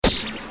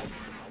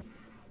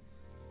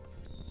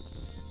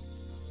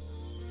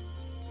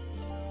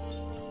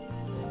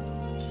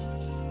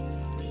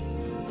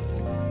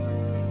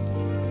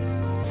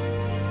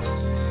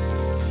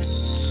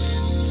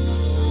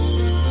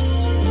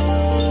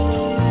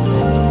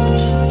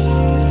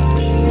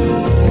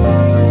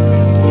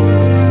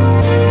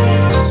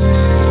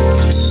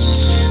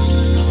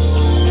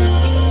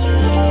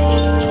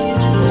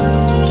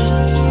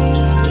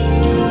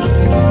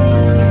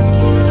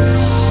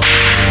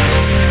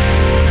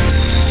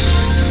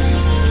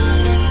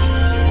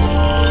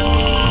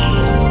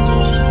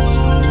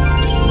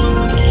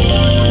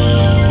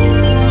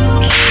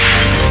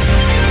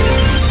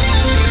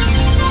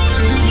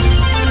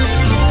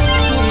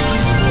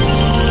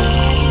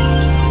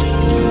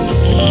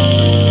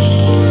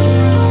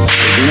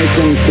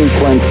Ignition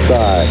sequence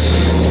start.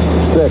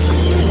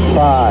 6,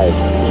 5,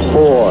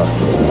 4,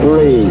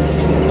 3,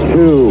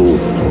 2,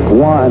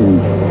 1,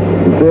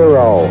 0.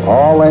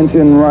 All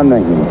engine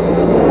running.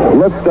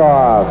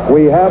 Liftoff.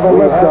 We have a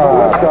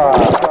liftoff.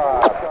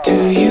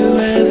 Do you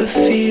ever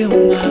feel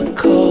my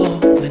call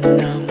when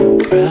I'm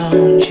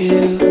around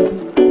you?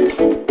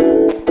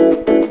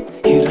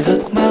 You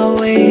look my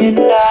way and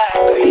I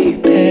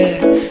prepare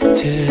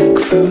to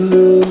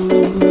cruise.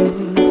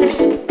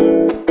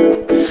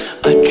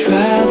 I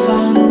drive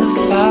on the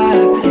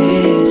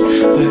fireplace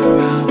where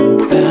I'm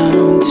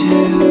bound to.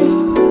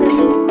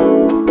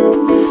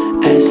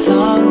 As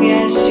long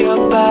as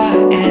you're by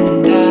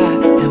and I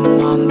am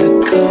on the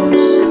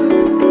coast.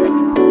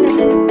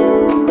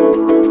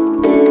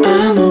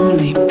 I'm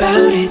only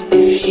about it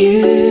if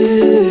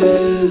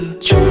you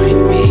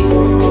join me,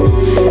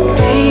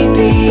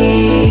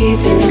 baby,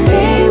 to the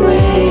day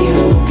where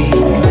you'll be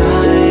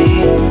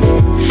mine.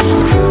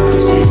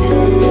 Cruising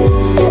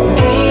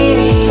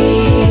 80,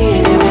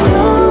 you never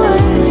know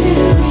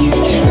until you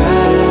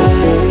try.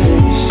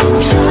 So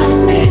try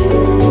me,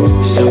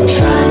 so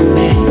try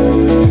me,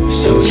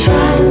 so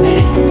try me,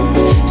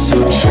 so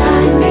try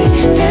me.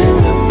 Then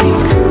we'll be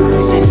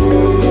cruising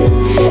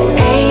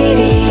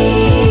 80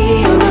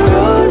 on the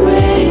road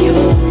where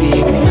you'll be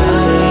mine.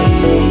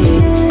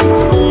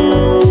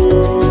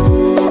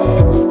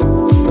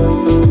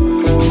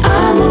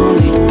 I'm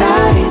only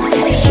about it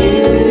if you.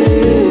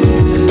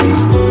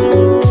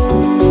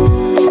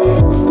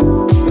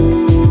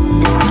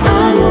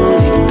 I'm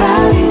only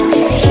about it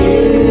if you.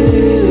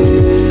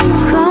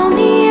 Call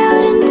me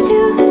out into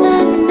the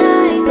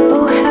night.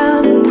 Oh, how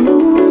the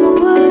moon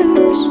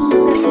works.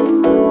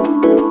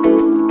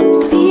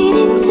 Speed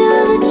into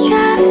the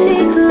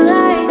traffic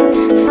light.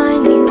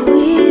 Find me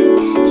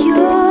with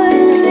your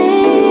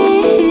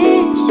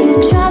lips. You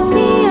drop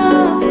me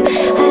off,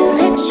 I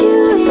let you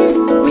in.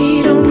 We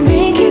don't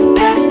make it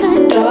past the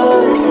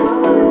door.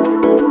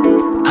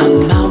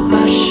 I'm out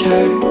my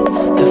shirt,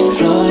 the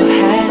floor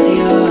has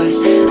yours.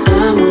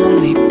 I'm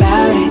only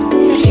about it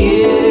if you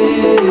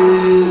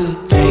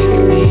take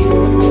me,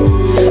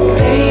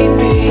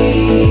 baby,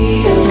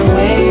 all the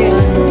way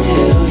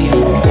until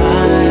you're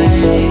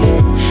mine.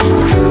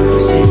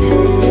 Cruising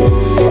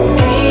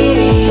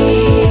 80,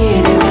 you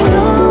never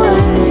know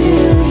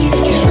until you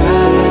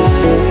try.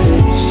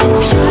 So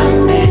try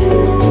me,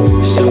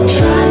 so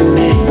try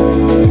me,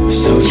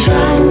 so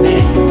try me,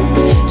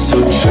 so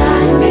try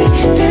me.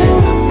 Then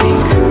we'll be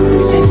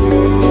cruising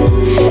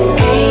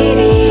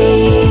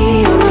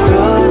 80 on the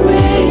road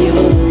where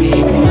you'll be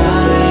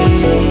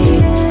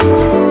mine.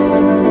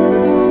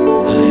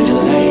 A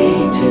little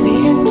late to the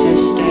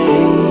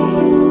interstate,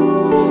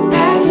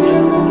 past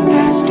noon,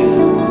 past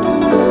due.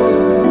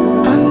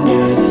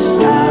 Under the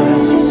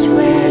stars is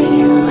where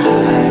you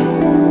hide,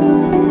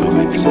 but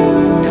with the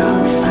moon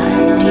I'll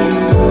find you.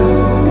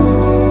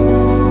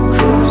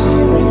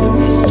 Cruising with a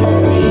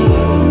mystery,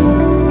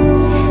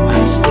 I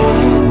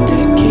stand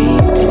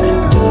agape and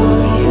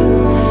adore you.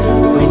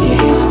 With your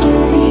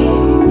history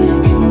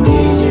and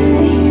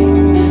misery,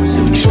 so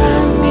try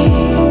me,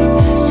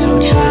 so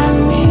try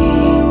me.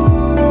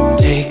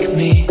 Take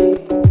me,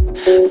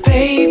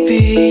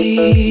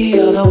 baby,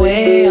 all the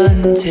way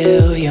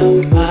until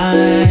you're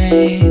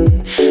mine.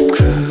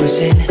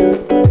 Cruising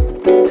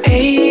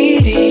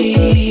 80,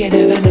 you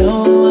never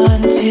know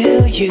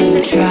until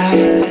you try.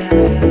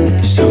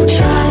 So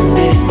try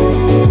me,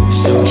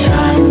 so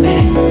try me,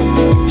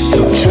 so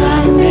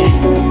try me,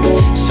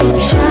 so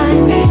try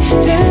me.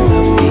 Then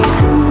we'll be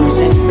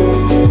cruising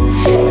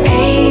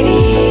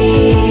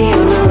 80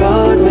 on the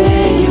road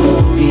where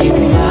you'll be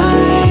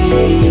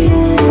mine.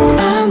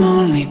 I'm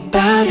only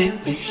about it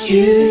with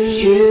you.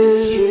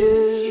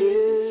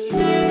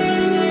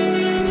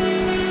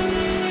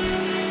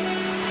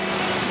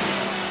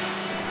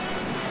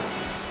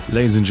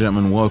 Ladies and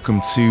gentlemen,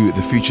 welcome to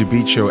the Future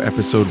Beat Show,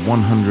 episode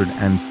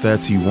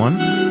 131.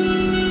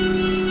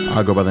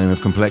 I go by the name of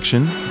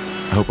Complexion.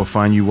 I hope I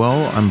find you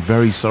well. I'm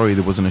very sorry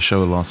there wasn't a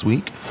show last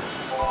week.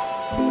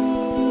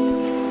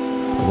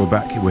 But we're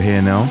back, we're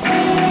here now.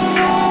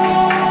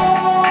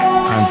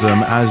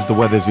 And as the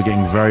weather's been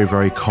getting very,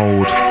 very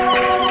cold,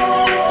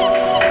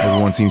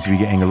 everyone seems to be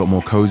getting a lot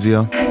more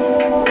cozier. And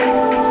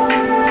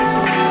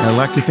I'd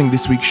like to think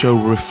this week's show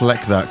will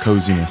reflect that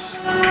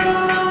coziness.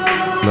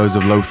 Loads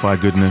of lo-fi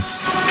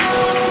goodness.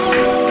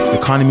 The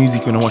kind of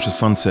music you want to watch a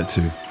sunset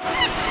to.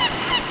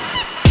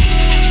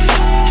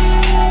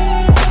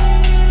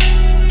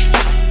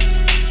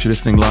 If you're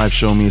listening live,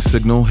 show me a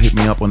signal. Hit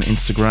me up on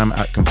Instagram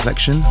at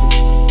Complexion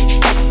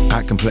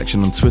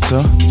on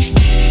Twitter,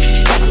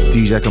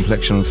 DJ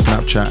Complexion on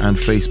Snapchat and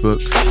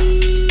Facebook.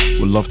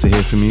 Would love to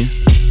hear from you.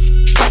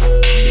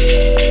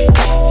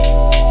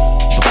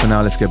 But for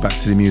now, let's get back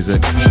to the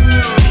music.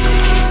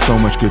 So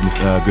much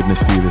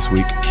goodness for you this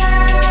week.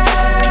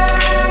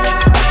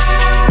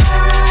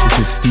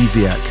 This is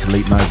Stesiac,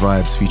 Late Night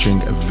Vibes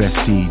featuring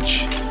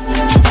Vestige.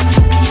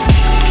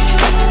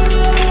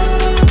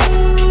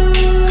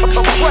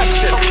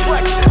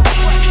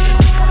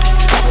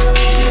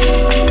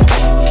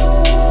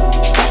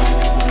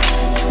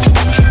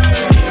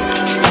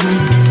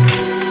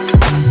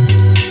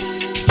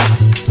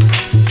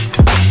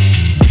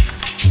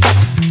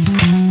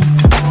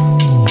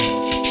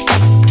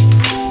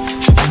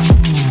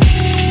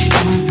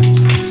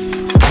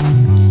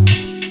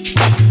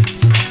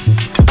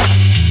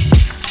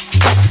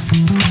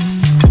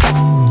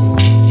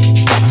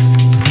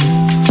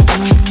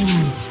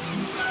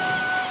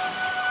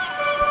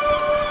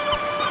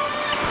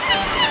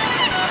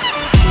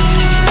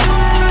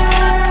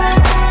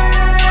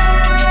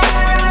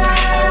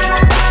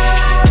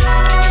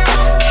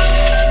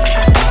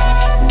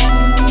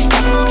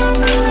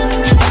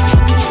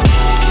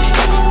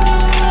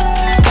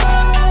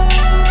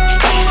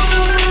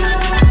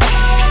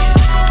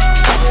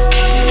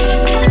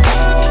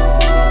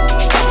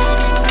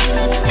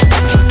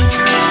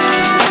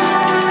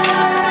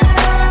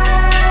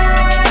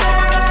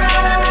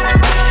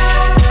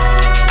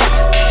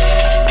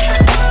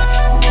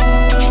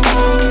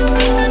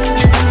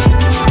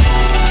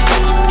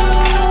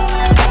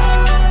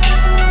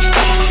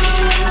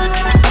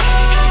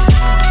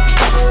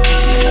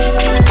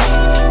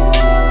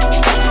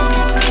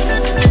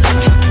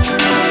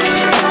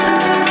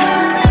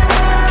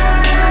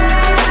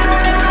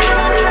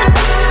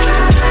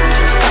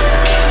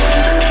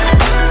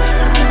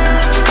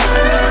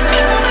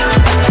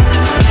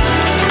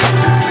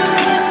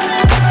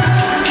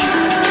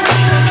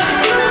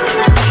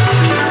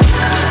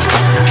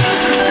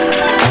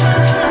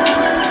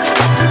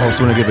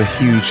 want to give a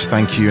huge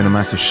thank you and a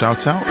massive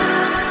shout out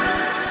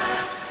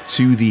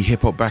to the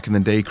Hip Hop Back in the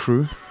Day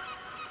crew.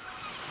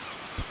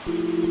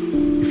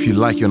 If you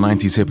like your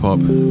 90s hip hop,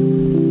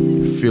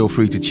 feel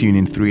free to tune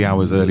in 3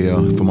 hours earlier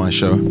for my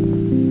show.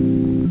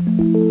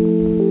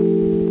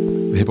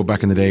 The Hip Hop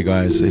Back in the Day,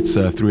 guys, it's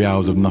 3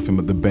 hours of nothing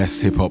but the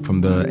best hip hop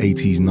from the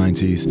 80s,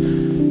 90s,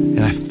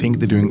 and I think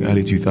they're doing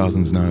early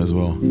 2000s now as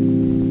well.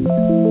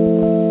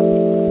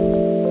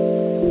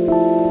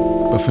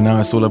 But for now,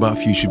 it's all about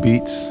future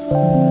beats.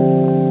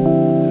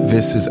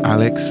 This is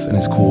Alex, and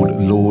it's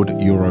called Lord,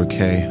 You're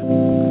Okay.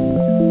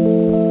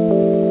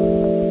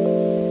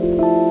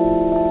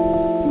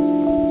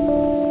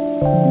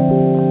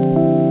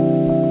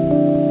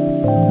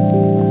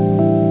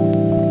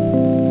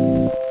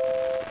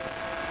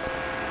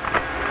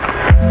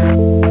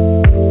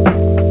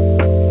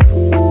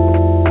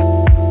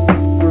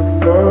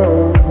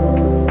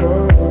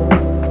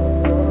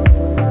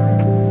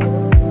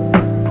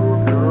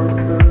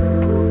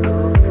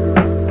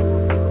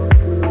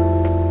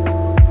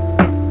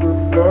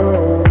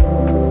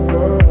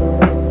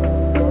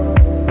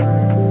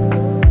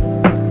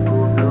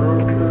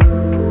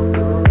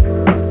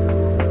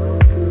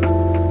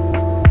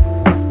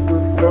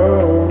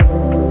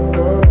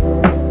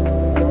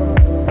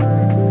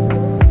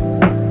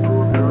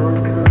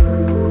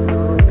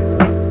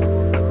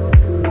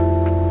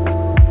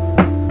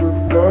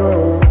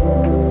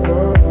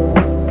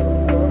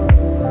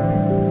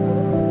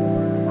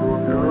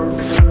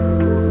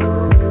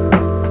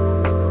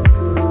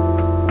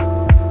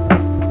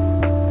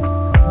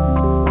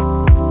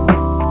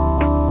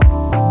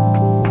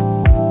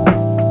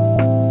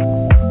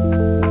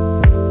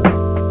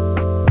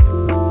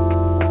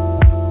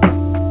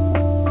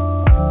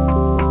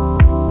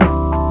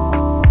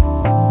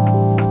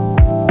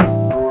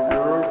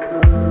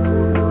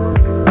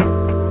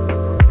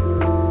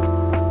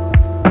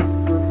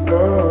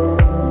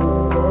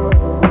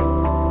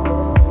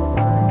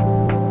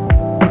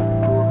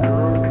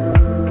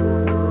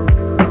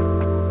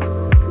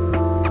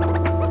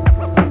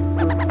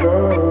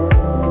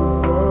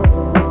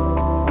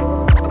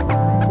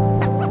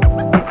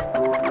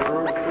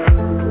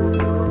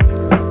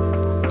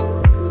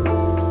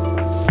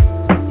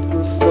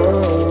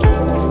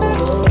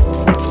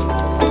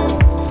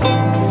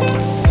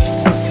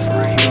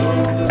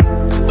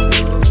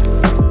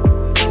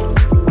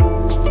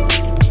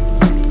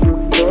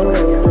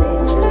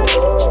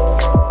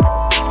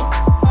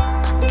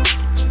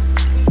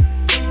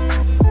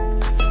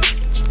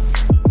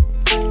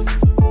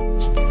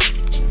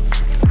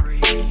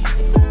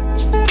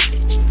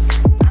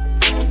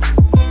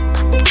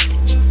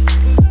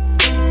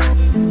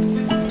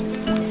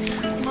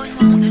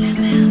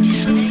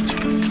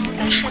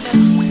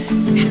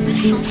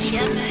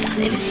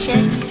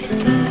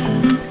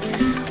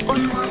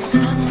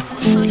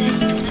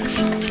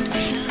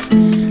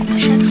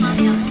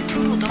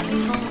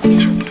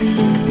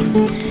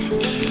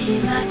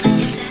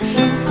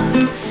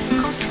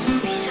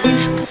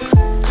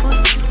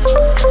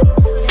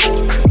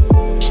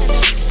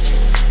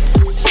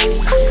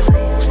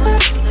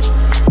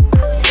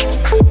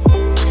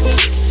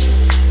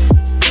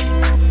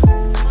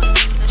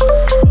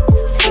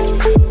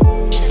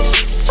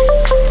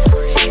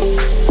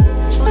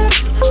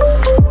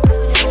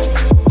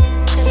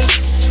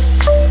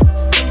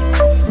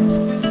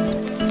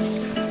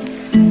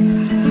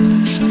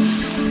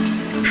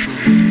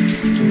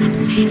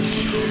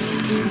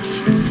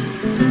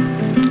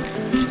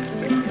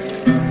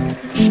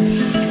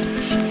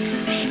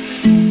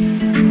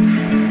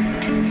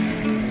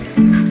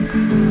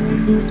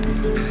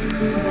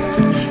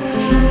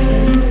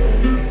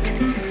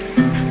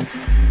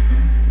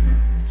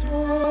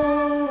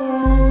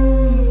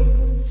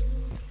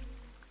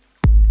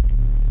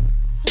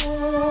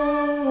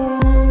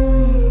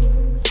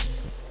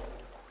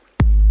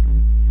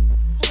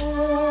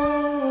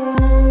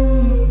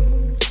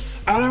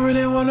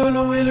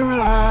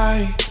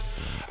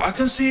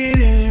 See it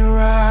in your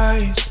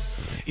eyes.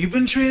 You've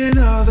been treating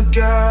other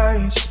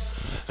guys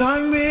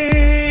like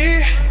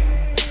me.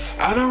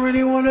 I don't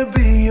really wanna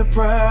be your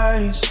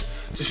prize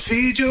to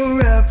feed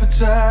your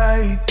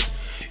appetite.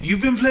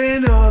 You've been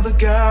playing other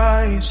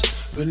guys,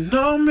 but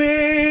not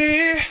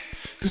me.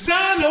 'Cause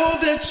I know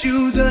that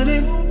you've done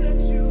it.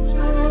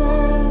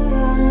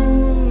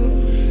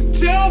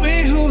 Tell me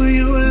who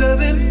you're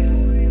loving.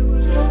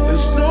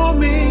 There's no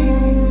me.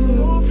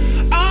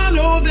 I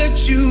know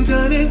that you've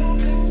done it.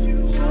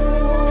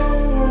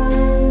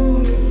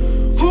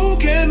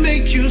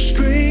 Make you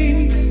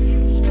scream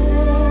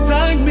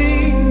like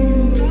me,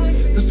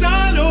 'cause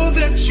I know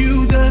that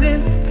you've done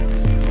it.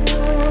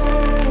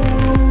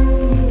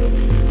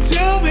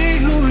 Tell me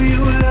who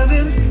you're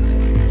loving.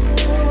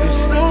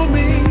 It's not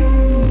me.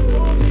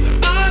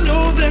 I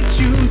know that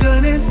you've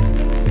done it.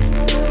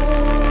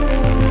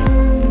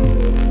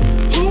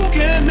 Who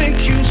can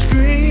make you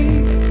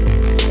scream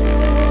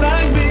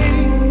like me?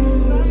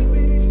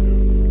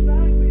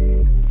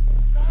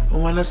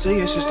 When I say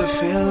it's just a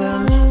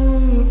feeling,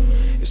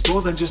 it's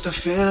more than just a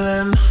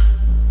feeling.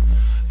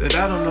 that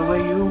I don't know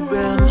where you've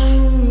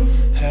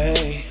been.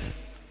 Hey,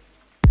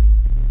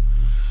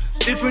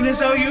 different is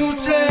how you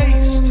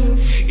taste,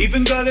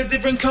 even got a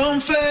different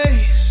come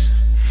face.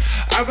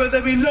 I'd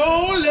rather be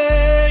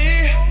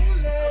lonely.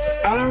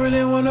 I don't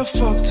really wanna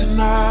fuck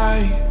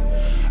tonight.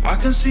 I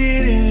can see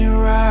it in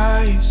your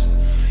eyes.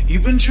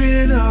 You've been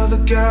treating other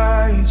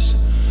guys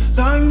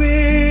like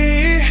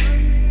me.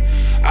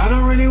 I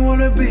don't really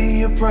wanna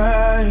be a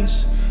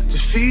prize to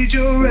feed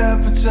your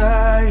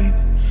appetite.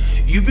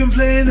 You've been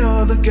playing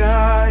other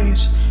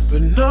guys,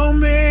 but not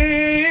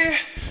me.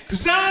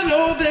 Cause I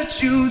know that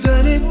you've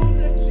done it.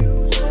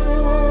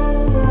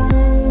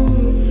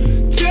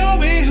 Tell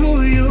me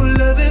who you're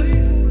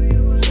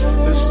loving,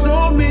 that's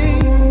not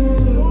me.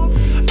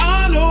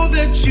 I know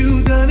that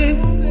you've done it.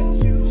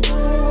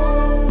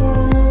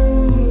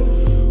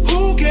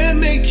 Who can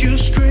make you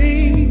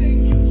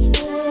scream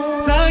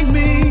like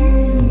me?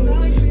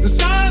 Cause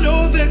I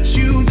know that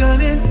you've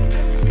done it.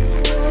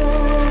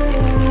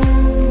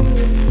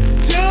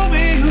 Tell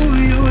me who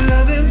you're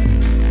loving,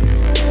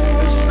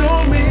 it's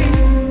not me.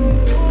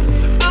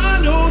 I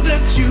know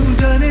that you've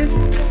done it.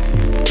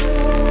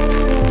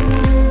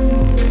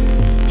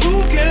 Who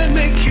can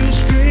make you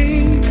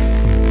scream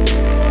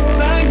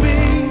like me?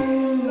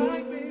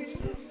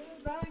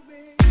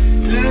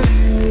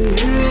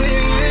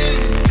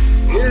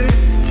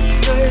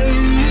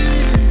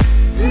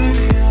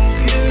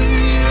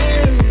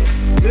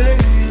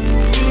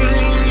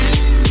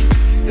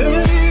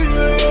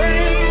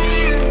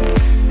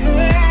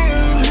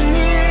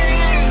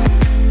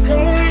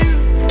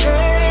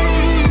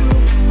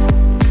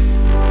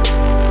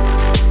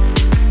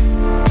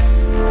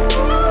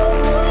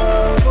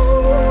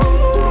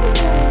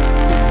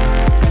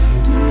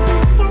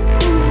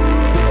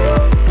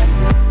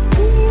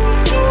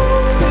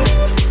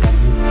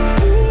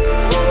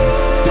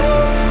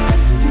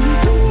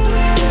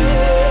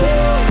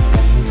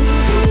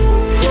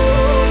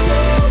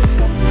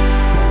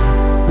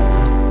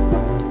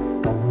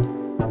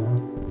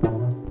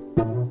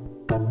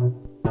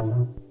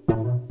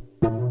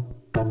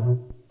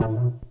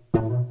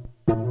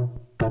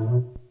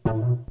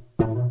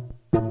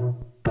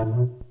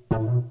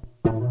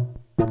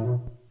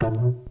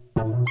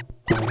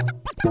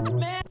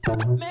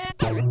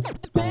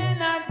 Man,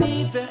 I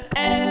need the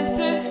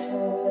answers.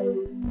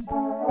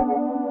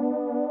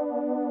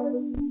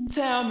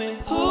 Tell me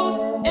who's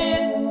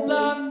in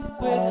love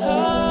with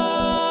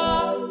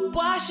her,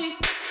 why she's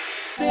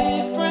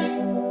different.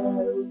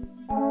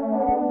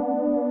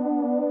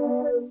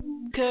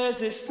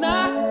 Cause it's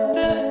not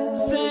the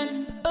sense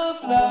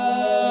of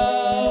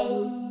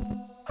love.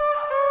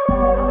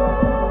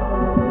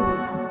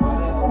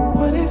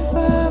 What if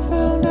I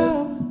found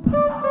out?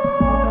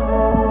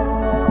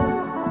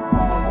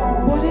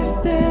 What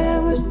if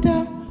there was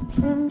doubt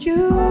from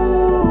you?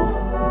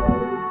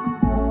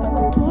 Like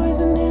a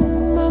poison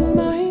in my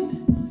mind,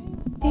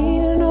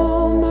 eating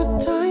all my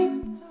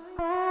time.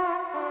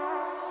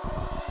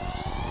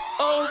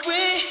 Oh,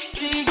 really,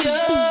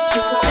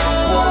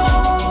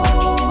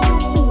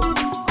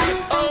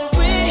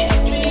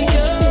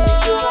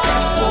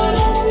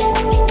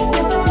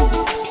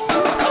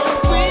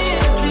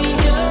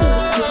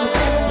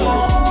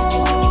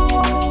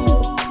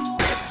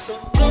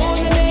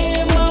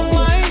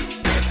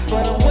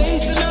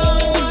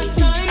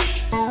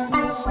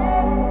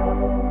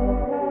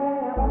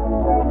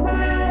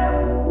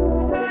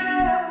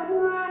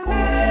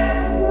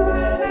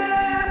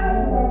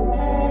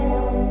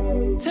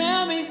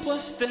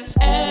 what's the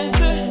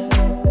answer?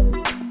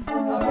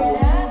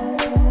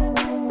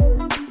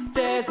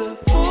 There's a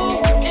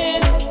fool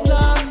in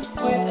love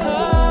with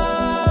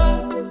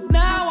her.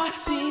 Now I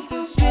see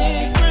the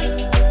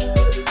difference.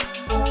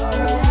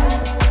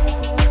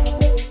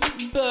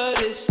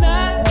 But it's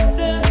not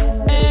the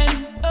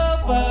end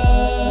of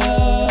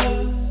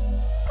us.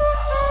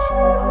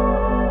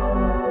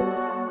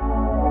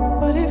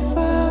 What if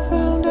I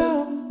found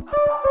out?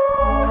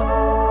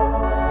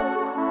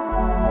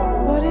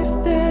 What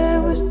if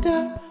there was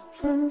doubt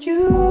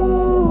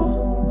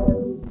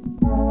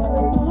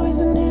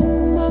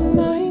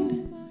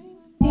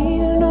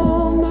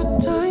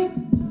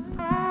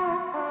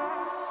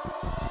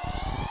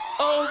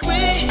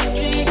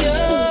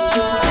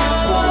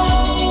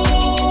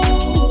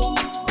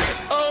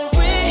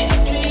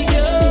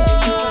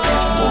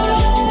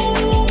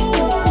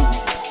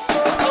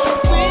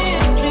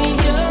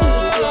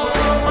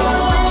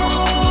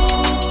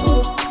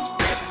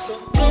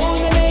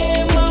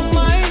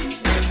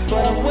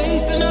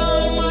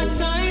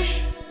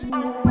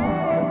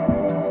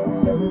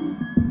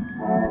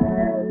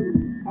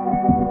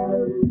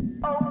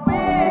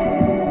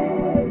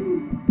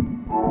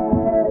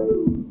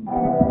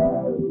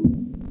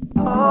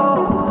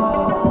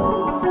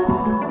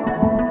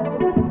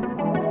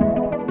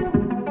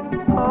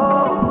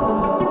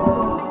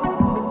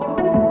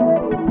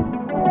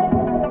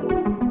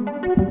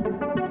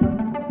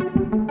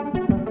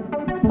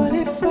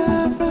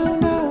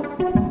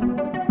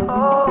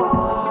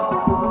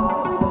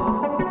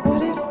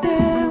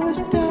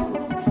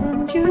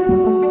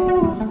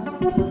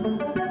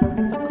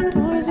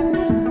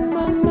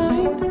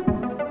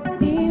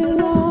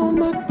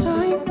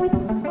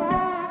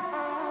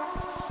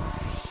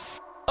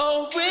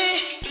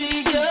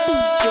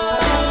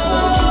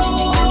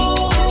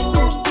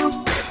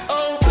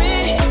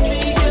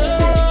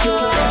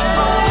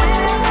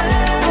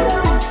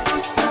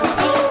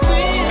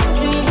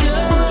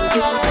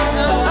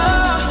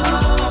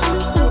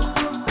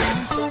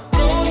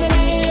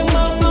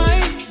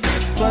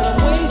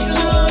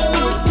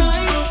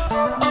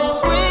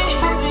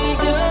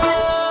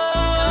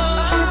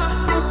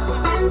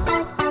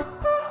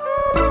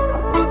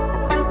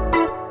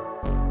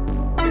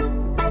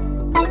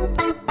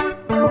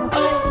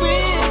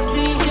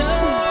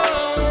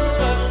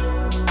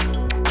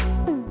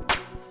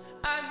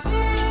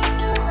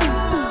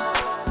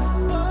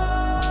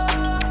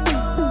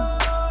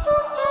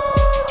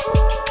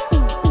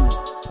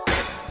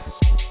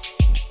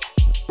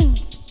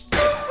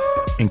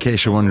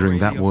case you're wondering,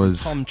 that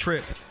was Tom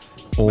Tripp.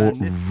 Man,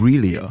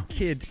 Aurelia. this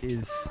kid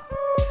is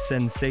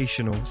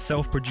sensational.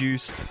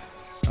 Self-produced.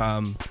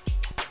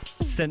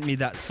 Sent me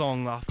that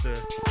song after.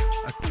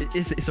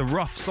 It's a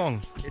rough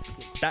song.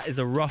 That is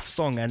a rough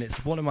song, and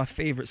it's one of my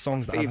favorite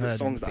songs that I've heard.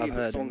 Well,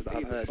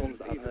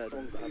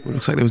 it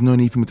looks like there was no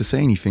need for me to say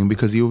anything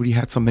because he already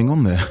had something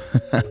on there.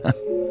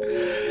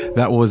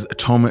 That was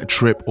Tom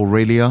Tripp,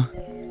 Aurelia,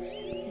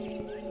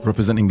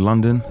 representing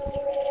London.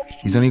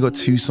 He's only got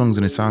 2 songs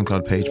on his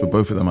SoundCloud page, but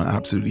both of them are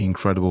absolutely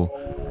incredible.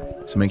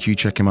 So make sure you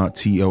check him out,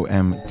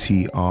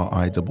 TOMTRIPP.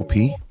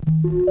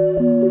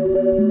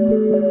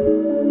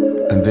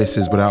 And this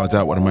is without a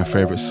doubt one of my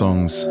favorite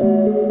songs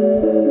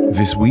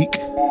this week.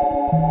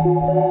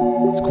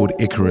 It's called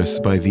Icarus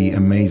by the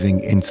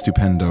amazing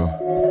Instupendo.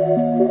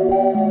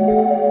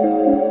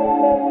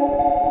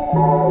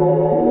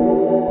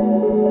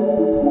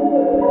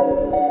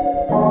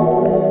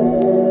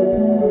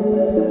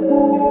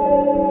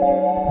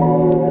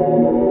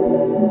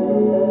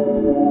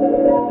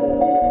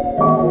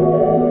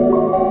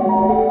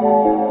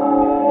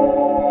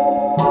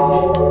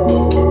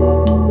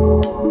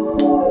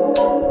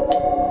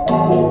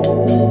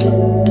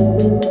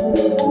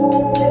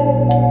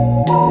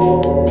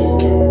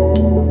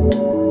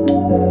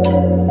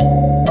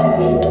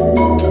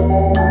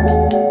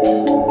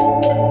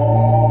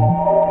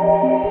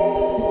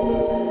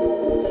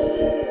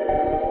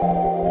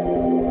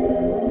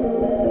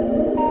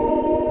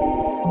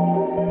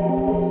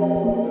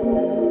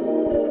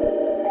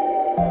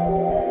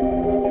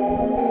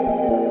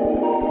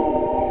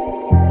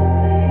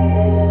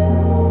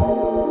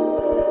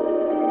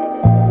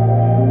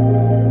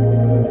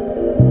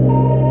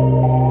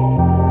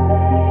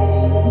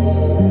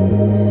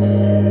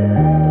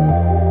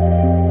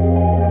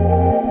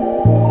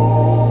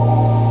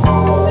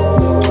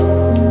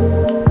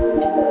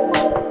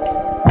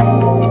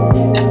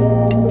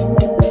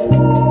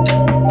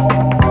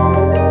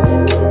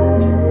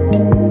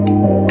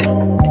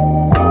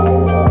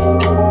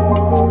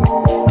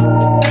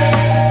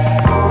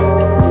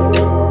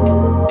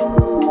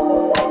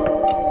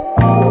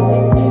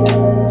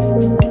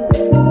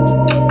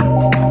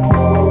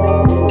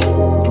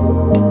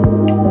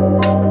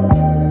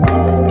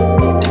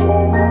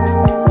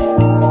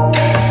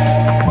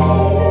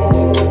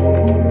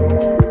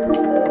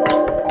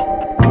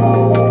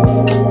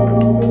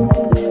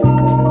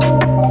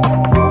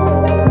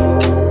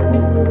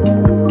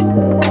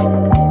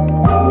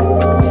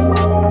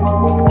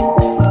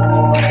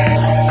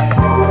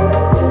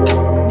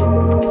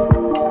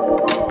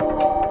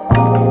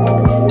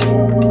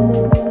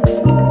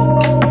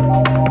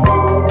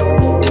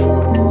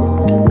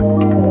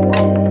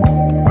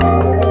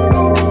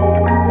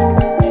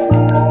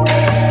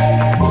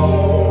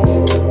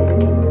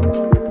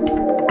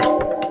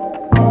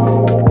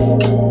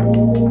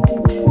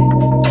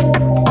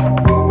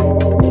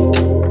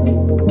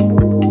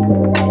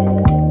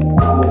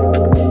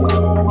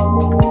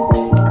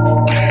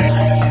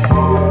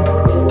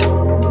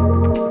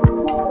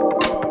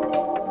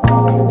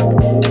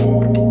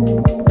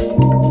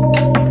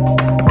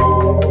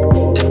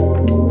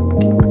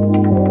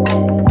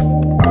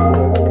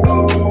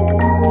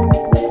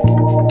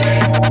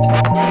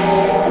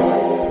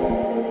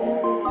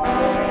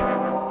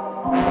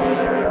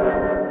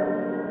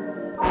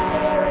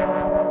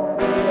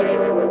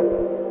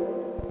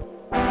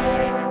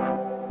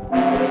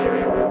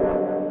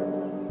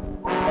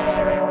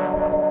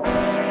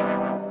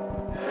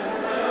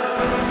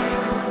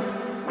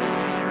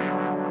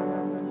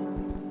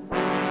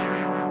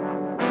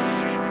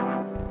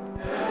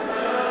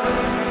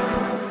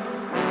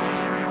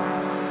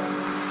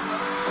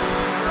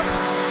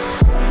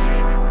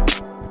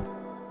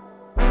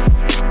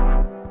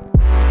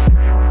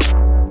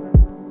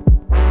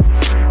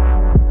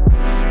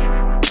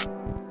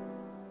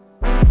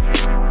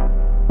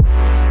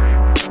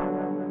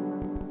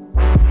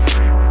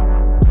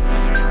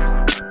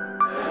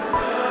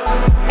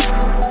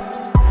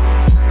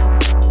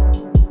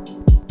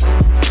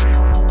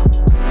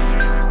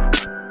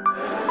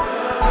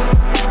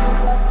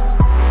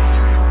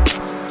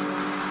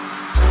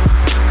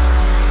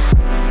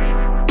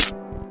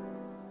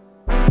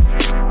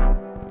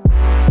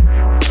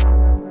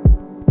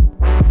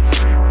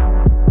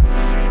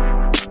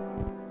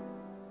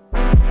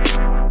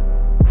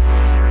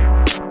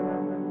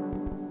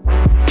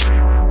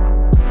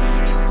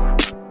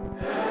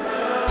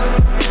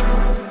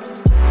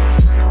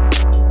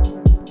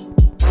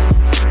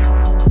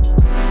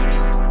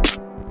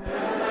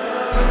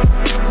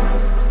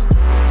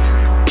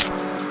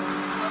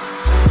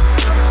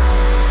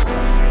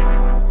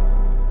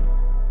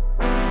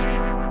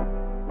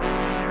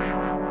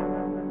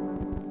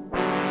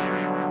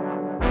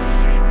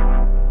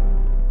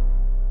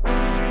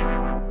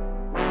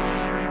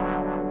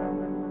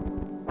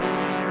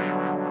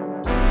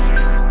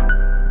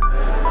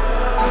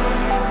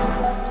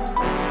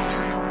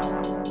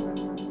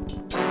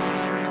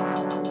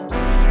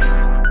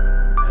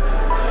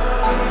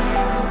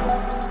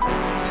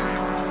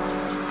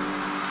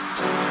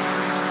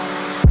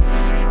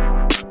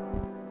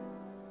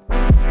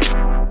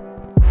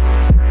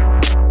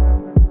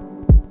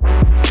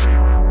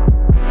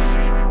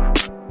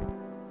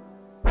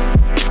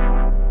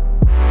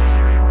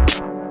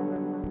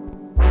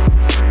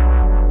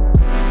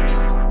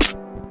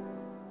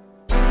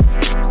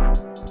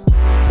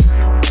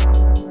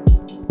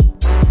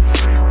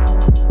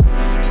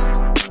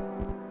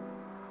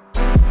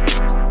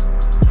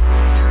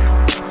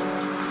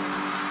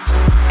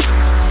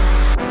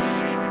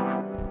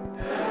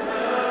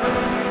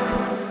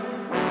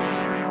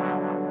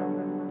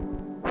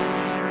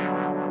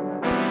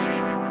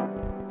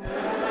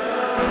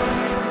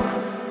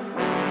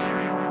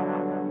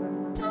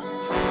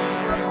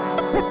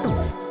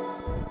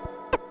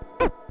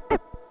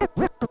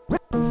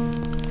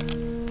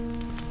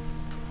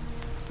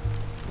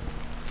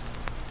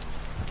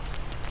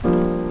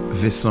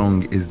 This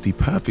song is the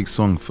perfect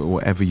song for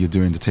whatever you're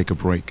doing to take a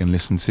break and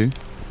listen to.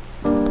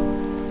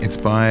 It's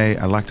by,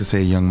 I like to say,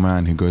 a young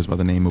man who goes by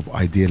the name of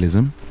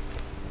Idealism.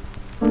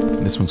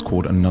 This one's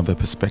called Another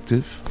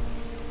Perspective.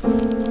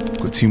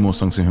 Got 2 more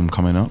songs from him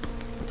coming up.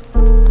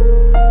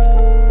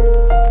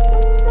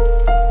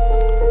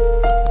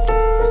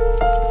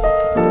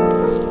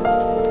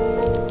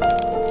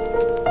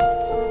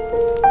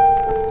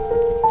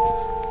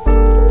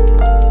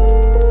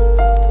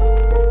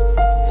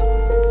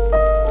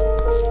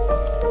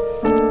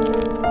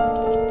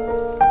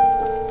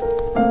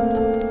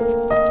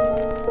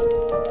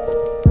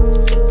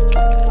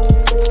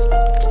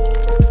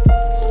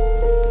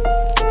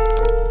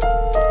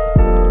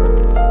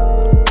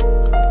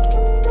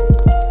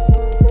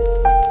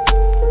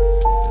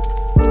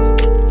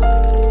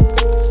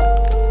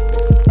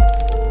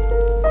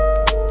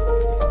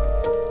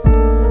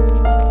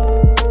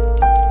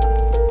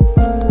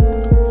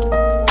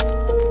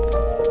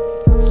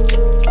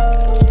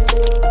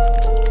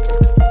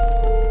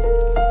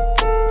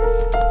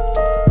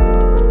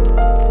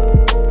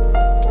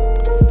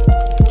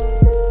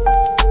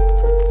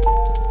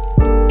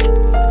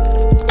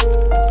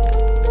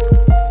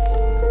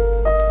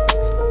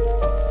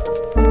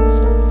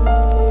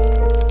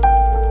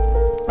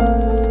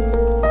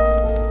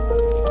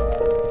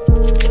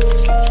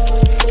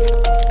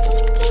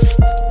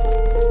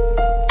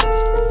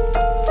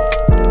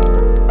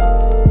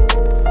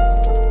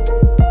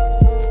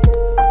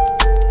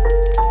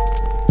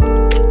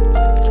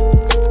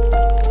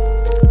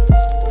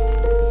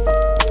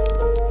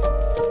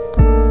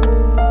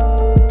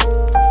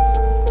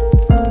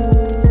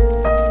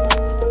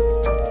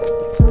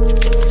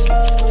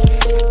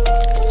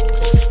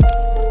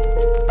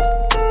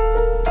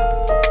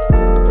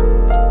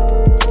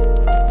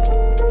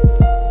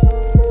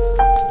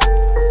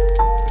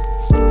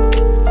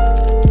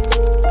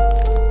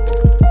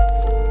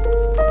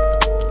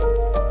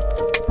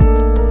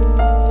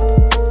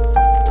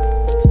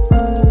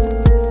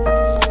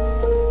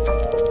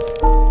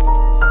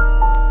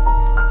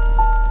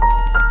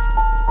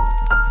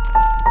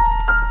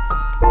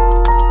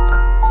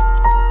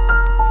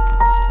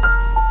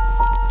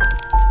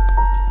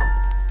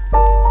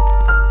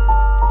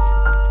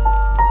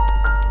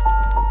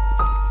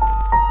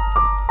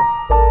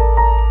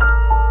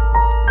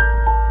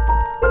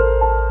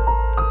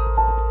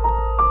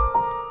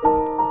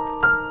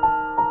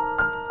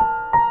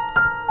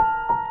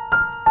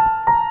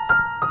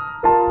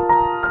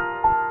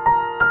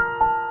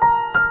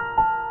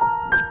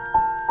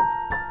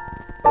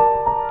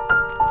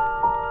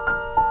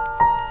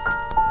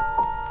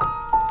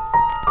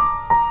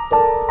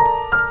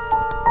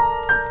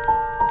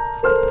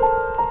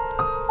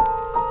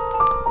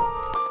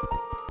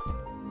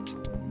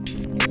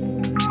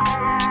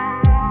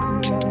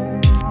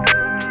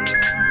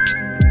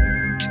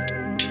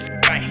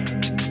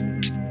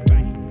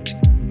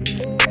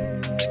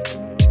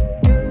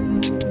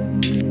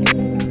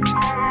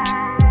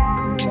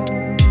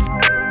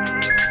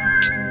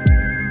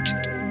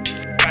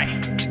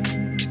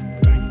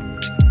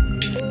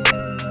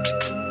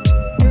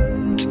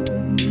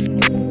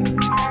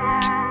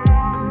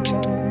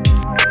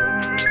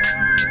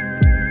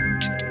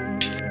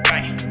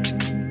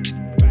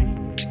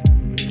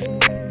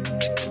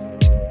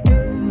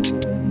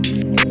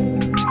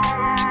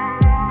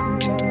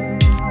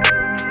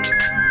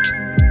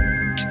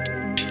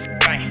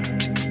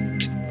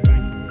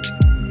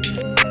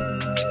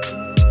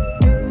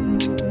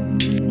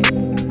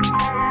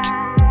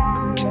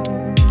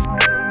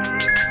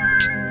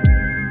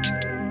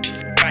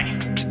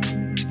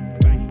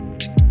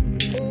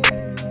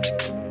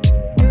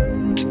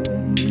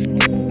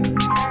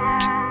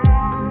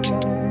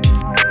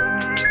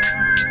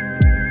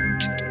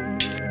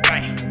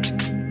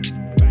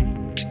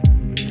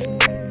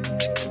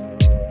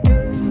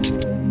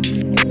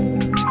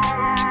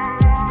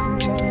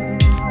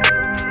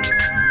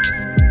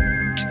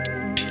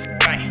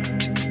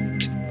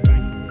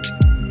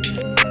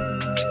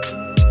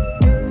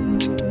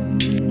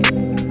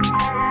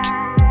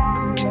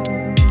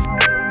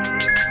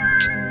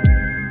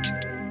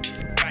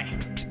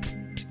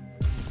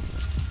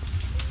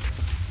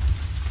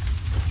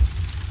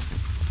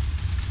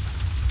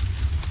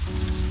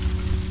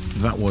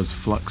 That was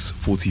Flux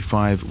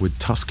 45 with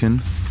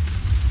Tuscan.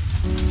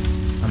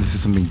 And this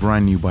is something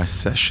brand new by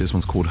Sesh. This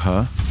one's called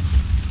Her.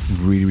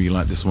 Really, really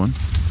like this one.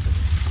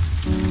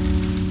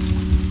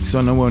 So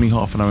I know we're only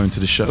half an hour into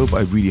the show, but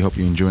I really hope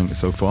you're enjoying it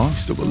so far.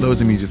 Still got loads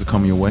of music to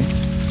come your way.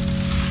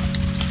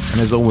 And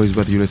as always,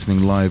 whether you're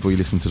listening live or you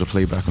listen to the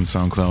playback on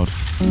SoundCloud,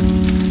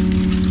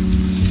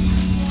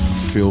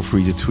 feel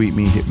free to tweet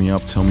me, hit me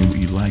up, tell me what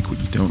you like, what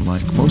you don't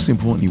like. Most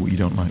importantly, what you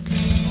don't like.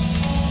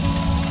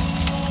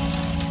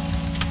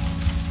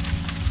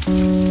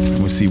 And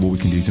we'll see what we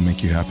can do to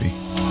make you happy.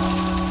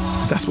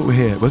 But that's what we're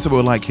here. That's what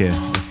we're like here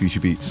at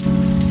Future Beats.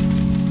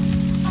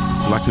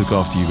 I like to look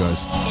after you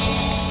guys.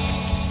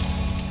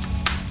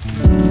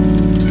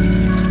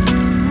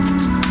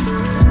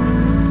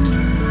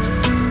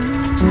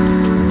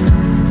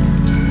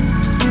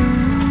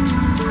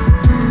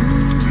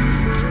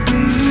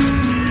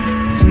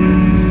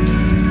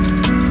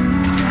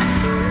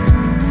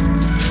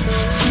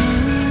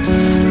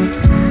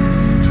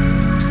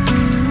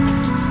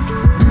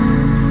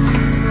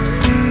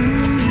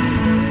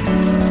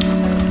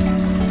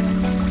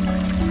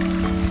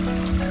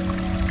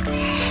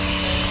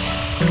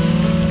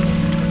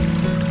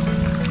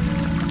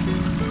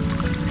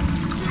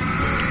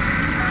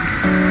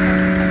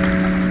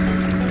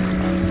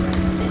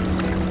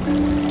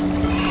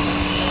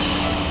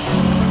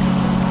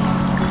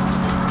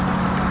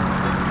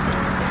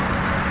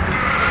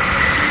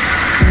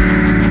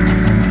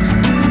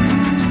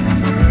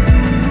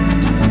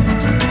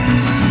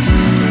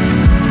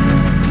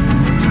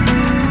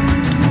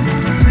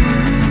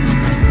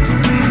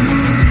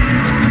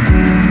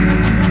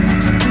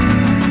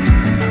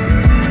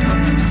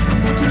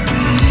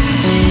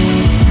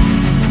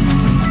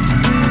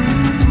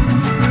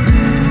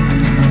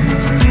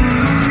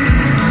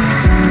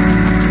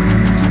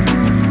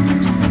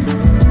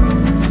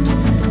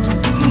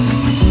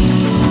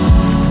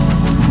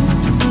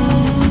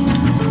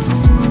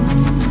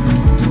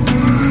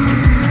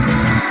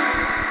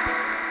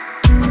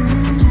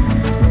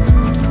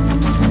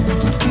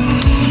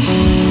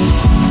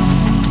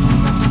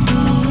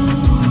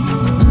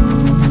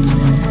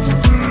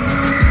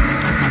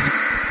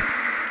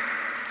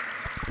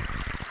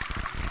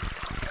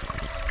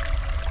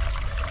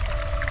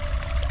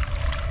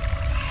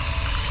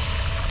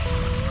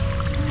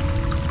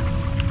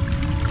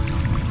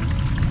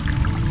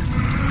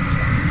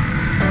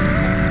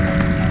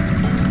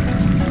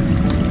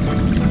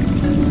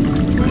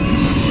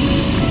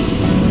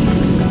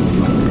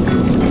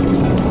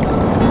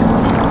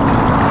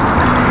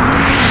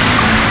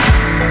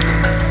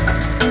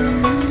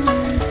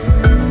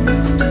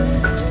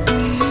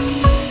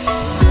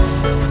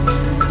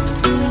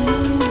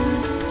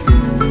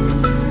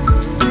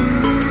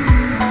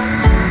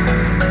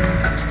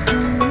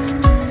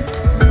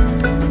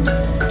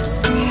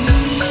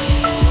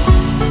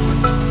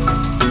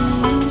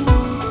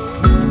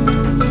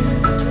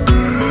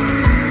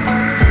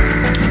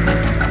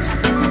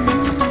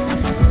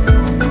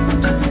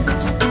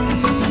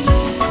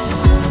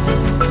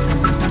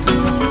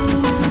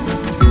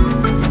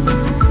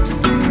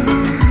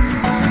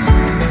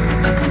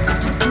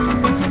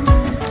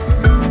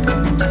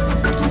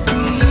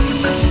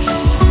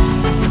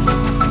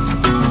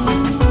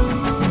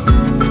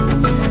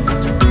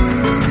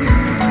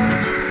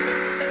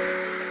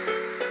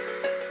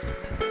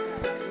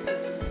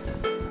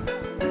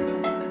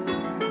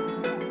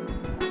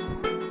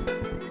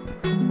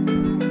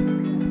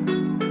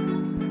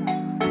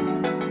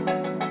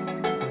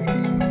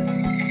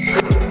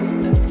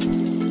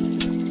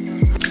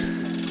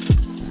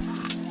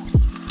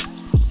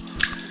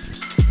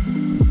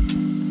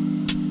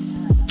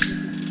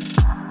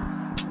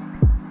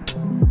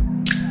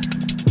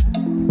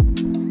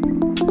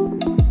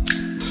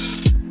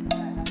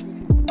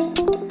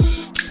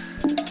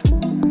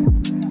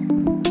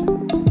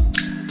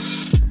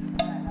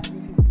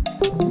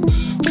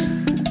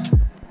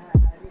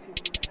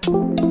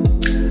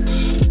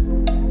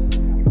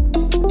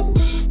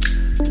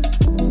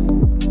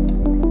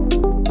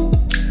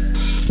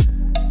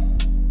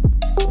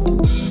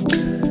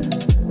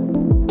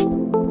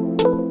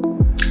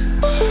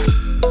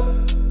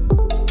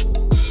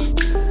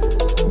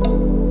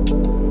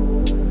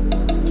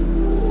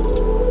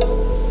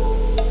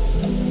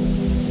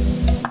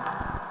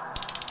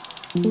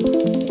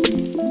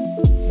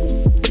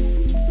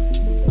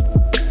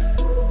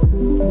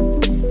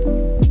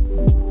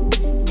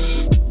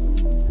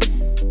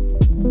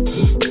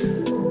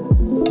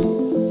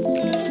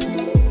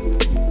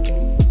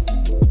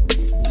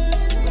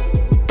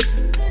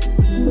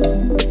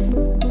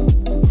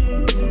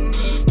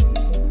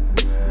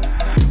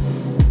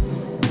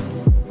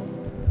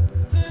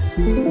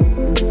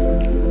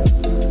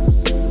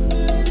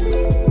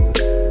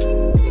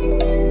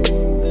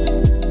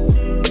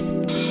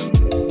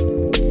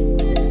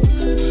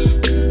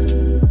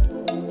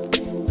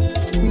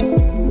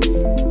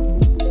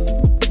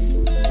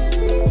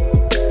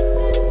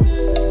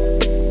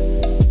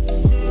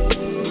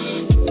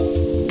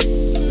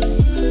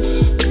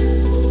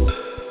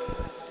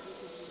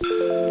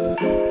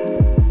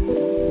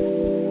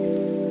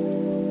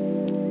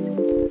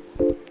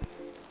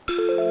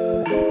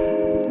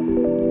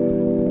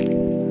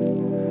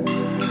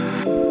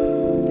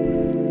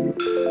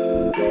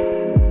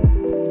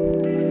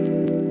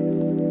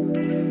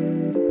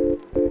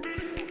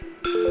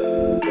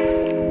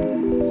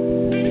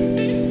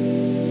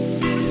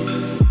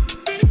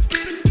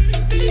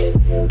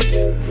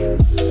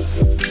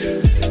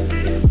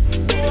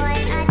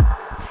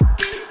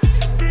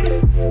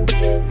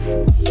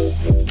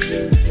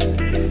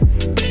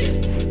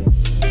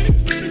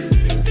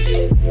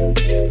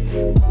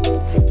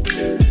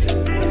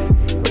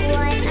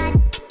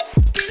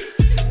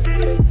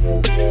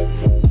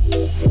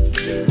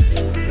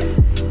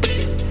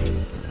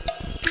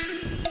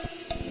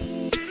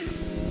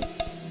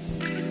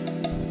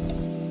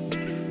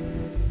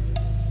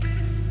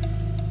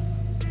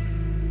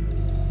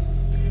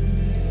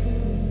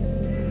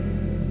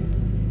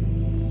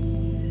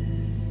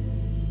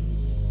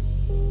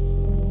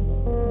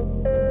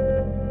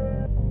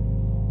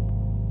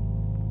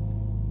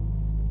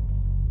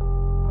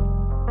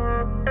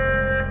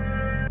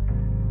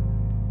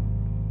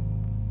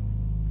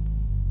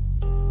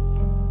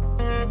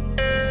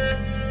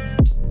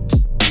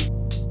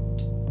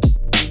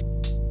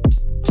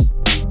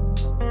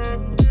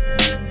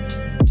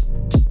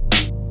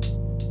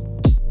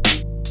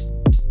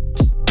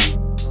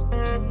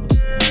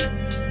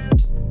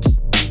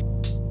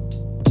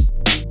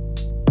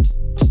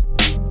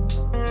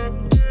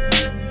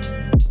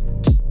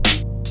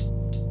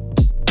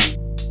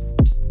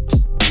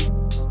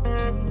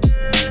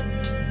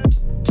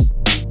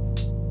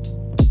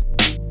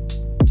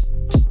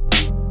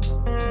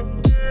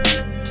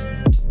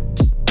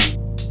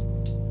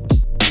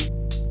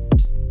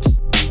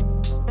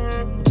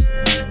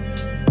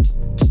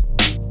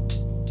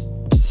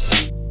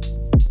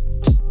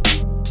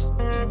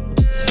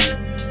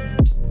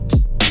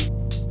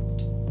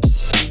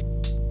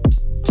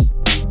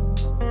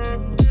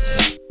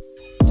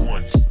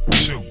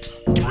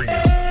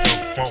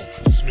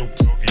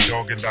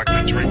 and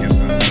Dr. Dre is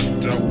out the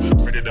door,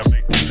 ready to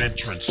make an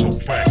entrance. So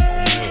back on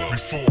up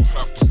before I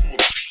have to pull.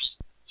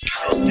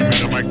 Give me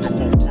the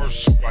microphone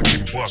first so I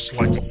can bust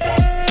like a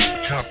bubble.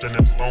 Compton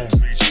and Long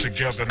Beach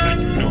together, now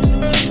you know you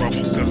in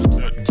trouble, cause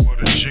nothing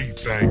but a G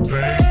thing,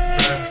 baby.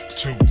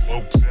 Two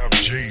low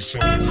FG, so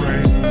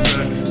crazy.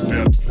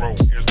 Death Row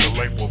is the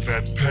label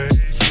that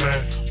pays me.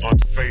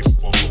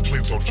 Unfaithful, so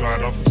please don't try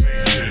to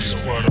fake this.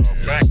 But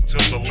back to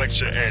the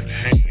lecture at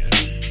hand.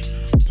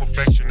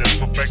 Perfection is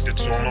perfected,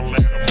 so on a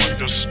ladder of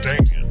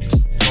understanding.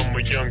 From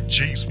a young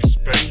G's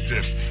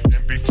perspective.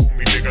 And before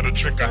me, they got a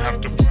trick, I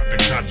have to find the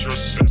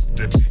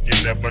contraceptive.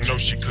 You never know,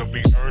 she could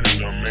be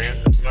earning her,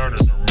 man.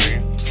 Learning her,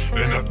 man.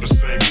 And at the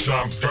same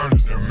time, burning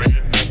her,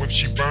 man. Now if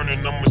she burning,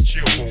 I'ma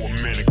chill for a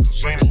minute.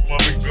 Cause ain't no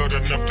loving good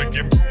enough to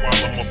get me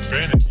while I'm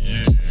offended.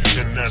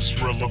 Yeah, and that's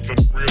realer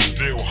than real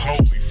deal,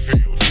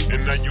 Holyfield.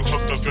 And now you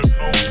hookers and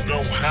hoes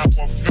know how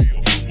I feel.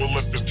 Well,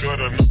 if it's good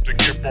enough to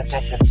get off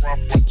a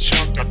proper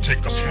chunk, I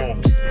take a small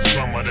piece of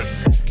some of that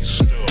funky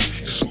stuff.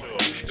 It's love,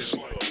 it's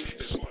love,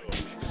 it's love.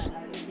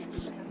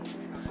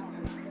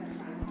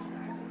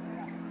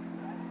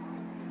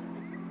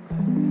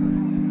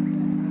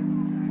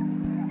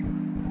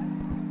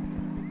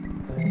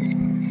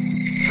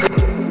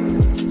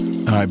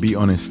 Alright, be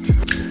honest.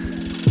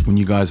 When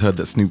you guys heard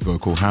that Snoop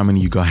vocal, how many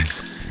of you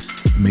guys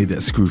made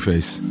that screw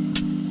face?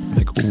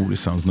 Like, oh,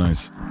 this sounds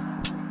nice.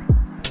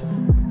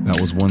 That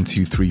was 1,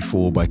 2, 3,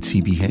 4 by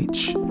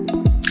TBH.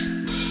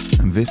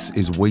 And this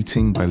is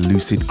Waiting by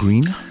Lucid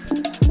Green.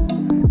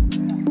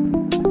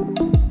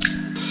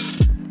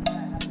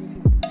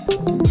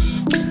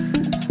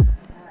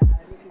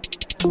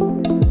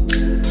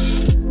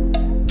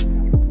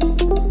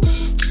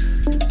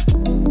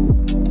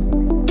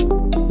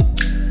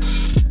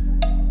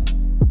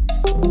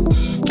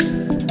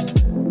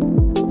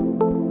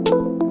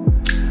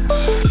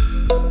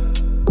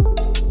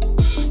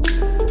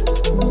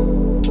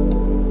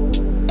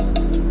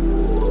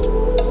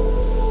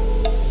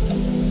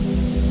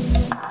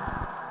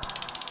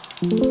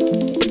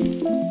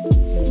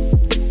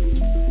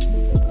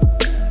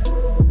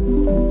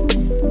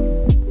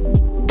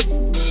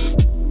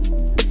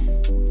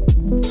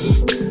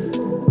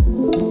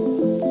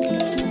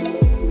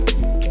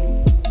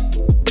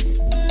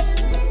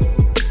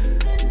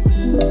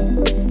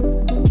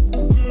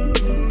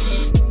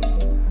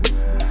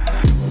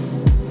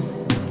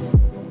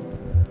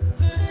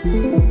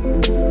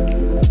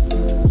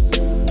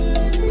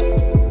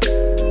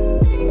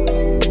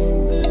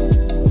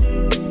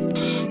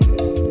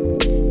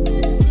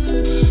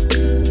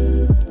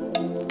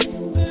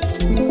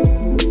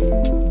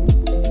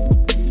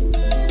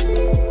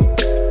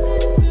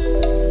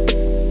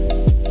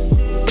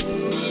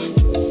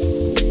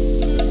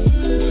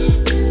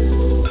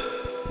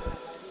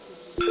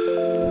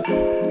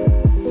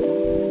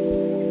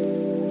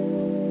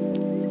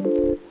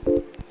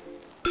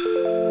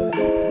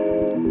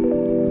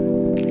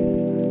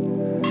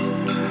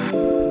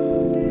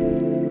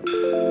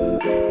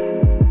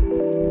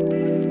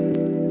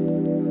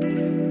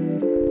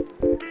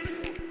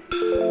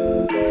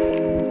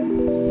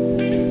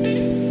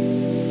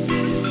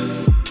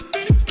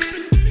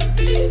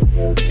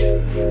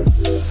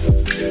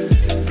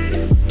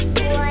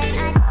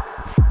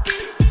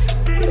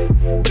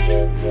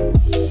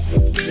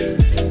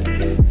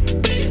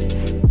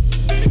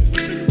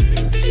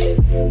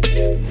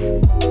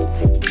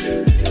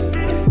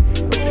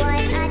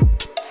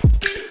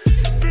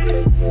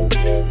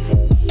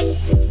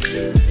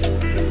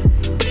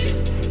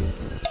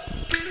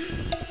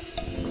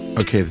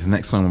 Okay, the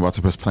next song I'm about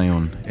to press play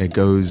on, it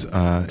goes,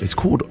 it's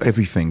called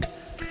Everything.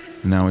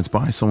 Now it's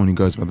by someone who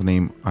goes by the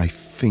name, I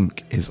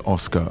think is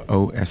Oscar,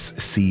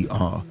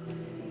 O-S-C-R.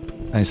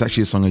 And it's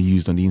actually a song I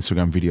used on the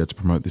Instagram video to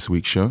promote this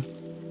week's show.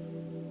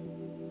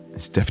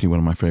 It's definitely one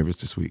of my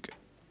favorites this week.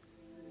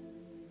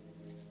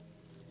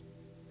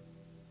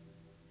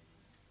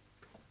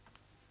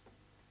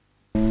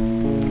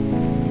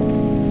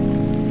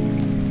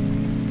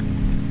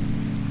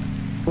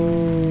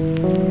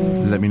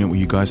 Let me know what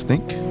you guys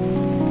think.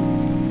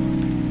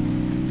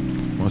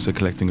 I'm also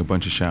collecting a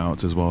bunch of shout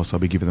outs as well, so I'll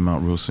be giving them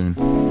out real soon.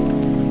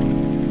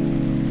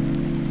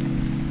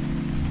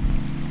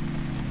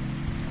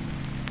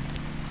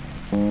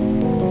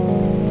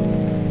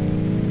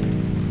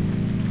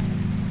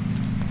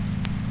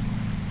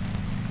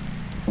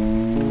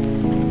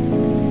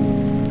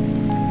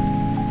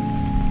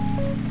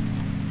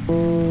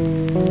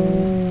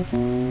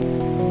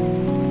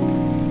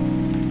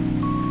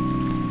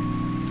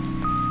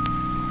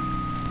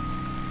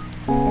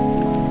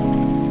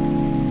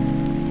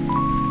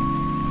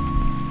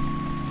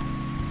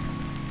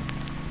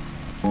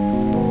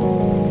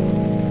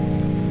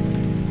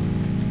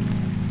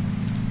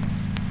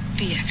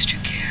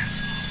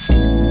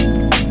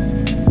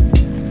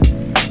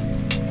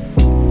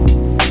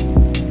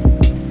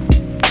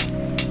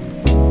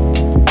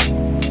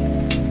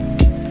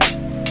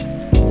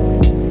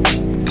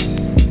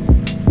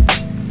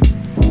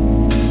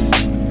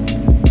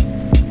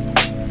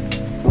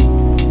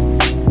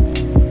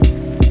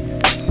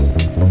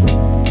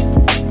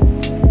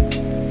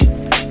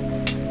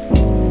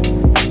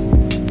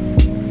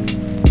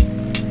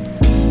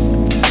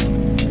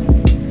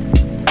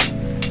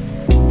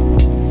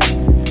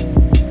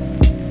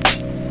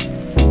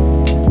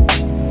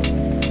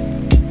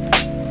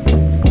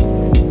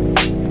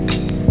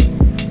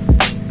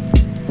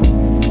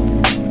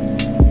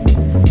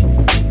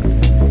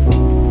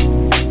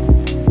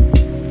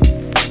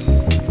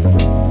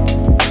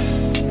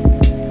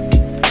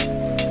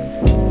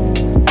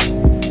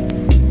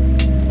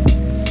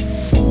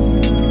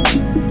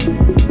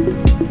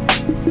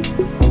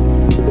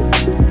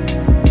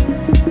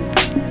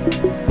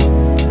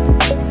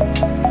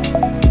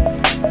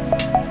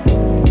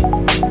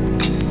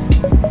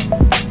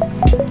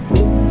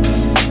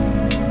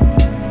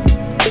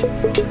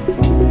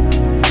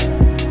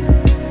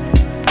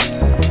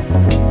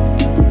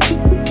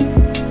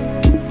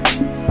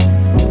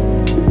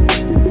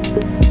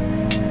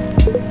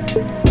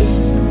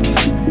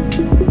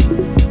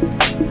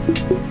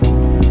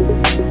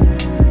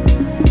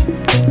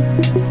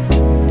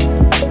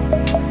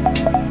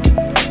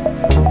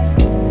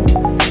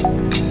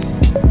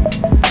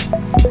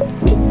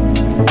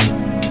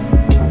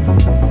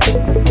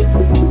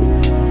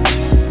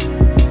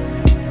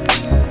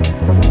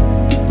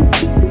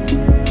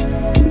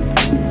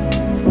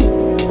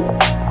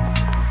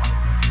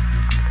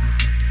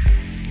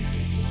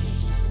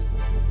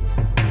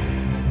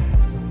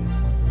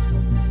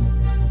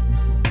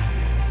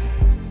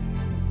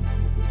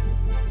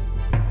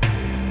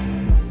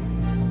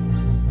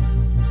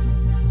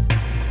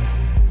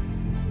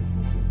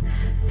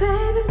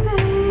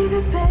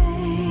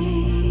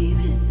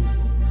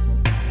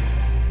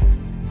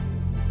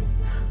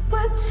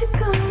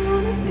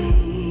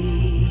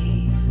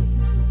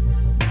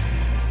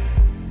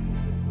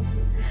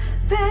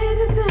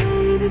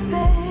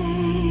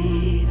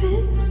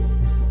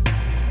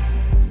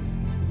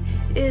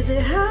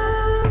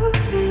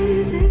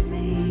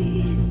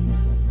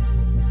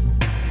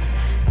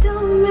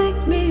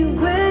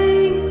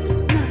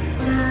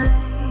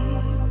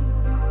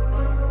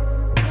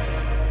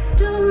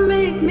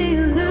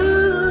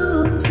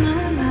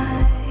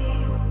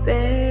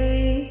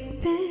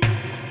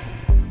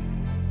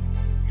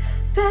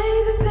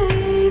 Baby,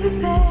 baby,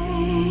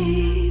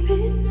 baby,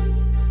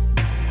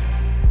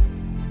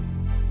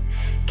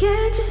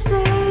 can't you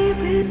stay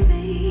with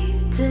me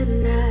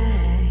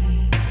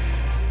tonight?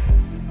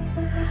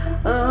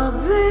 Oh,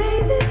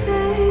 baby,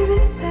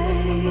 baby,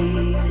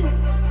 baby,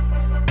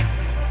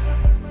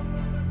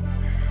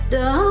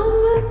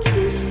 don't my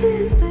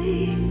kisses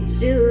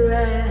please you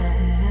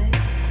right?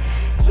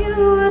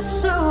 You are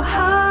so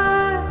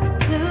hard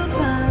to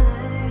find.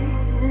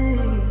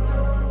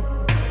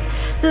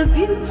 The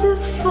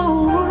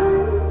beautiful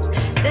ones,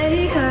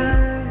 they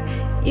hurt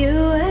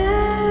you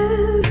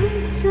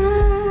every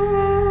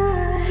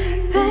time.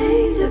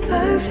 Paint a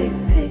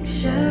perfect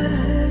picture,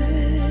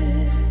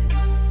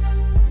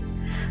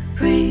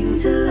 bring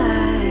to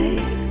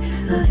life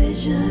a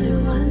vision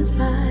in one's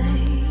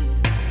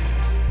mind.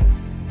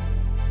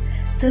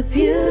 The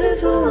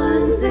beautiful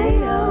ones,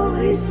 they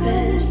always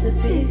finish the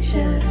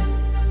picture,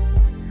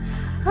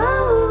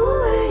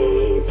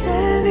 always,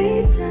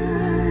 every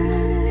time.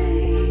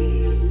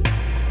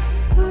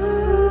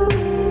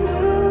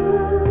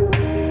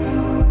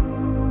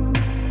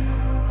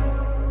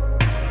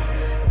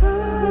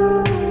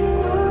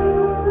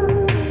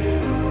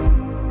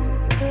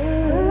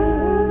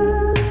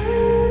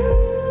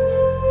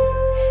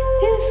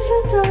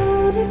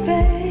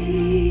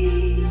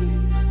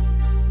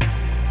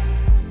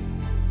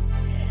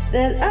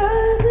 That I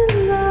was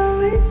in love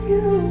with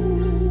you.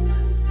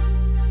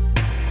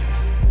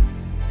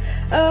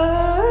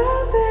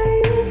 Oh,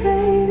 baby,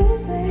 baby,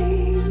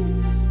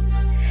 baby,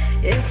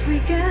 if we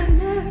got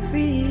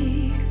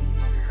married,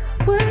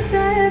 would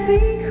that be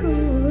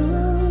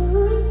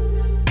cool?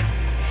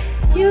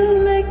 You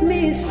make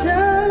me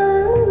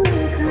so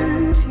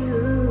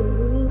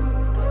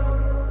confused.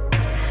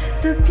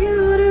 The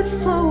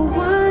beautiful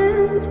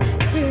ones,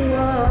 you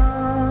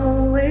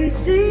always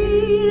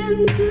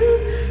seem to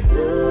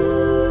lose.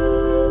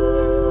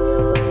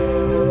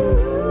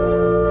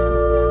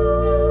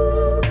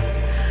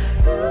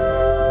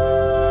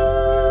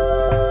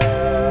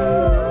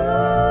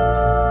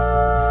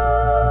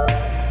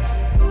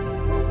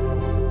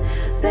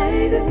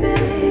 Baby,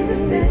 baby,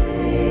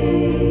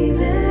 baby,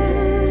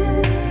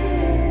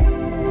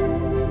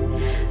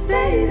 baby,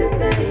 baby,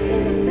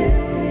 baby, baby,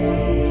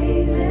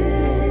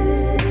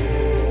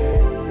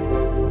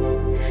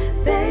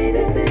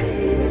 baby, baby, baby,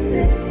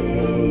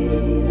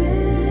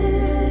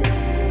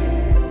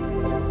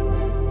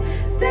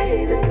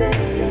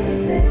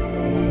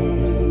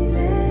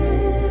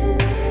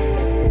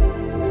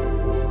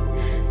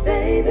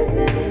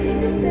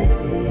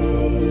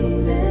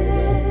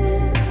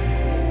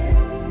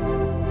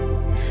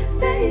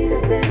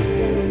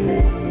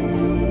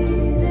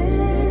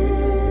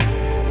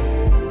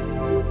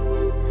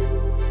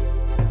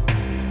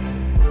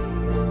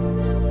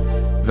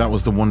 That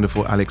was the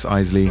wonderful Alex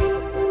Isley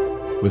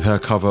with her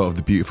cover of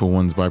The Beautiful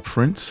Ones by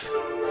Prince.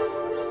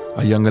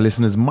 Our younger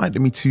listeners might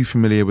not be too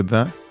familiar with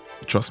that.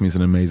 Trust me, it's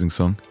an amazing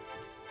song.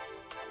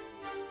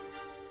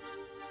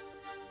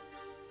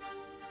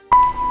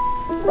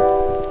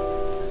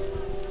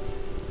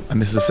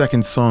 And this is the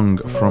second song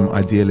from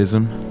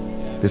Idealism.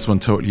 This one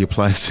totally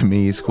applies to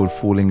me. It's called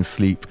Falling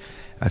Asleep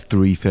at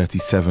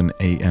 3:37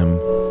 a.m.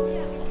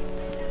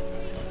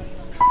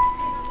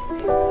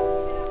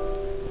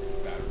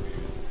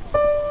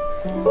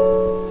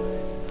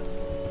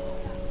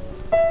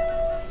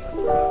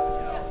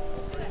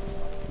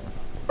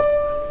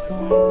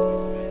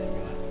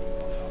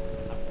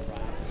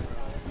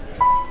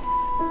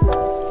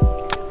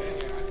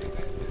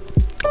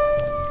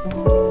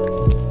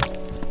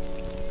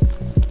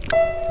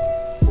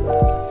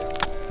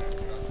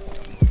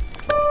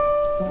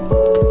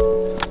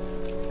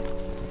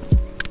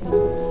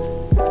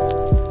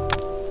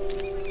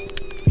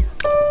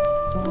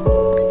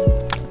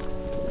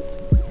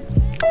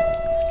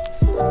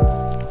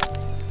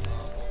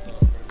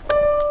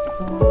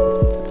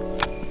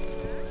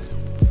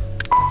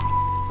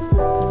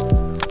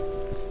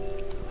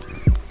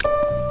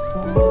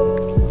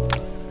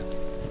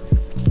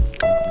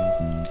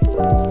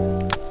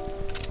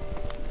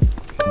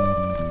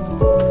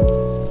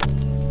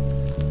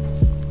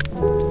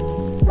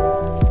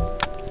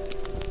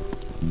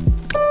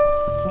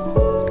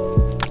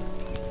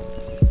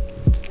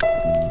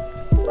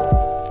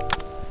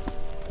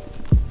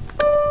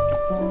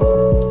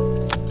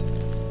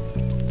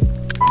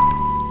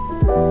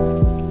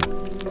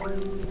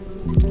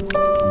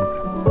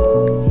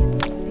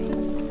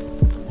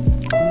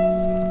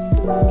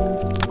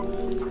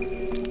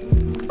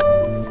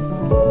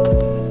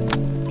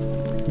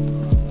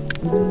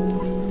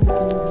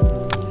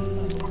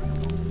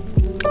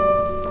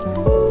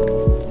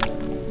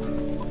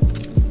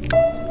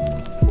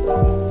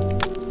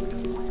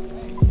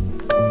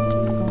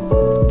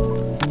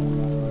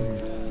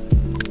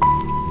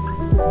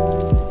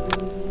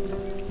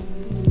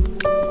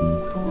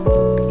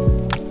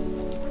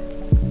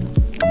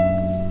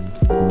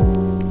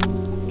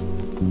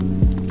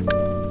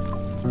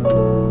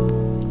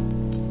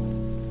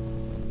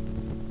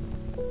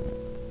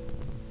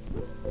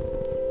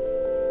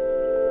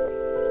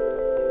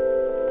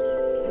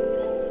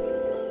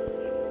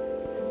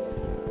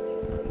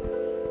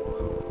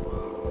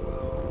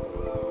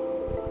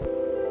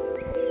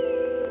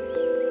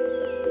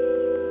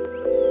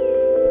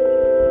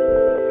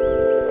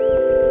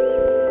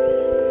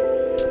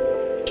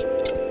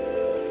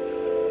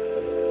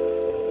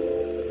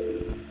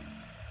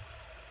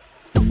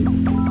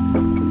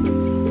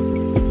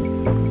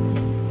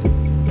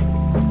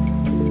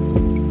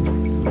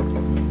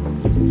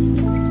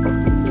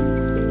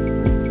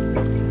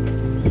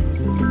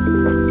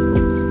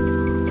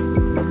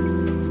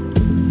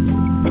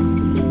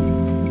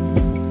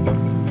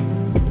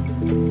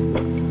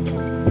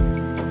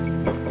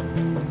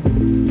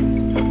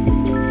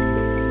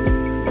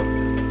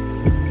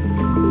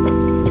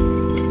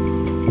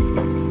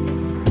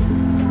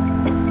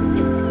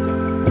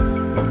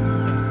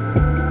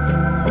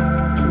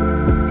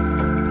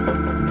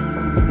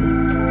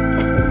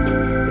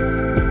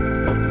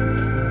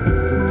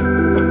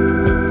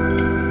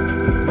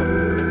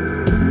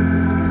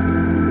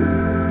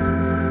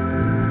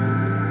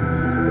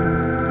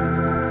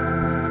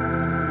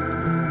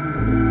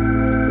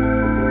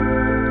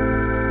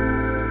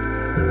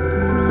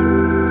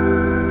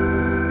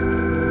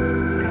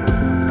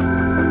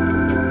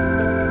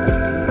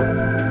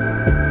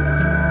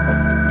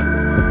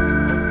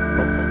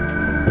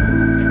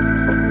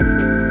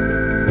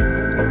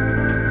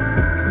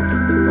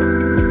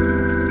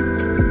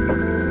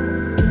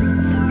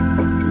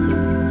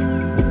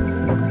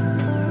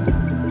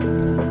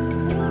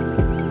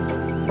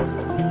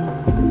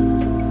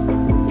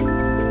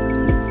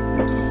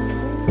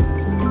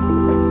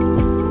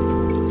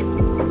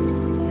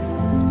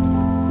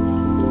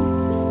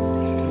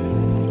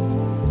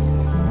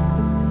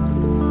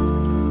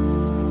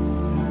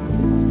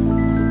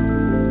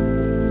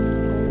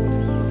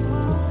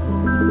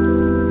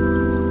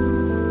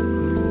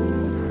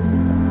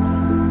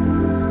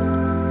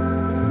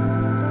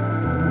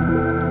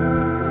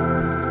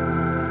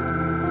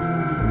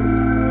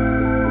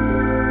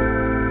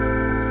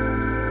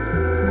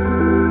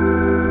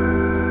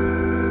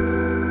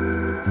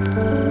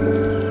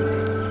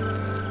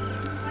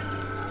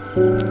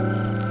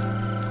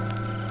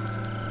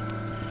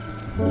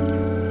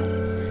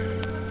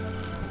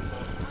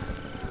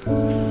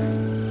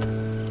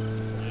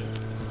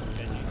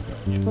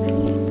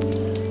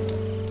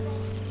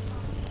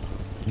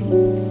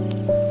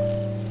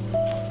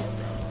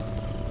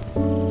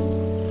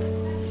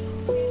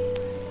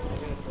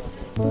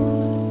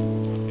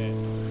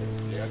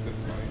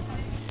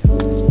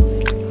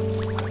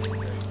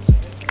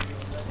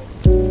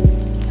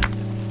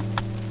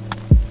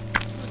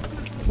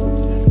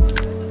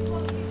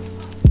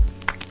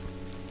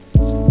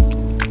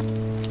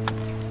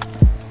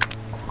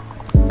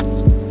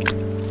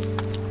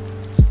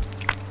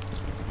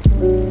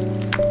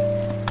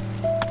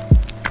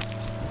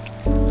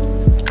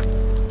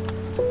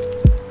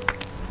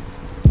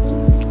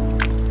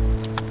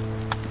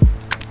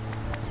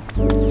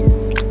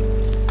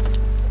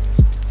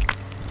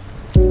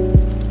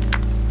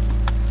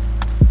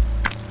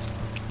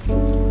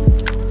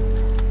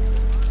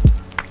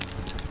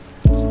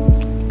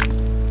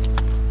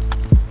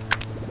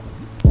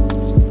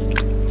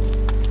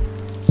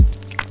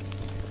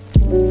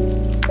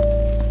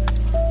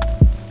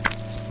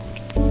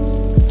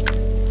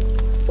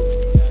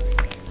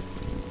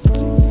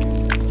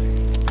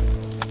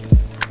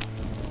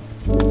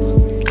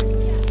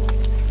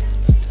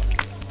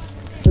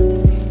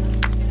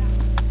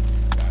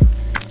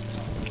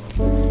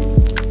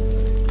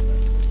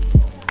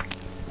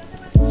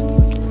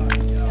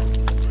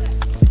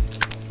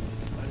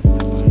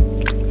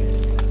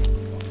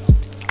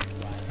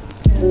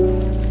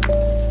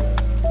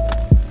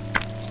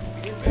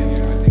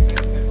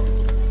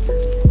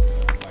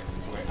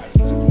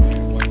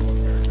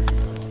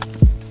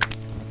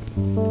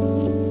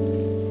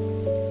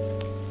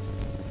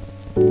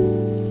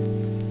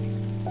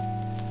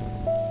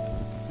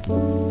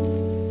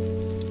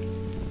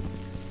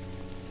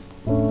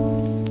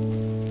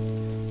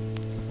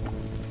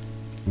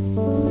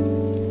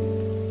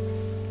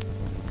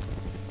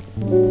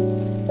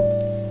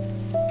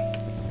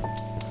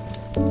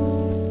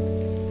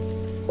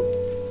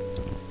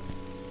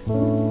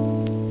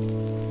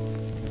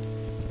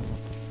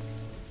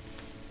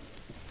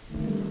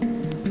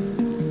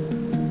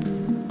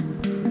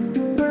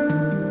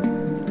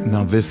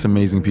 this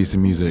amazing piece of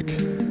music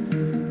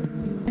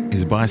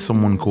is by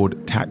someone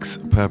called Tax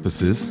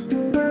Purposes,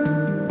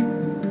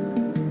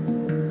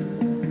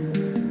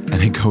 and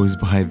it goes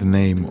by the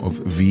name of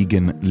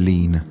Vegan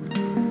Lean.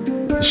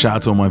 So shout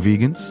out to all my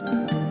vegans.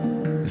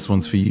 This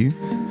one's for you.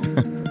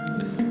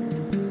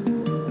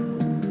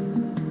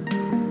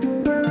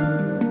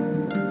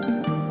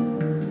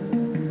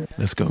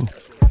 Let's go.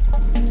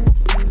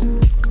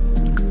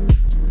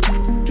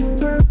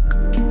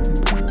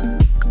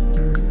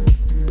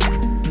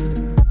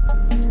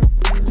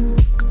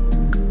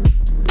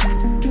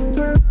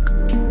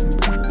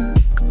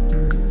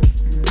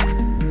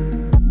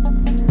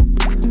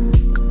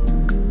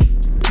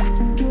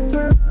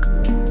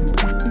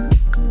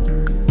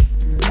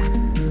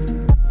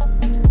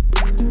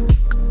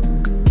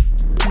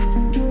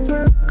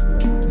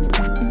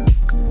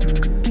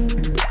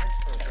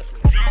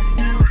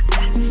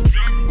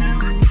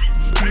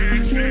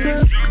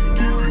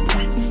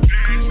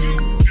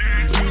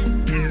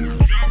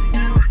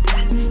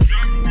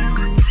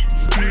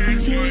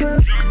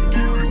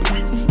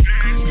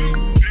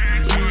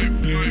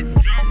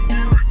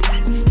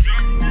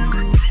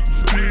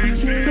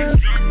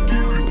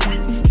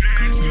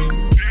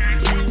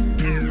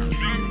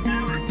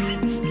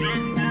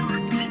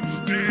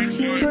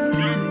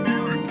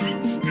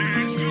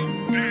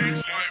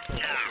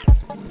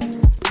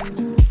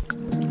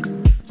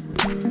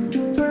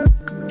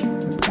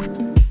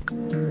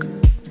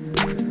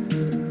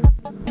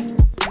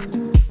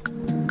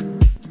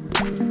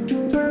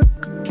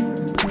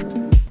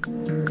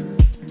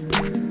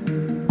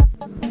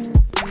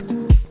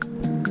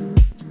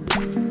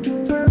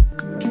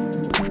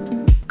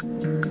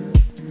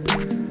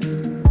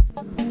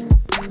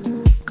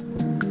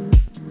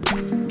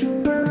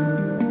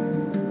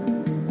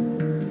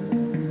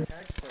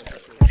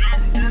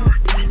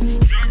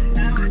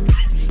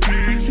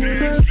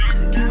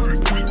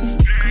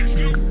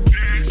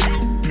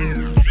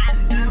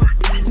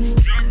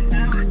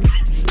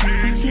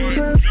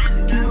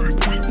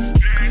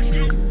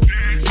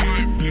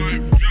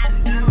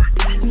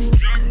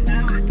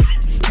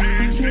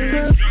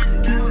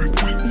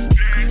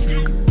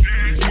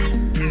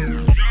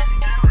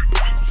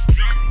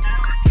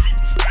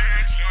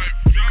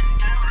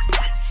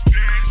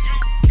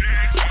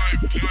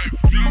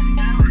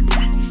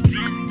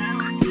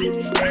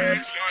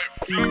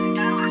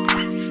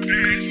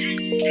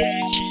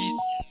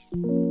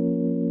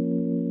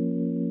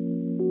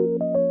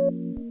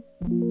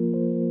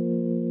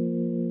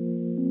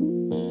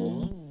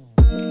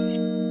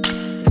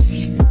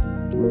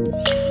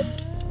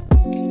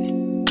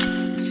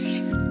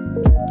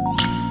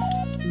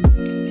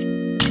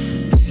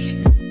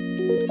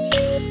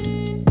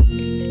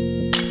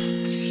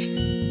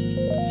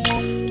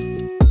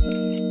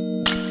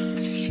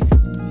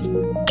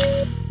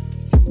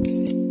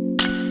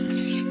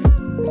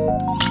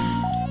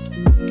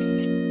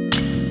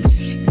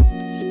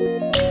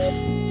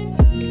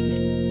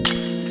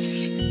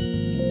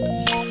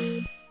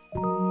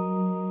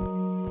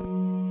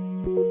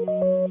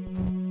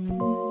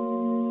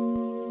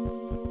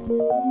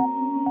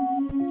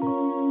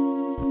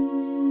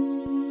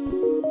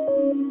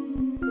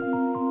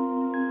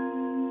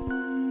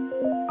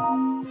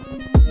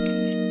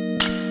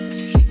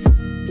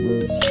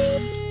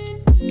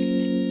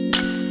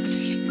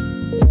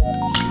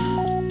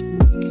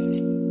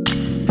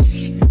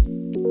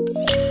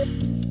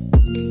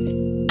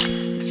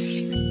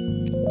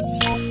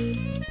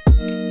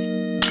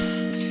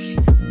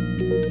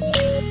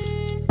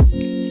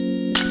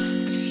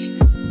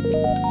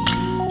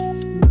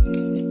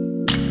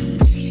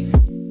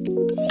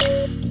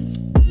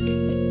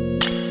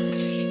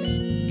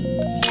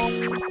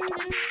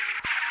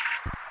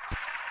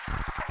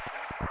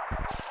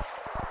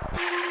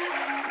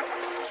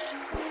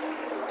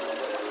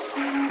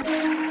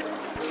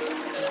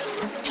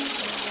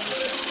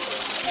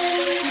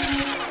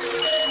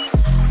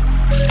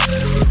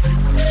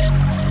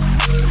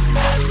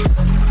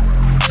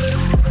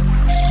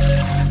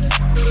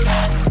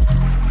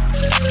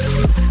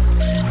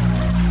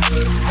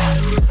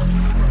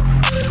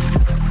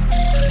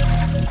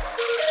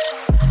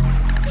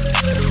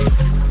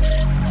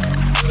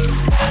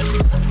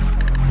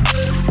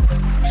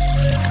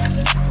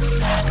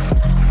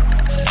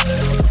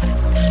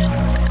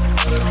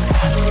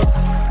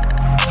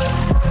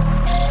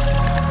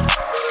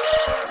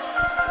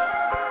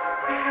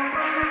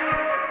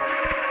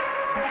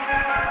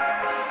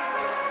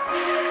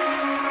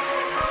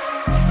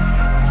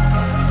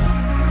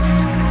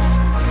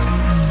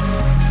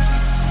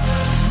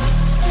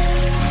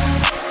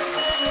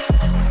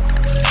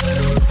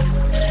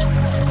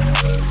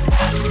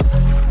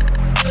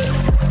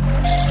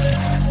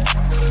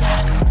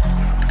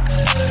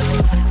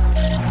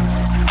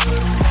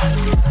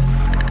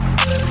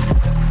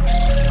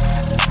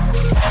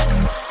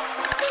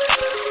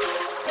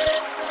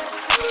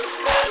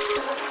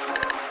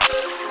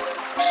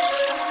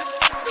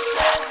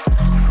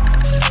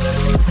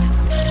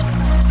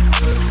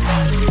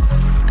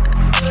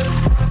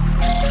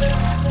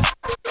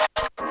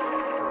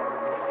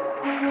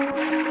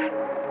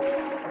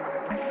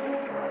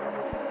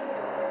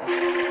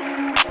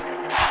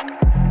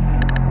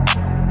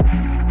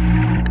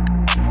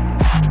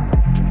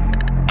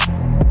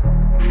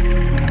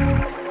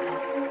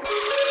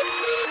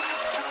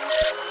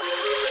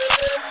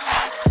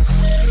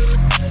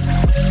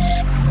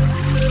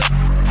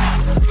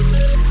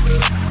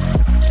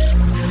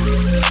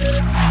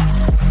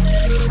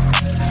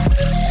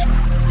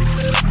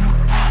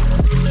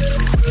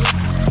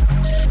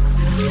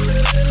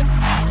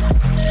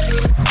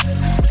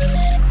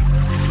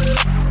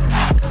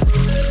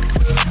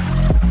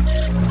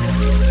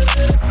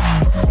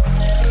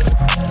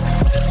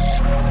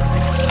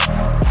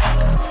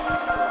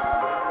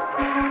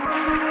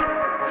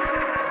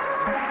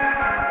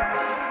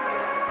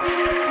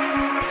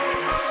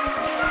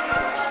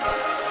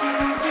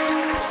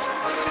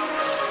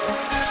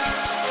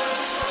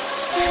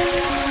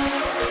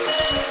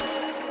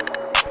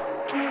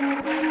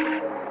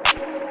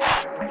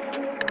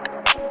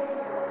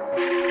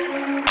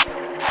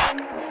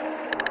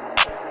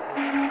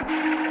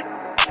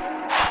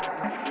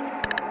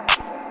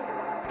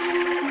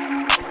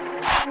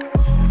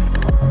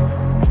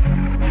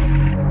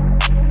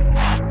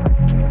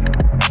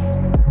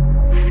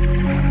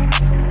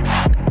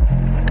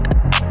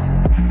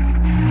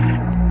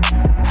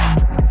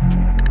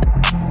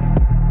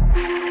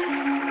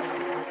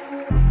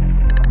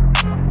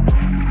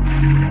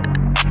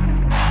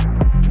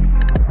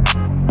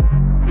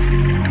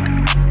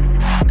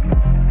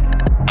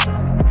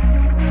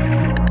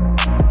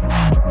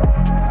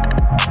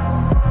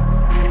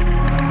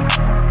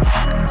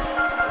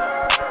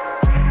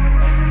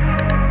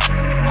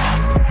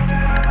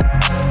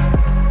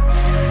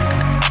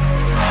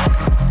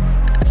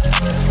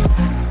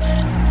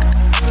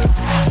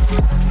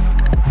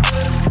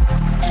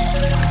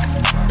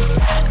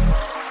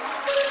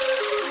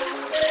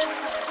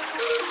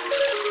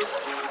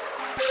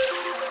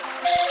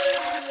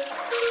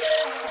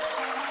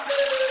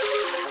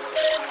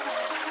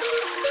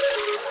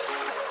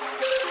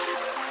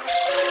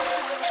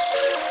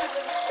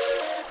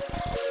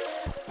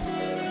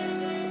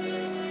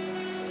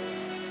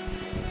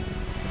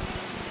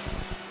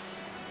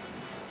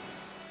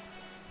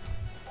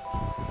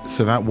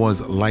 So that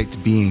was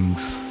Light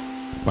Beings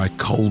by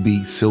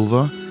Colby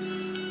Silva.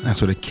 That's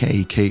with a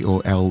K,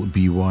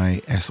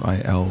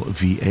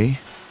 Kolbysilva.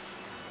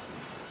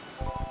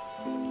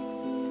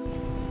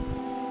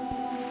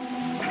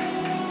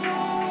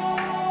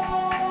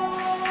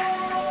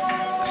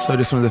 So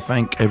just wanted to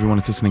thank everyone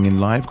that's listening in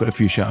live. Got a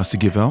few shout outs to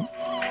give out.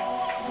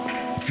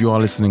 If you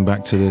are listening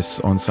back to this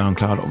on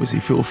SoundCloud,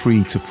 obviously feel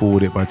free to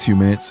forward it by 2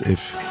 minutes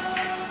if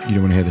you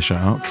don't want to hear the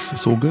shout outs.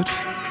 It's all good.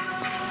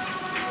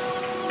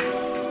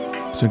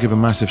 So give a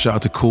massive shout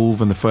out to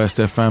Kulv and the First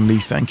Air family.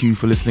 Thank you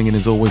for listening in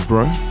as always,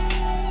 bro.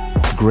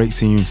 Great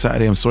seeing you on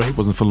Saturday. I'm sorry it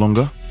wasn't for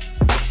longer.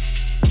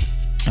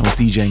 I was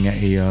DJing at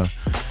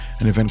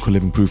an event called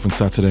Living Proof on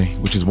Saturday,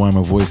 which is why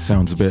my voice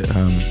sounds a bit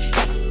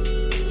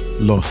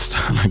lost,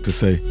 I like to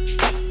say.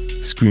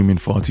 Screaming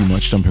far too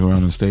much, jumping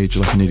around on stage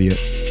like an idiot.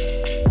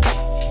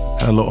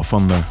 Had a lot of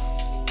fun though.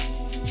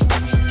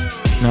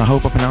 Now I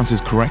hope I pronounce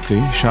this correctly.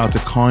 Shout out to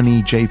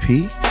Carney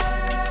JP.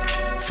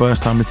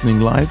 First time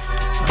listening live.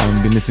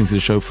 I've been listening to the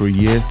show for a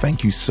year.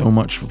 Thank you so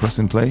much for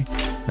pressing play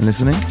and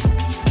listening.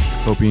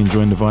 Hope you're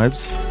enjoying the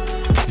vibes.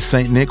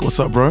 Saint Nick, what's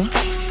up, bro?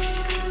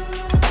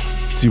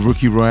 To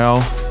Rookie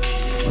Royale,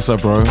 what's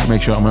up, bro? I'm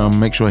gonna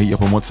make sure I hit you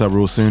up on WhatsApp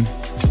real soon.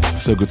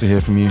 So good to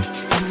hear from you.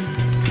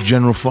 To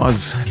General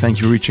Fuzz, thank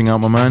you for reaching out,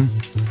 my man.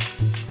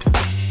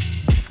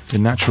 To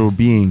Natural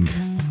Being,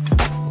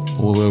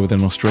 all the way over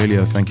in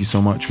Australia, thank you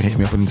so much for hitting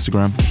me up on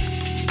Instagram.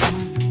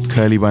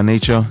 Curly by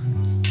Nature.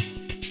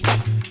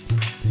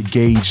 To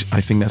Gage,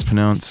 I think that's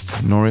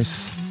pronounced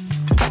Norris.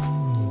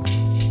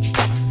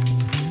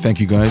 Thank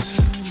you guys.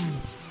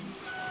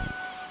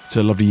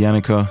 To lovely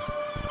Yannicka.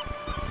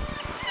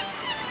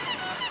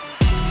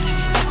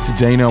 To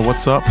Dana,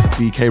 what's up?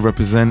 BK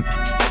represent.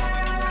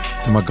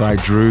 To my guy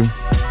Drew.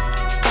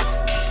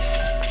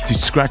 To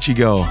Scratchy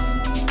Girl.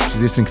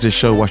 She's listening to the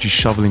show while she's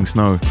shoveling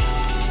snow.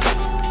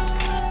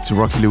 To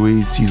Rocky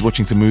Louise, she's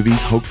watching some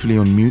movies, hopefully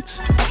on mute.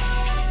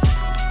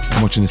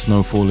 I'm watching the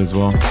snowfall as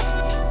well.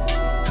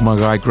 To my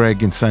guy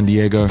Greg in San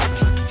Diego.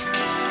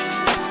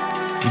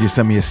 He just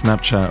sent me a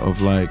Snapchat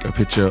of like a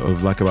picture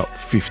of like about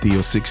 50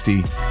 or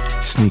 60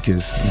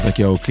 sneakers. He's like,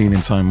 yo, clean in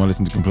time while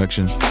listening to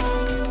Complexion.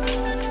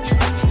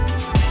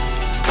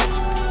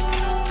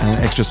 And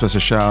an extra special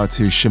shout out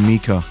to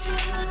Shamika.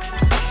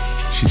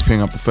 She's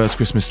putting up the first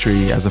Christmas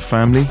tree as a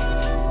family.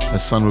 Her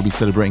son will be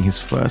celebrating his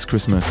first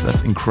Christmas.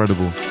 That's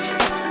incredible.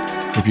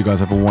 Hope you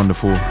guys have a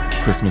wonderful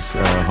Christmas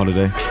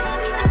holiday.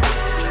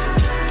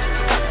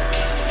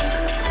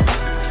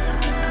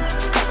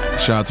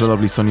 Shout out to the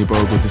lovely Sonia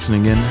Bogue for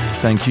listening in.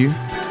 Thank you.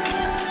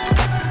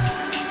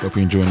 Hope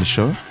you're enjoying the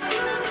show.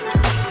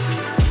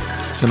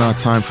 So now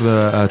time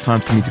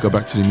for me to go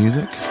back to the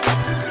music.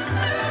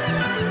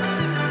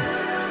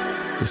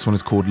 This one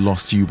is called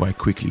Lost You by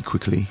Quickly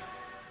Quickly.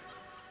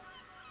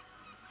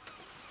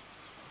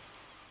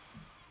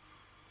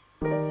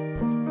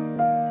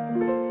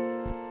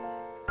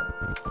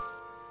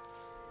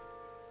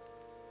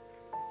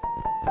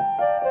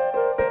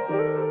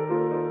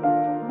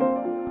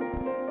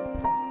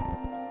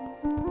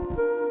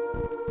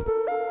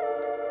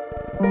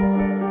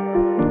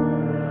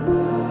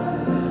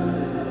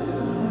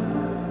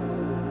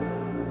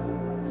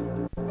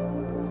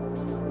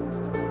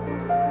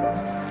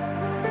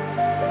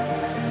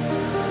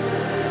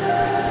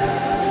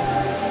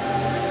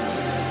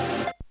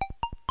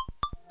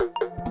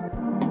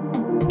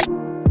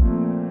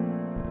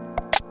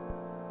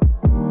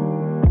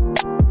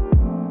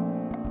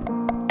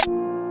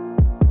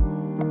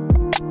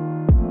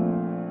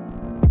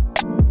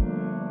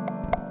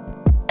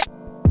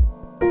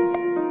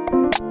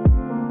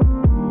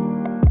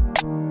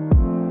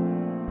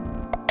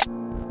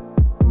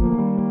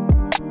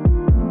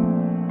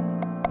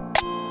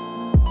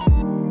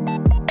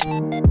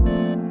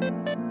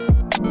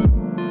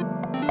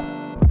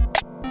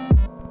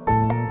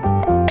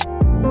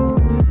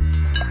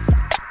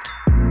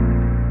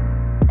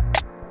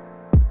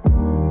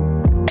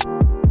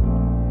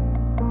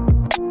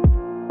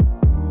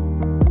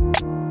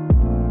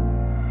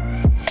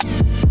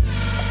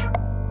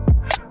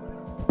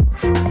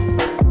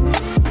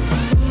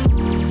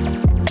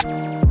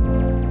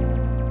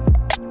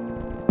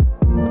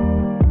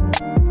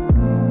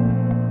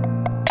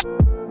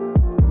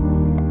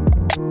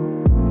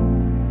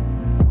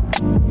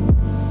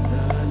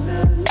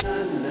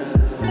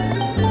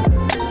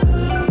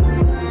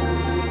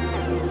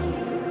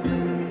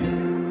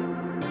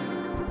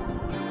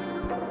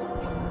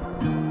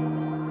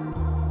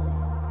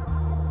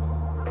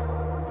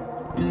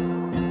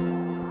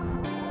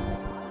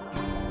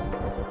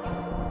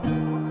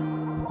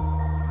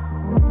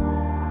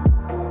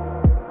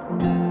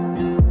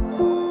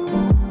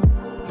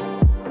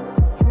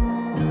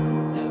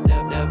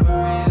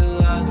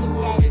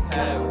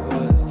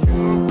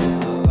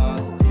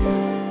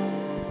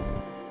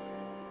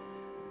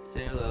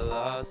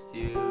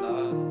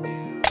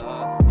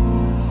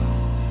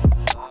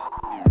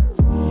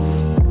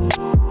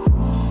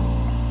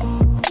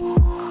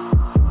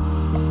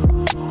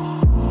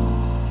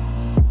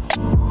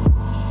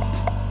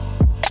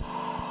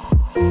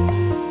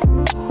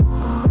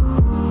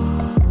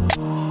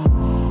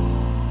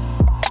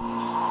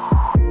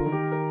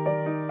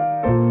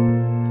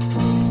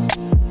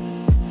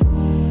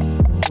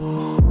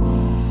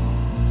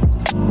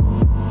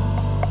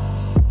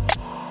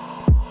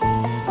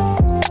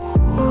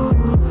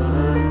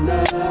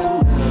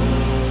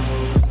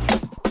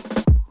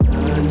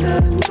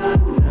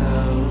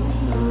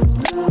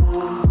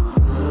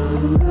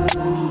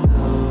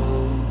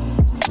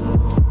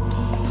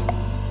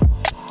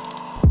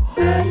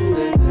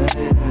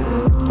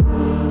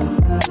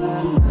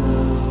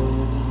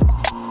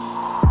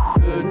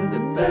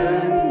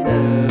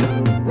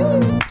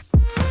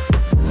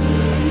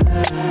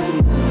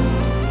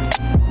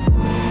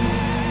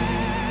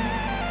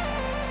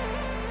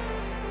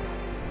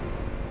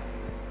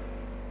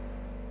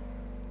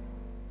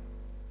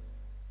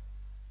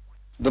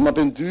 De ma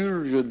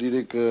peinture, je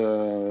dirais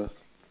que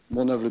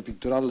mon œuvre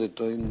picturale est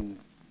une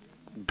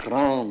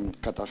grande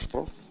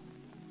catastrophe,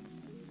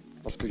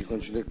 parce que je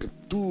considère que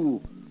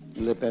tous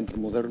les peintres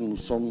modernes nous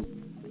sommes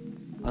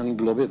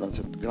englobés dans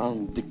cette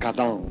grande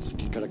décadence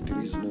qui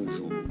caractérise nos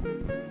jours.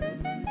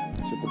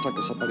 C'est pour ça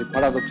que ça paraît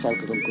paradoxal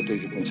que d'un côté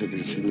je pensais que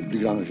je suis le plus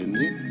grand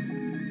génie,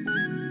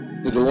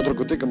 et de l'autre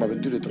côté que ma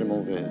peinture est très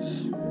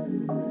mauvaise.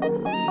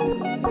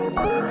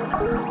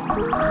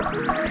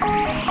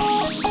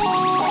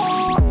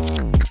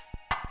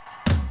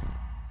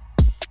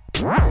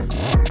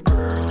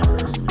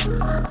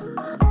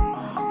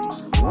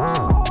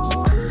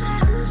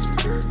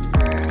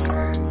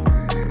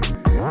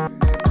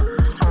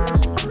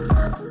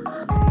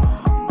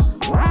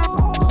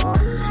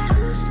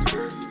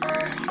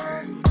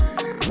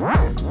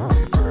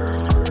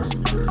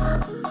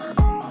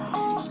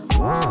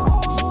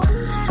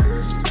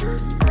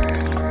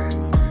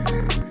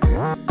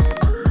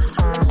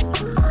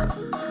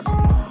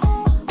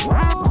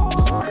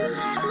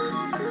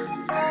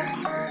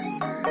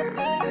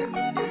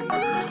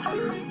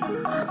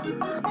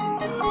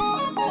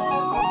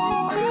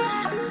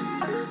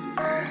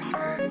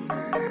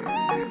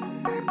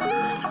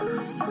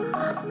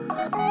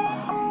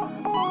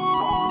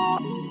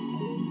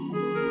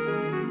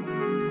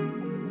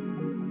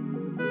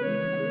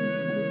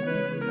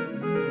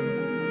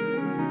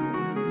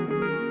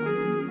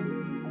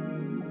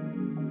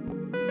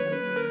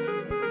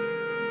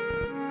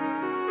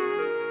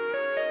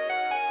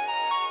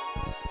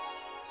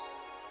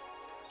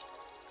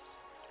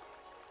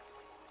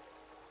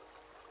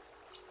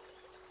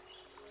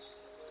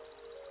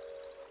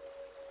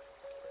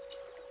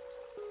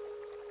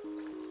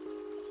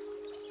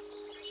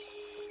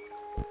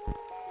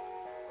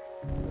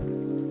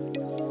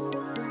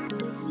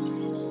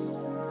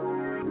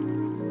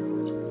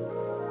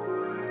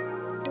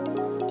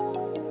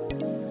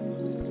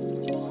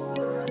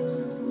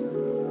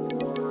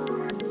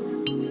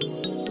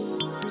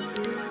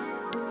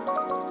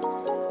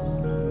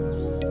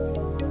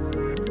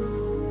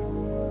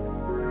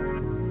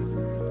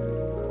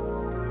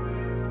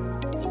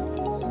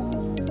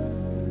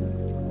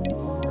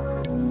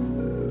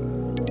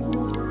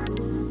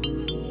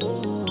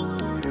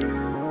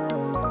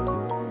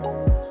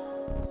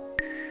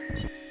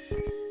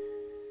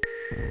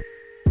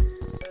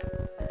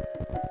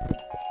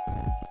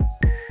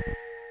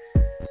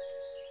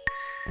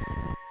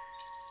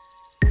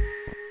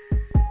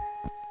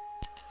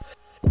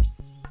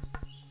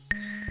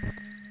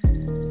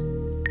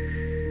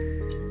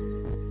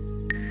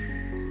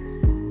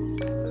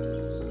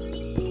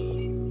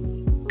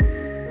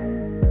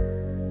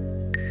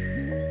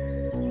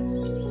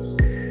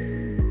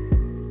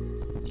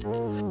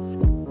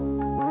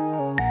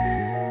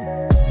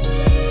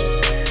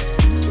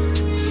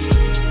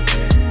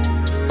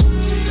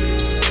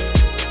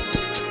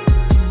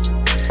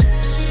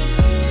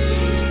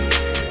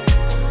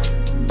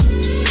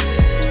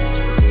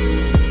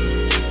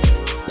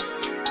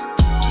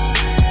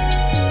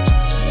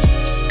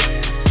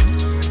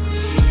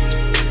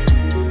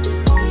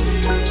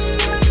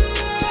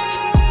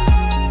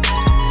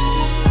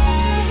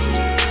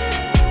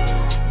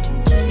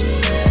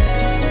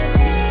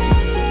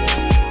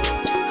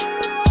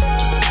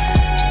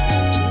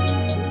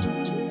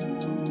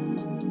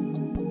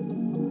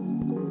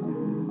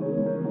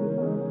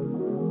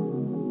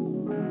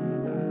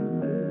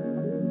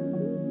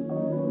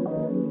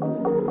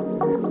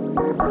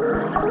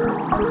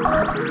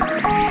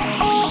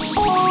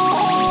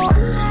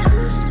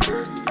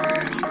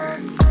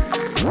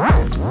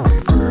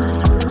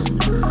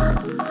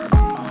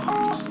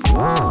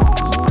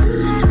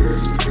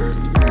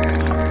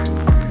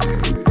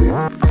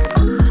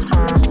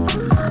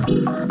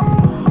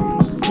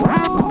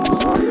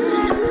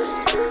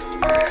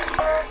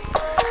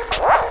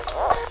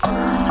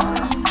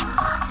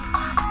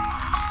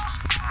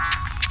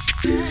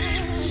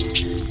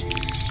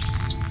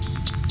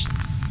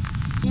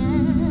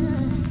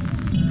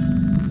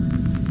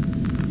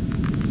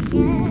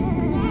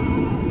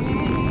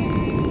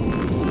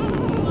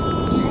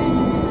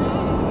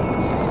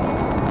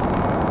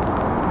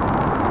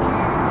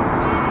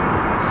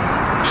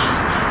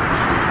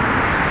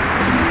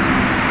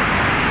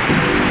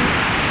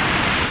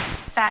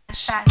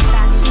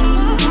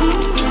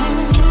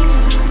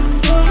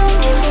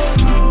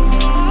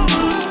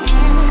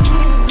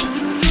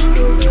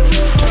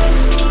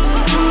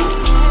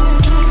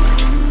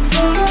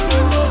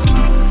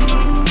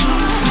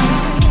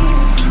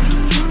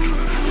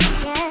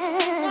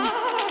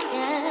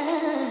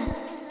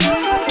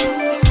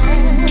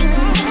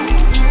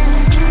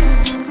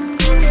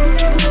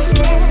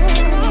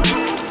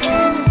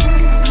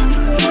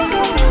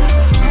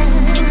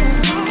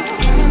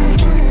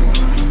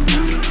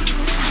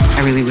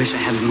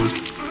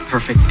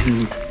 Perfect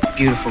and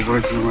beautiful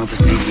words in the world to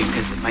say to you,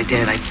 because if I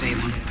did, I'd say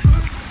them.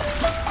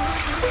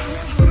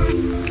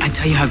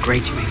 tell you how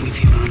great you make me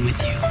feel when I'm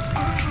with you.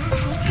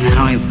 And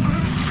how I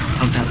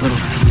love that little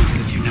thing you do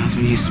with your nose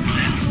when you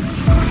smile.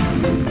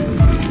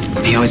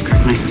 You always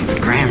correct my stupid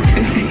grammar.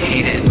 I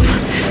hate it.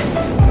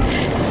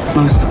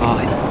 Most of all,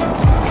 I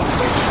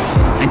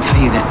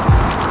tell you that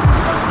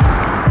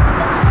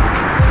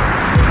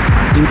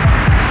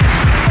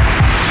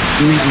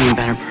you make me a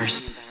better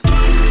person.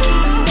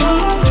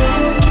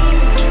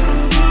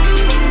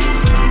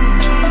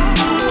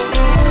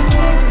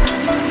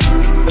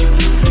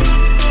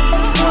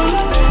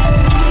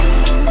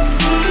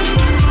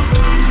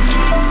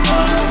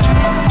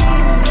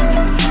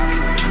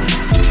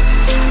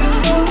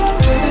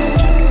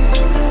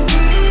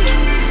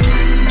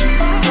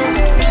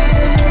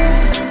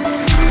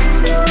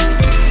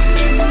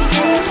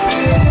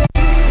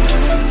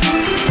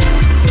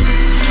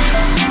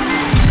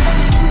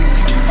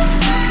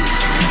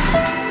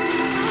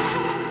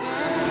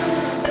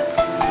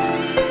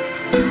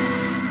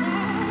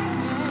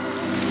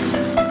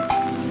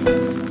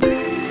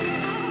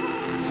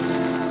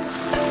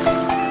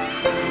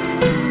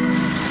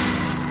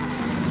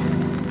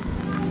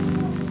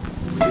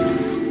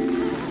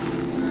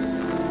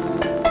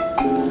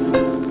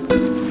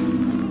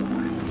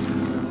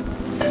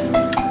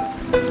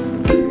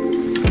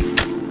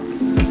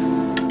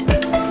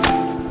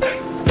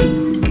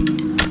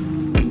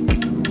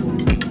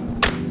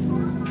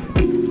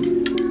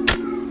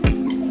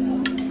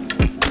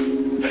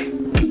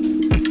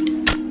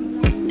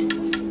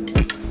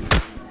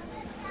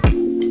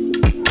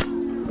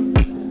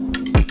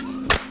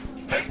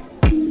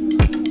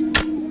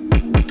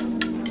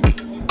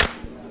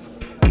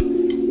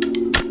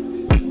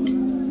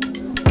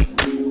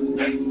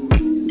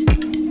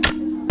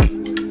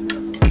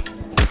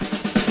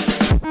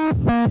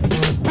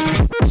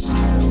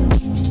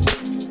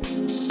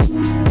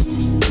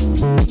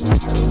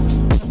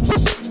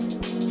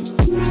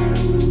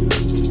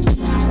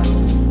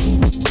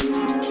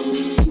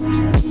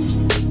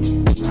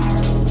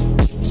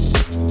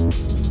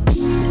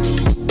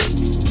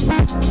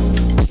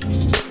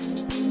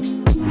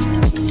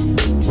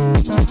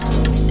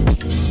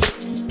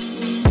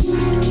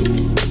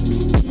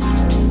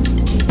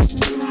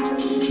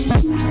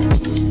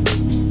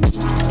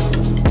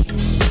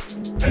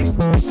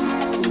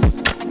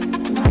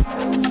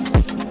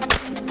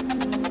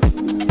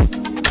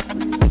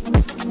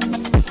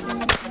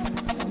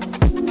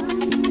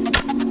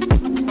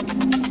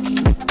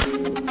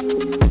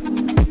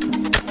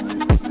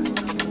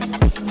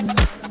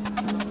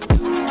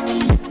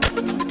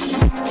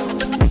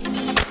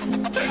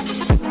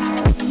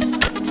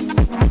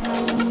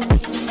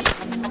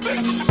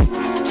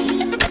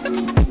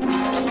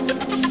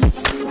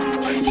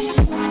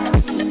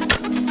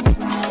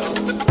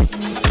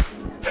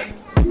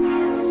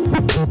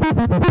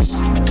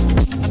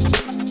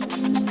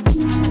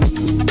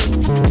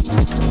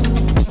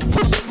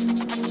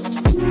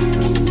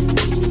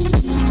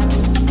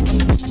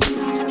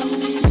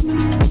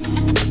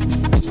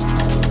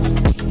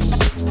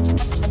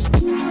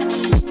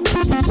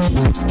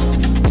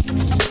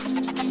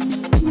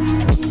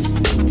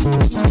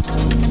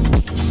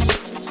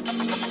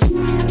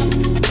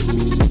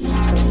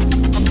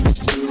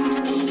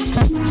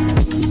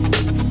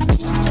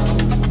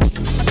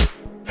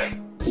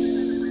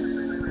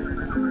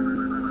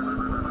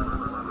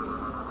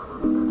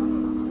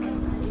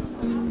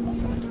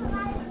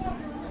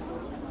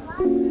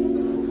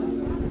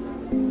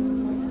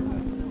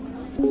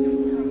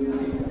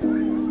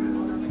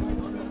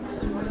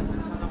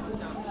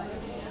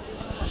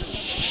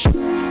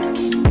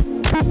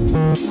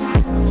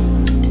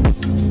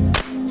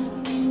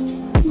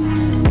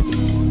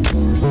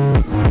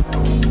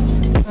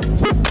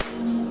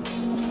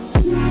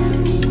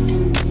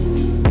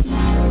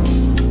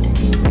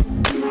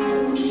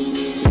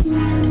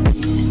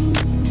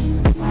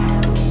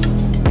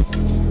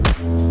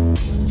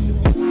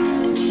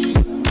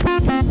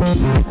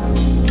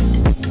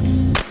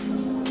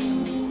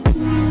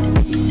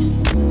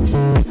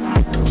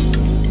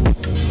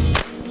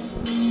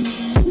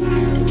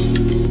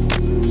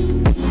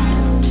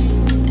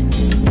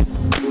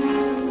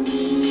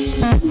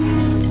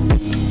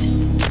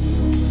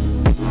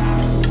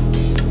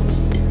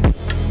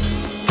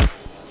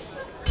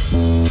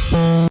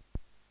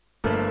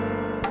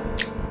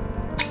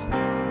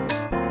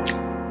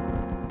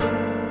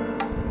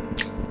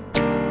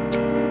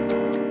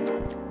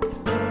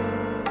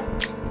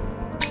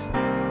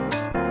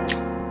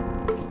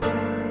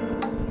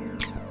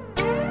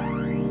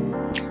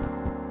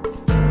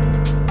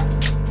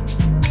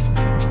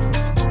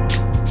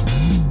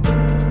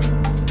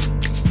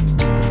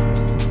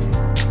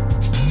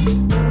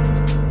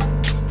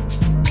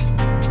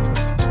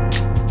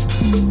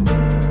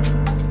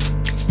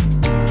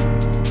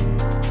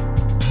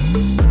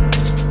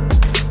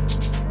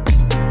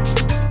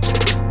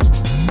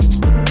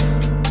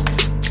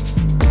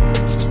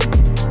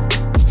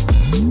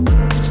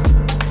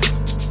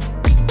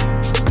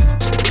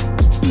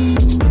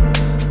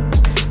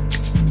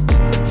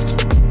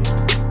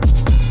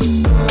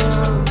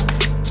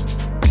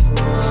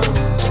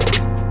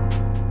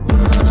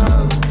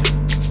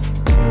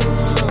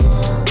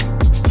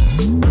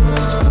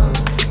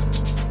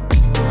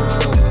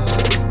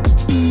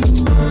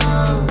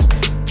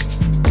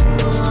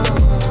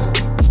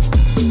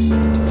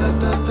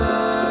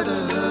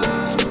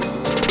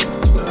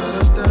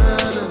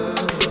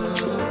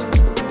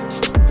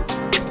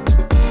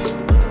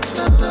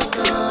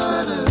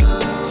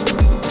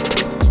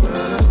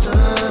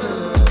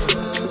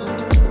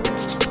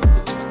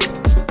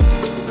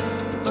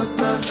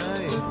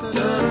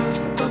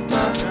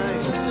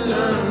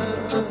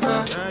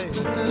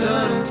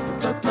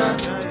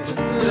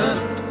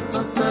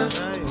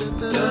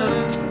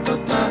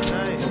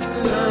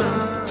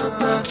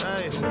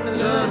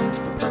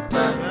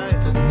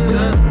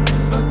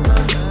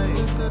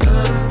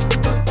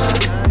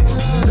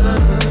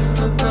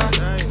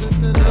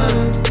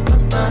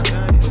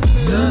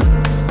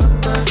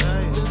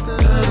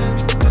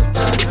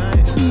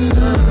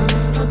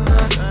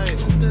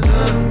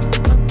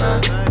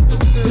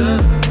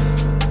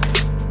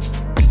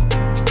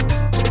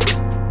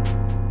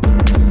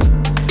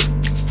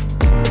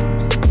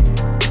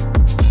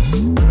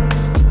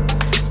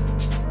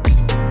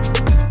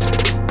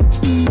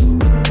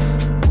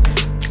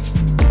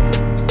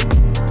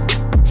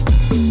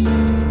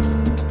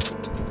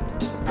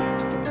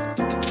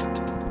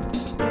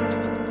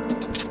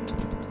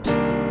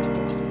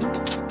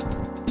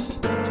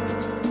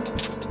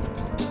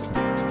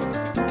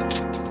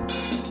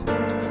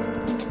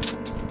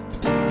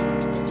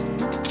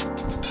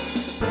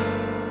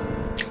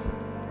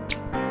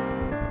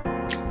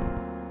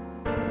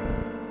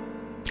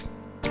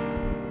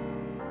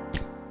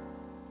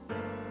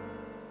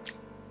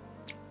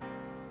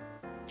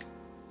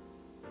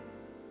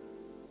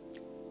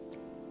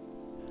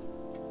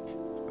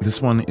 This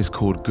one is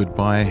called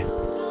Goodbye,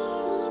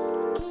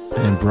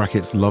 and in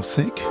brackets,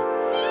 Lovesick.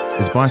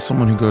 It's by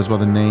someone who goes by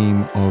the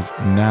name of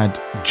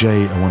Nad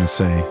J, I want to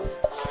say.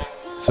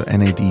 So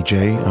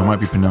Nadj. I might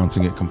be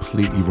pronouncing it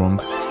completely wrong.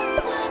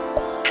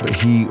 But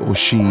he or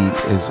she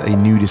is a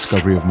new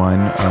discovery of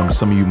mine.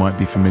 Some of you might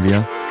be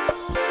familiar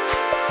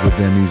with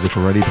their music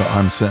already, but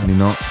I'm certainly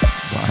not.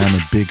 But I am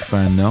a big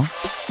fan now.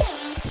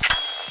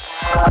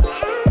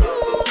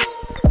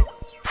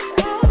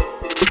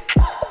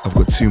 I've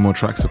got 2 more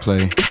tracks to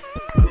play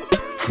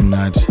from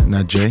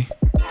Nad J.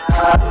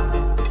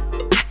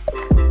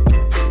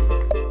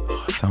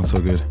 Sounds so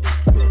good.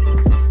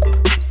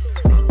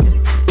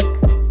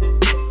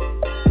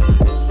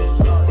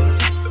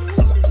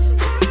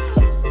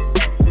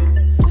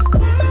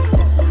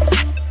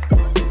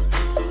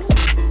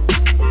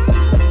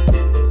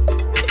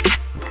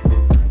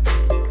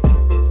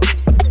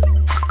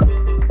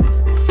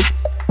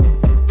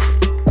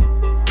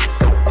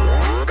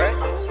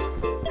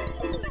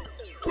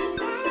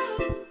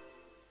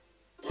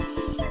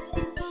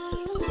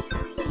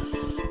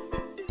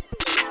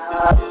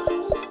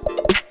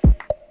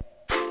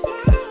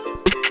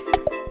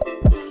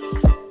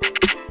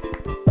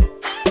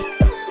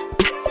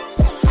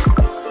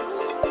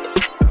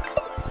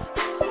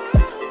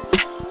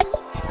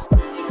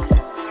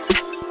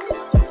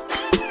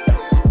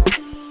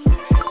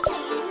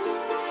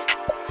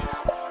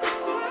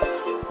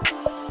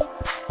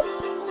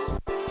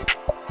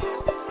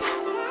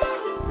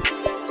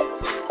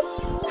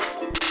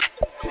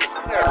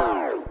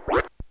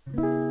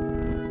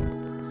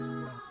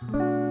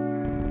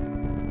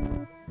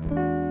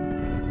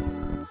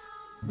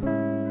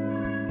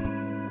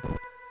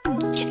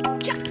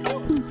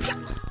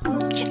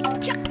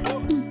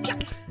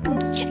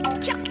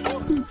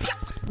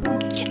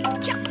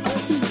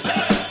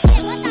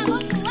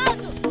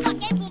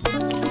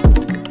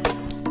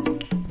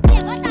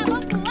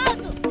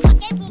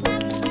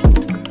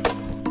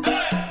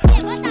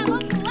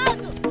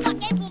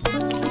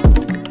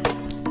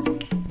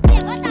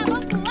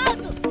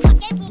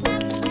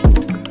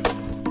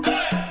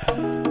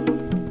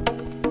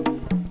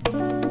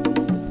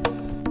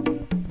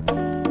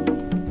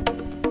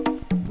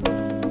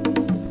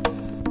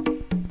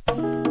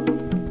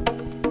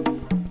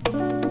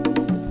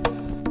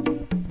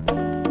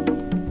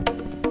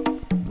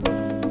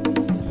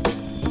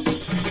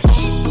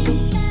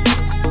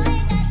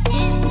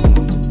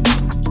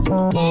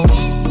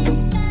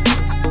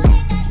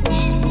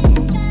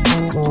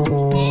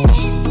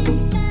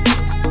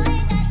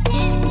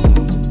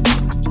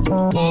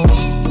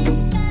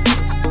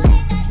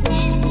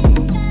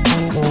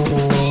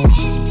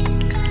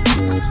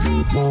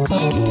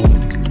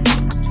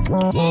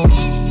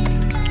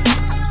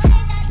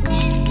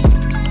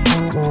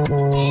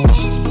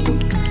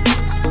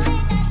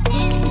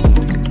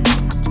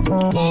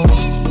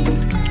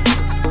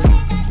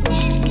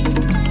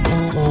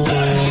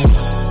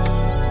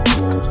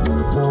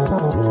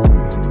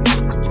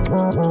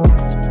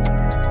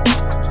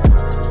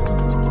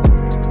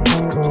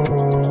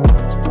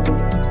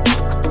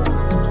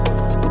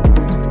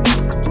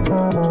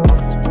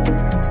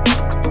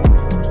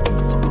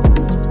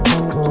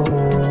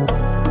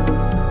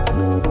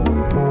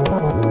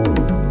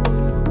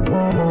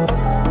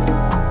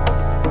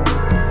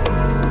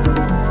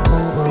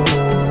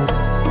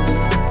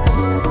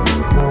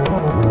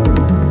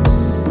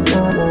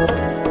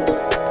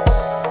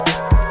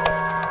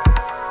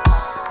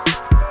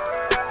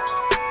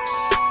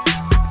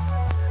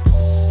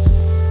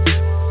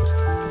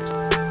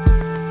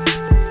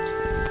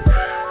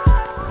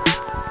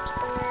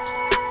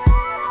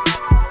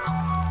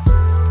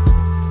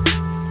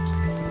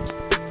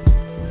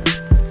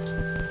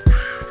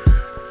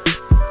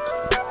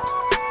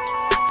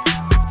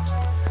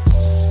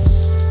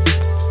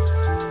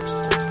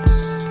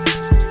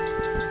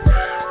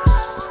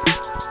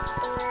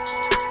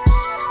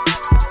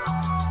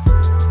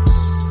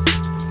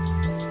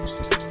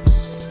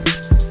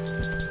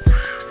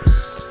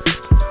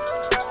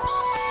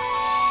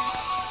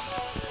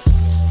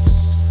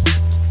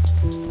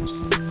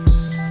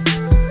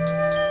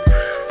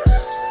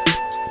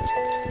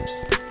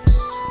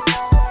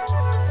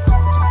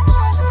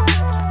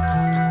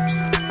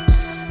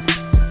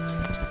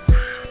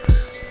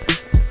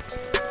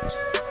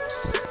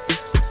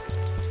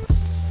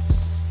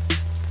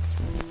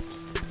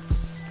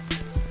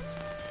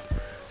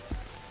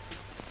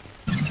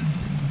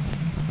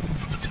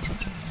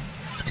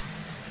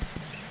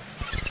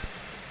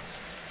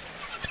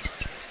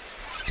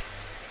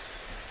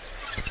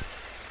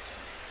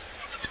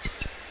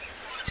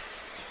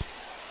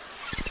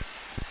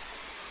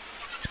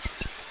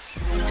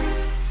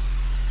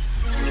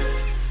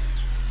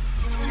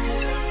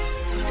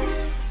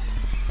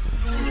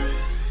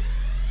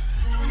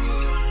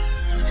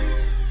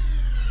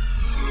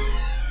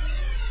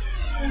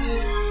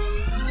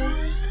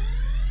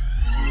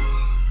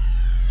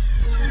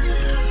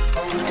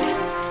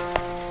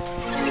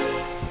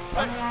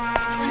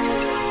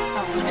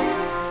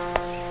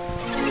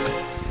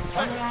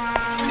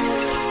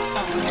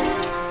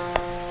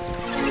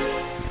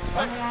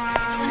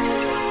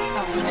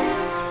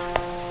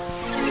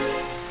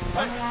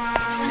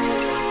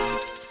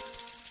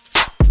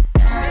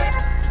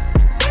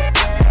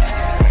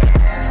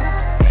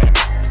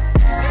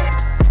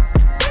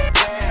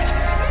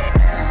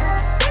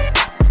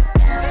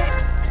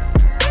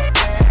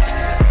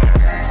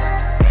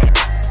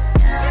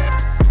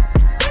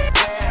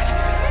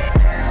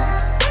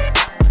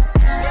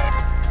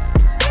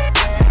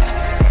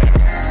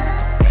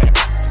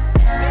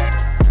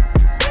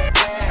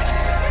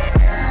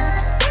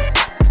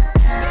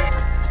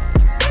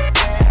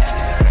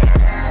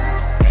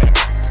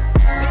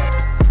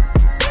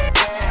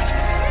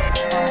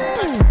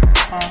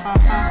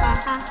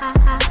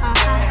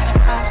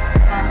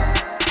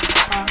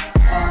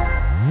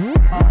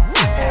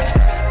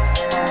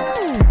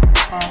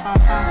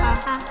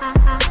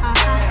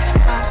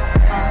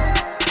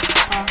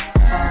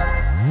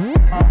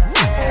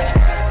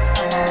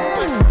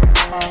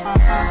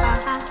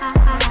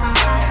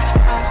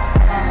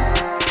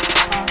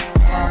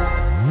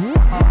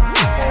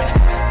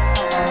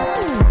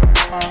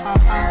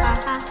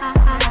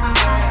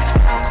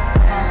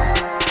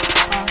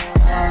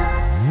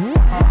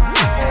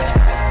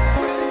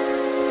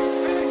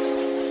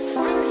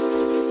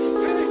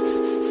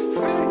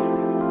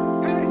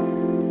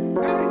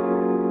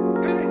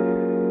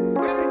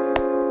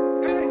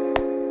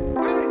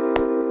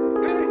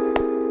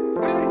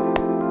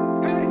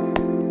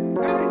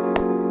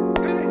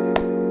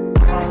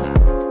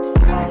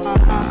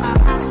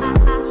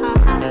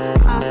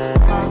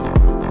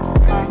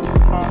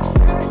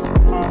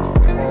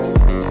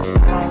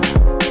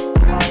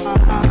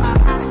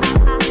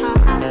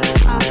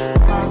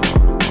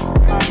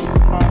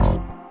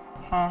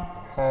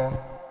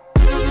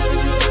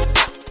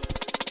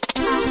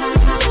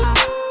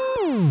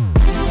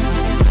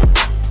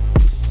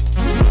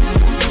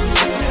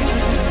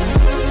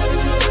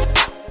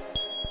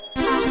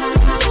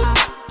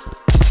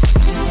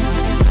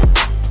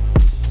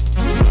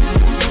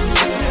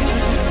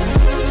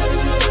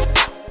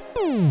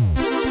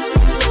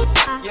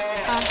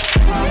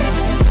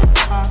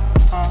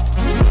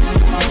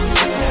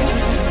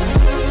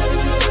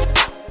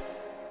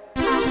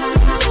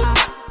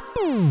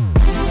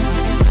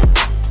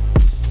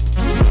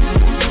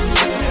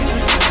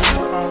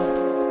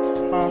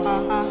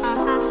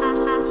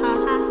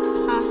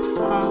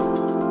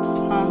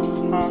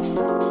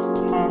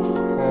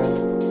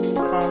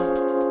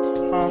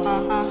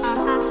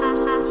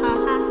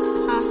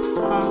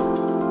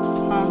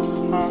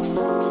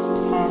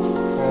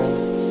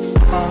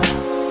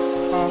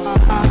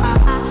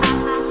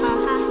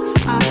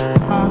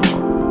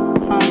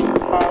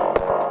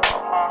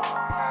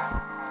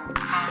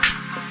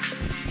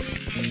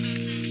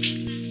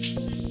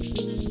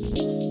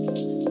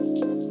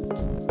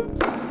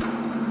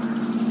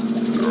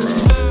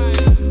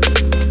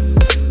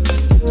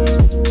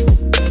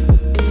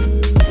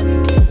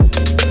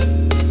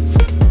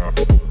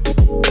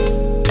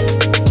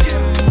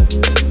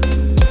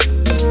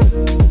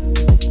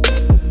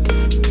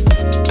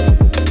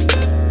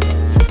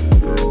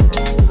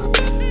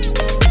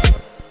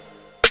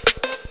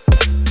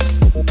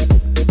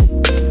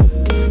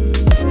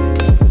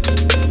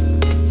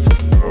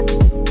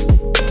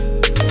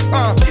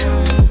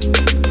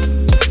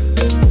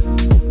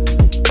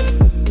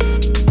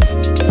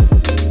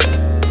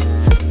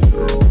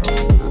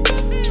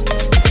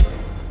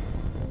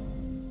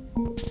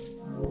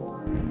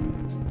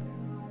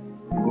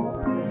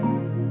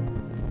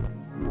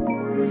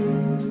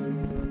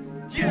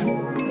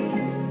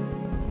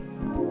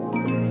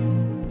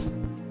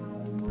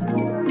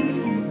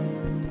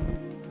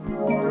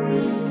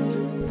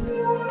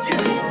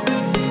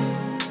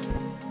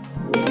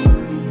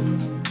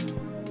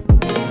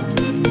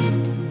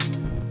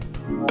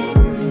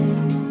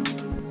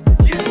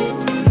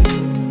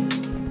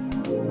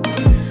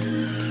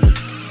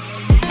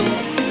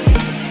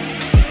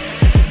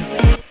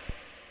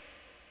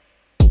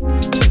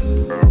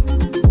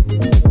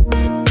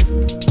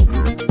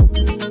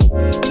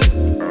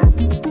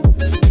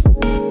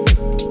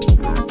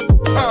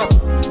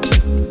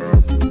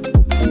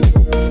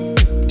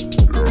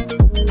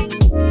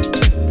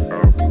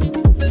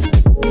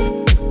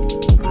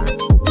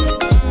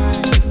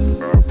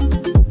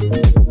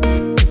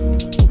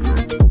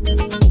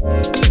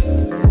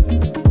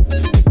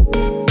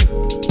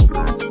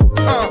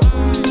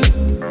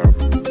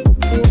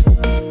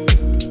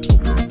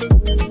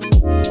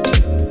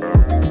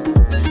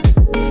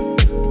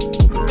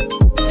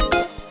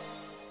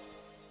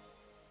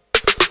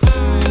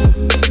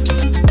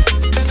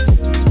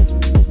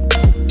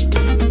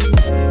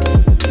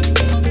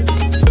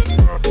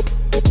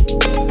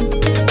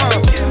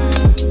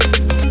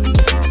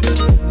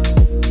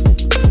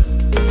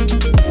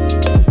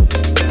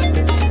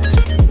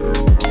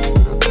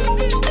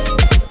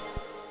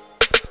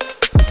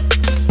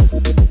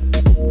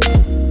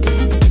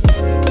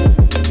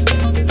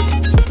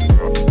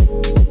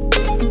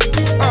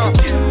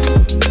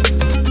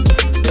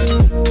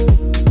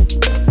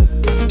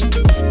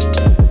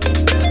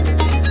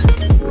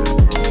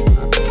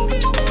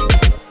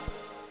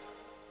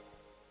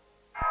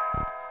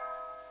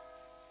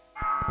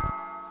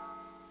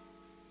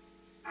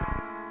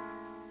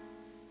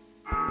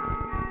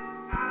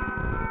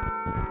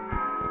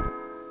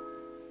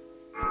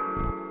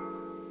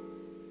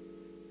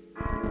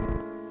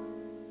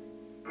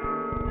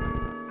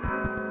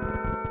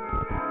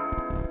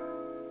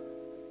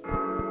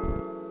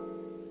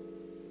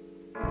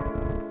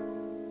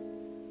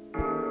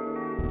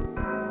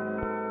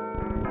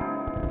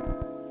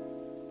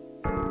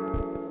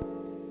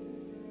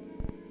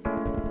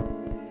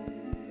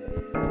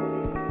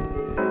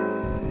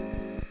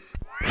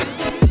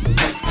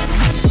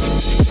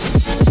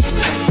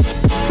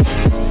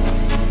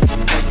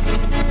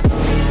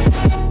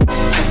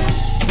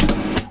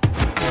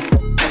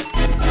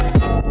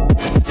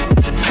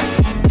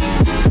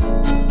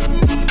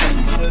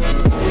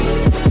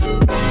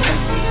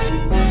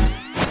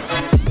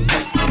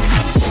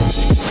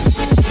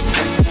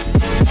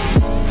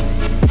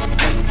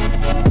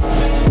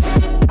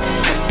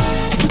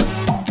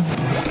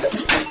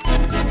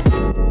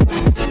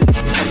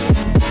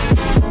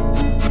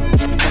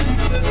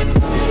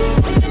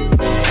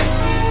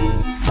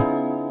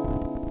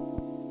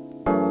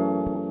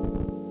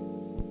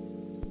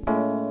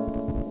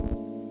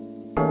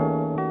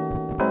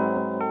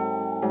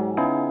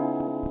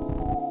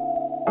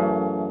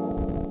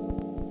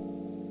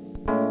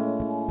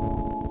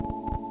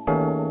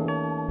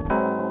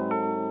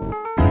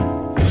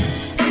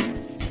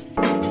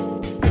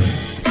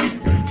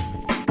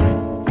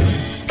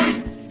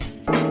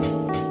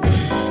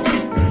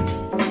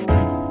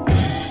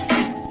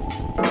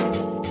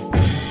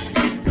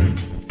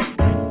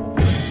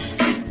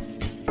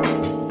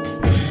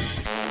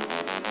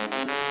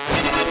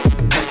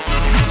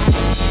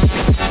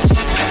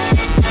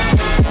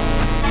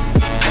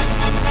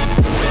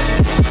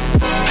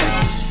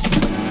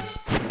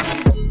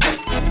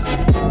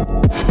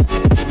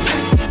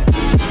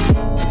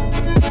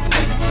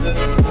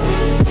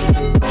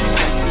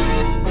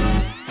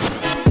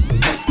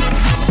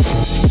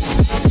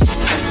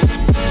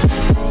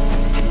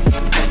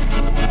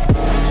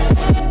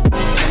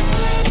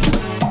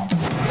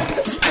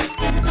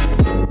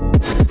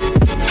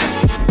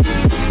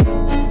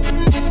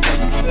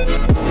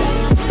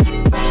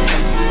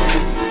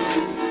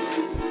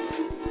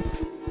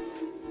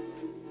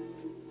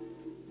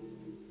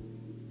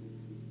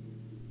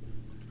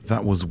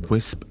 That was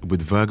Wisp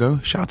with Virgo.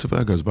 Shout out to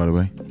Virgos, by the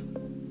way.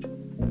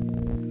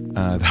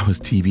 That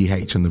was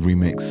TBH on the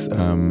remix.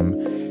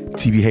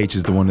 TBH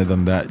is the one of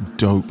them that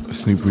dope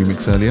Snoop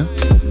remix earlier.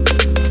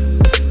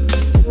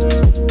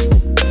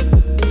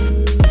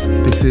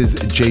 This is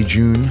J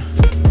June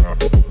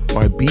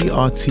by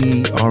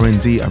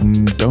BRT-RND. I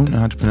don't know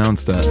how to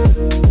pronounce that.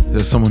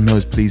 If someone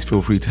knows, please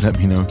feel free to let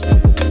me know.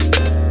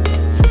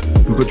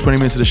 We've got 20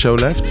 minutes of the show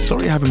left.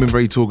 Sorry I haven't been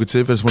very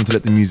talkative. I just wanted to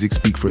let the music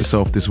speak for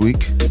itself this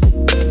week.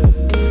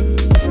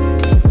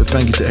 But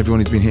thank you to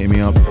everyone who's been hitting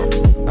me up.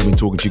 I've been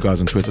talking to you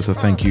guys on Twitter, so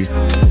thank you.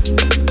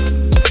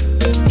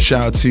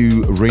 Shout out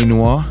to Ray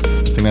Noir, I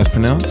think that's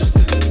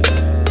pronounced.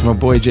 To my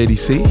boy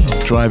JDC, he's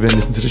driving,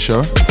 listen to the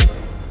show.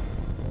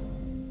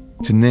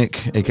 To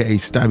Nick, aka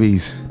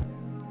Stabbies.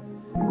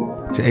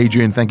 To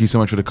Adrian, thank you so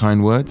much for the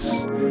kind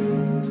words.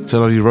 To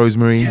lovely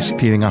Rosemary, she's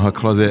cleaning out her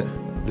closet,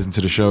 listen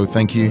to the show,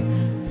 thank you.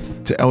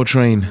 To L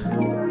Train,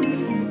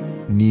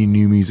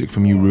 new music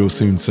from you real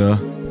soon, sir.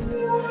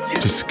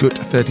 To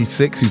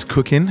Scoot36, who's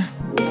cooking.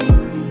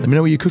 Let me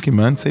know what you're cooking,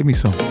 man, save me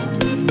some.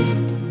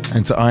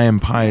 And to I Am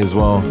Pie as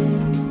well.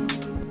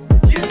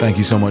 Thank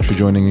you so much for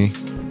joining me.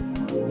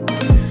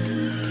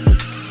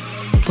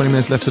 20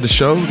 minutes left of the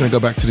show, gonna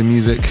go back to the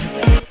music.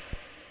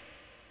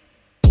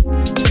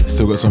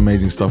 Still got some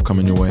amazing stuff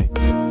coming your way.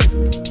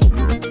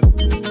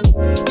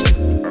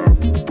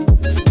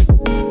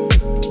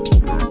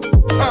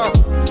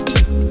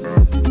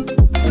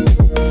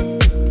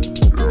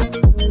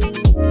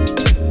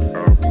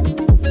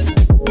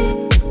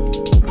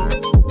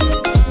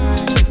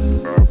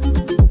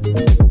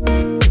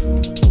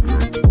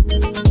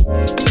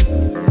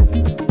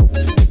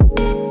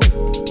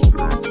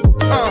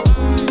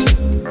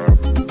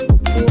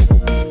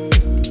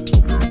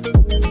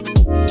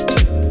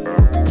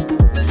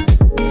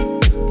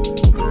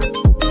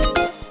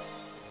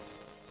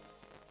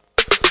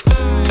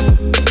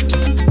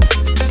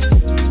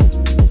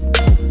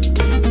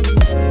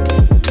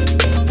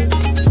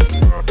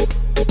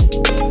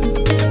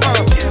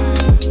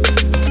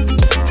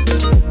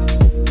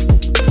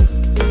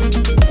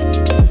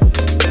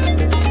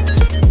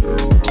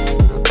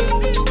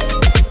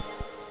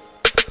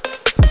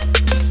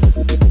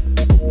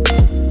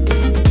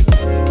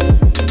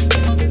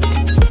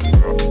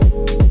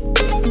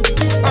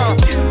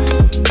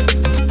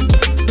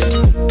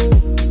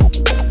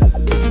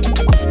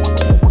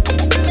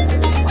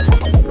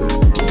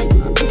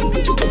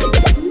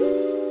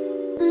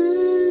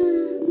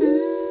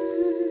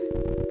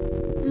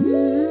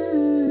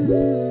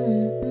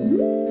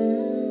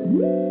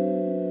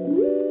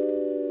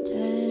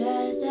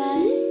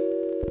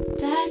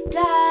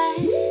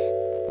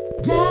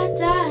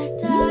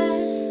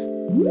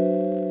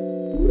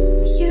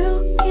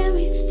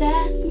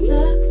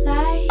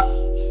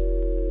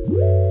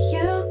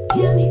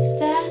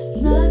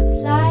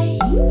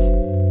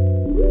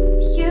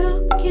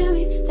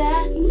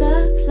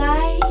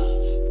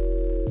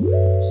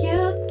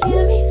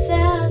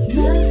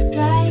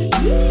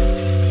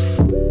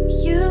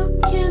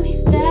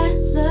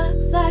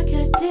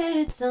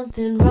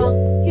 Something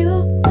wrong. You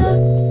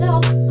look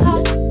so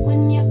hot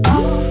when you're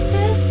all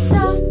pissed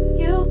off.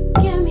 You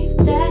give me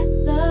that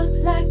look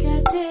like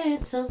I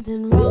did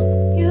something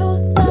wrong. You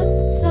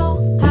look so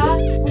hot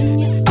when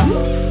you're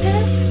all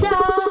pissed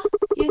off.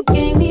 You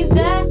gave me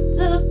that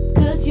look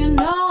 'cause you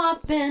know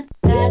I've been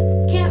bad.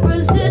 Can't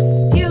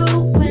resist you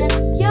when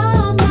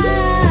you're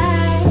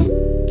mine.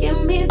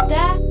 Give me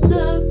that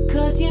look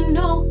 'cause you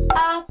know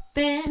I've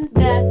been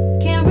bad.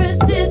 Can't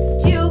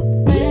resist you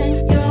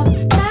when you're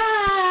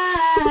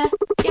mine.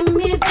 Give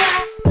me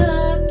that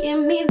look,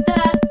 give me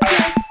that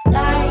look,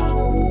 like,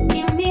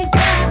 give me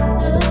that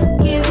look,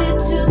 give it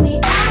to me.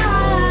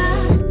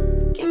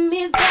 Give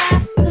me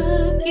that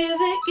look,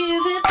 give it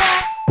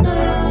that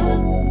look,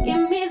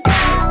 give me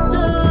that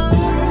look.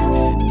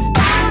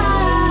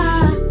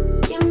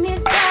 Give me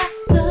that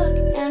look,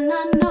 and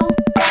I know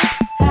what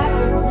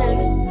happens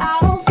next. I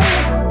don't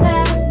feel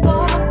bad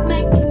for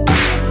making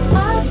you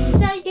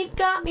upset. You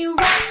got me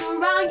wrapped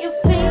around your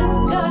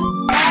finger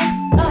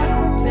like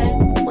a thread.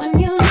 When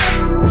you look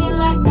at me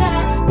like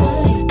that, what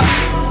do you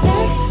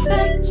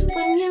expect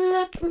when you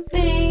look at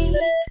me?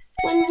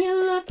 When you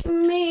look at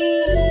me,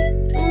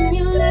 when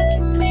you look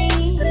at me,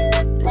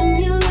 when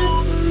you look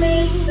at me,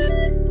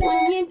 when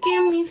you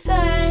give me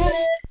that,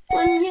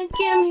 when you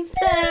give me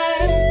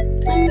that,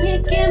 when you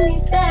give me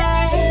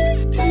that,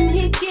 when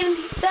you give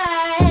me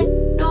that.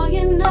 No,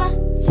 you're not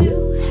too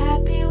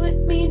happy with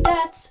me,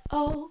 that's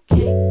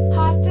okay.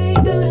 Hard for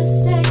you to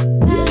stay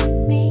mad at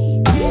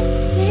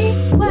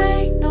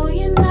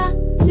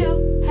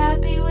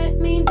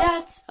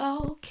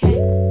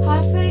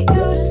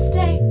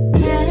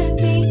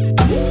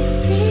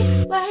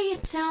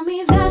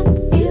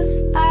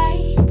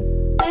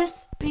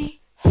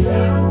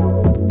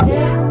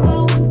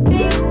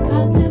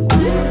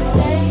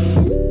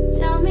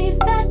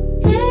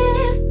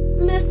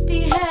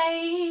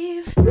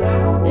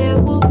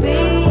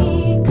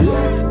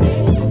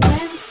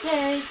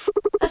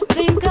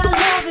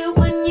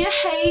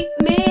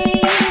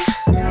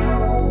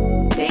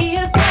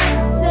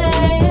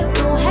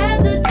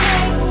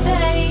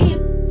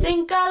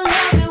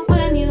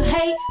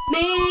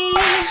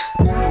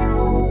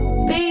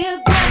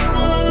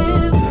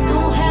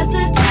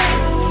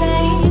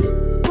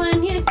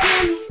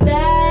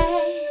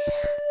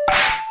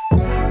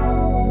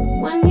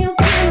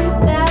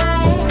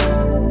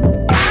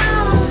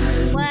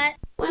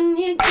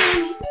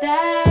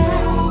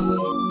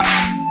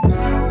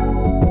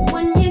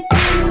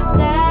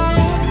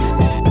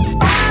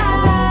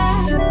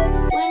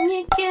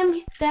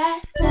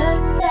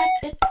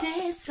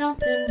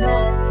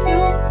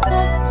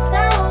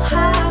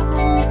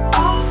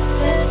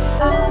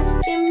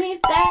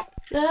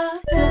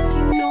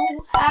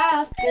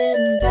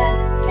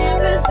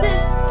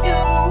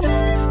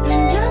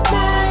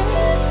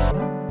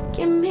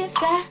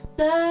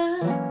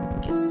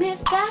love. Give me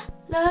that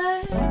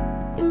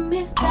love. Give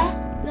me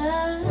that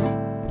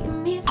love. Give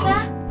me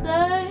that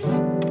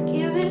love.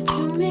 Give it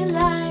to me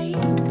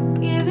like.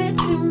 Give it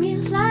to me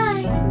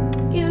like.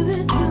 Give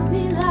it to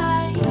me like.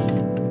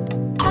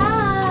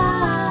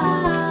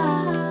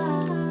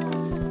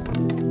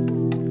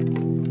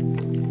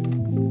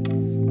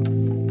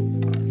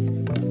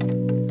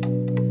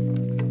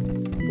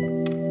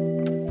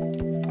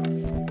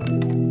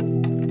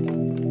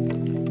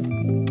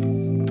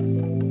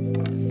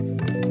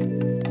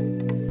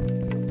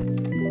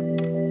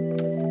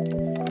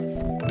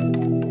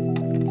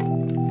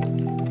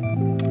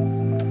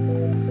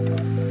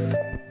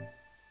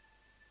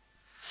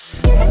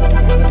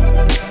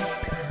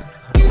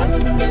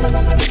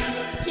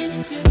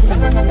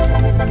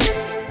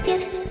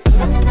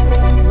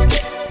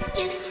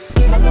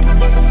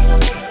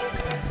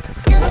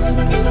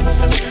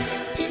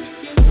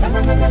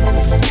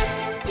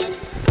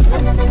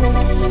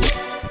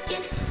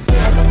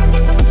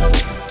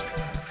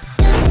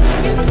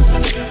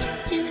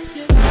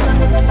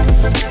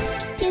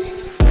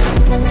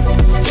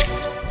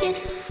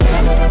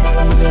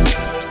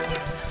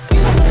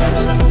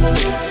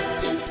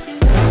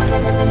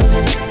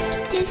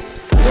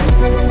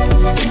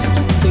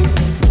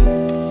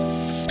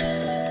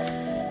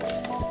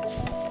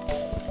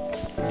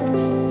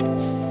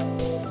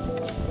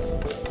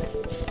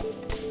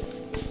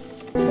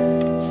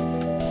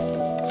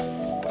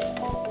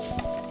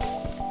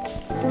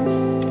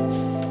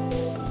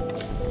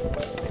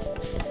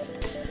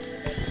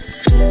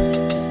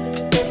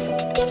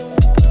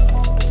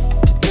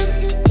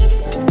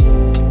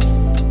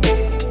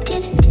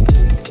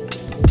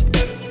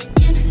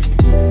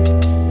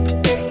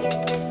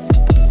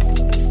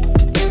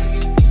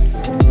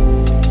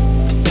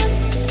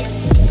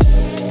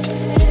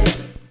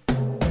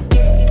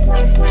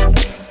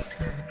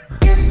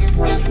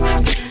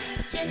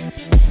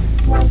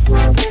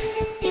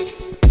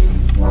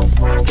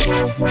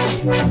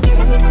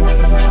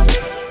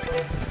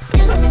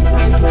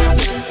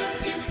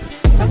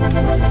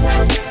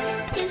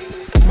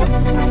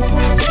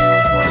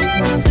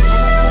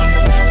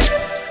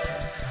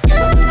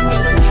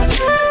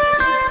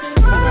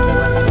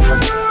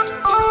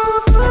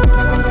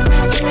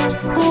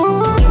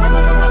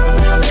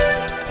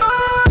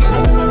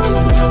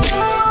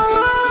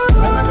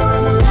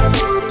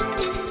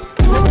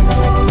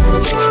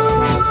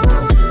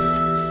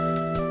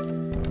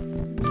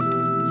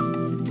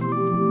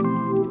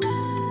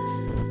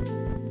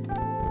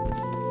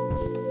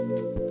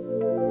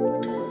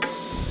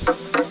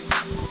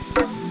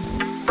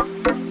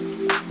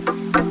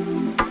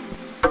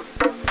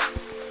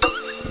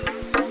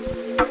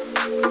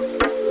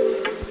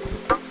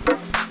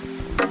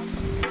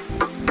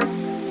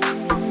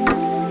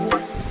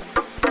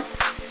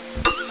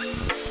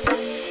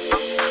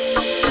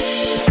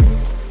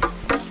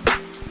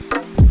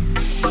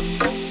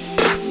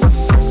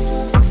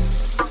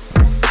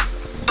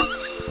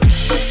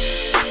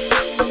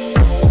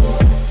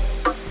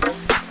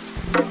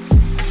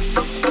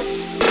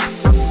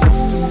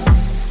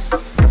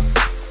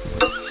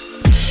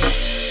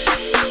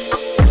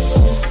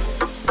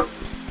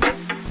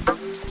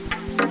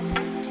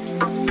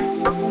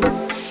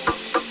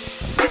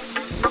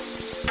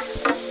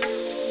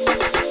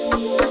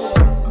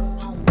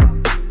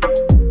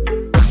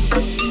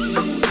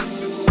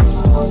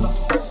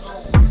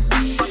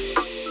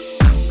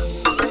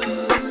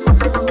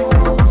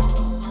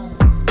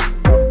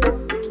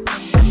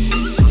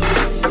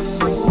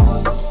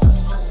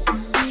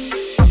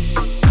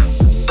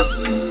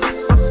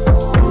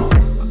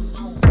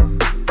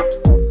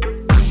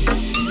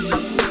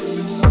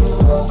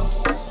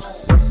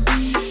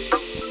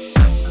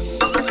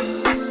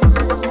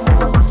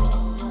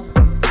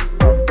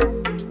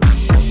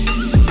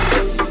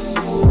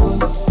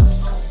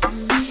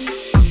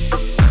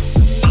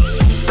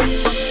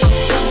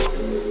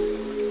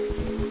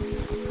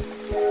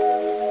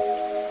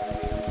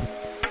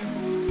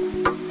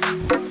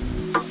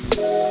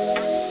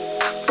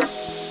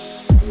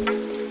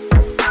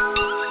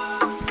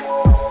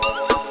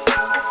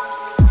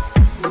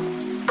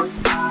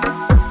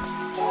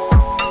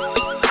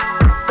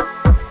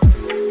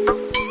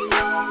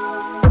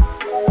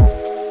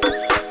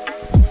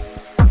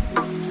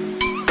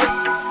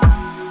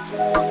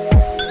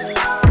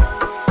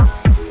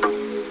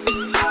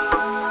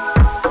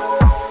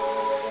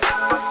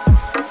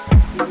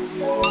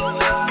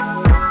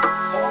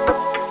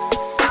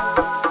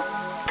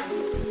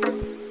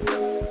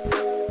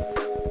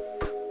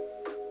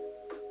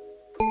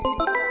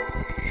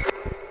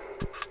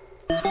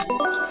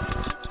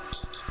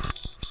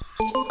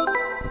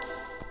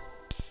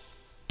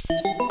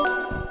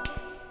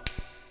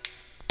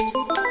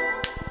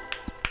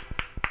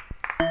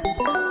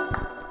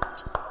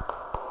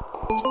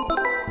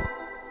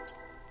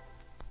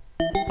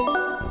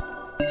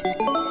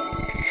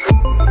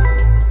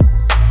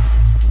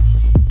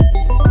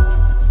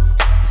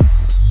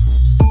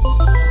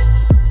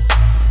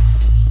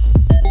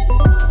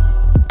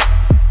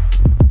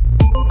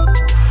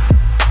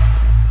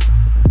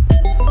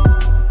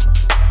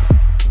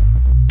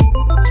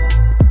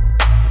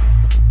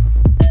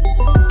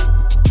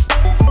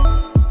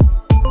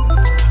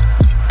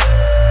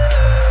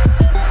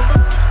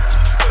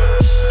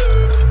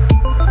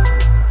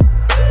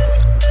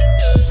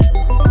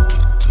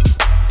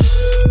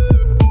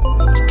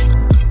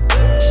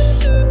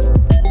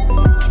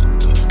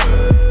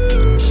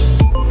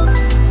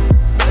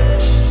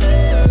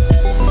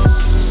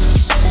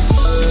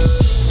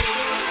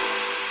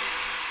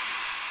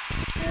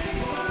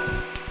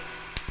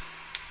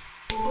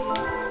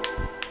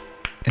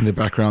 In the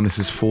background, this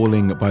is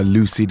Falling by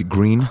Lucid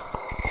Green.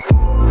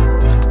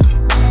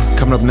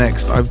 Coming up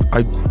next, I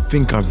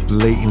think I've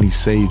blatantly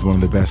saved one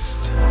of the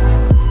best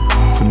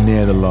for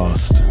near the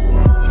last.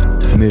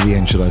 Near the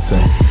end, should I say.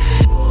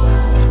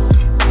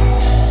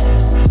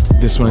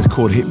 This one is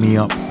called Hit Me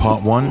Up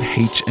Part 1,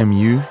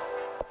 HMU.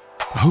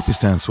 I hope it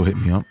stands for Hit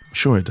Me Up. I'm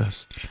sure it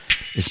does.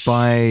 It's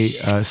by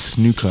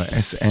Snooker,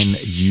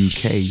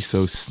 S-N-U-K.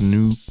 So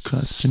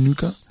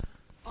Snooker?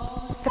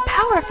 The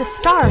power of the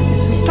stars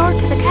is restored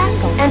to the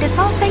castle, and it's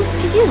all thanks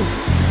to you.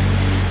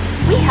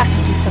 We have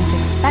to do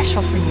something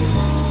special for you.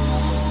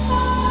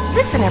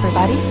 Listen,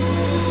 everybody.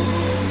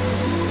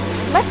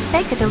 Let's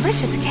bake a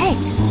delicious cake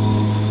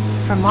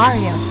for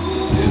Mario.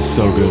 This is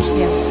so good.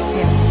 Yeah.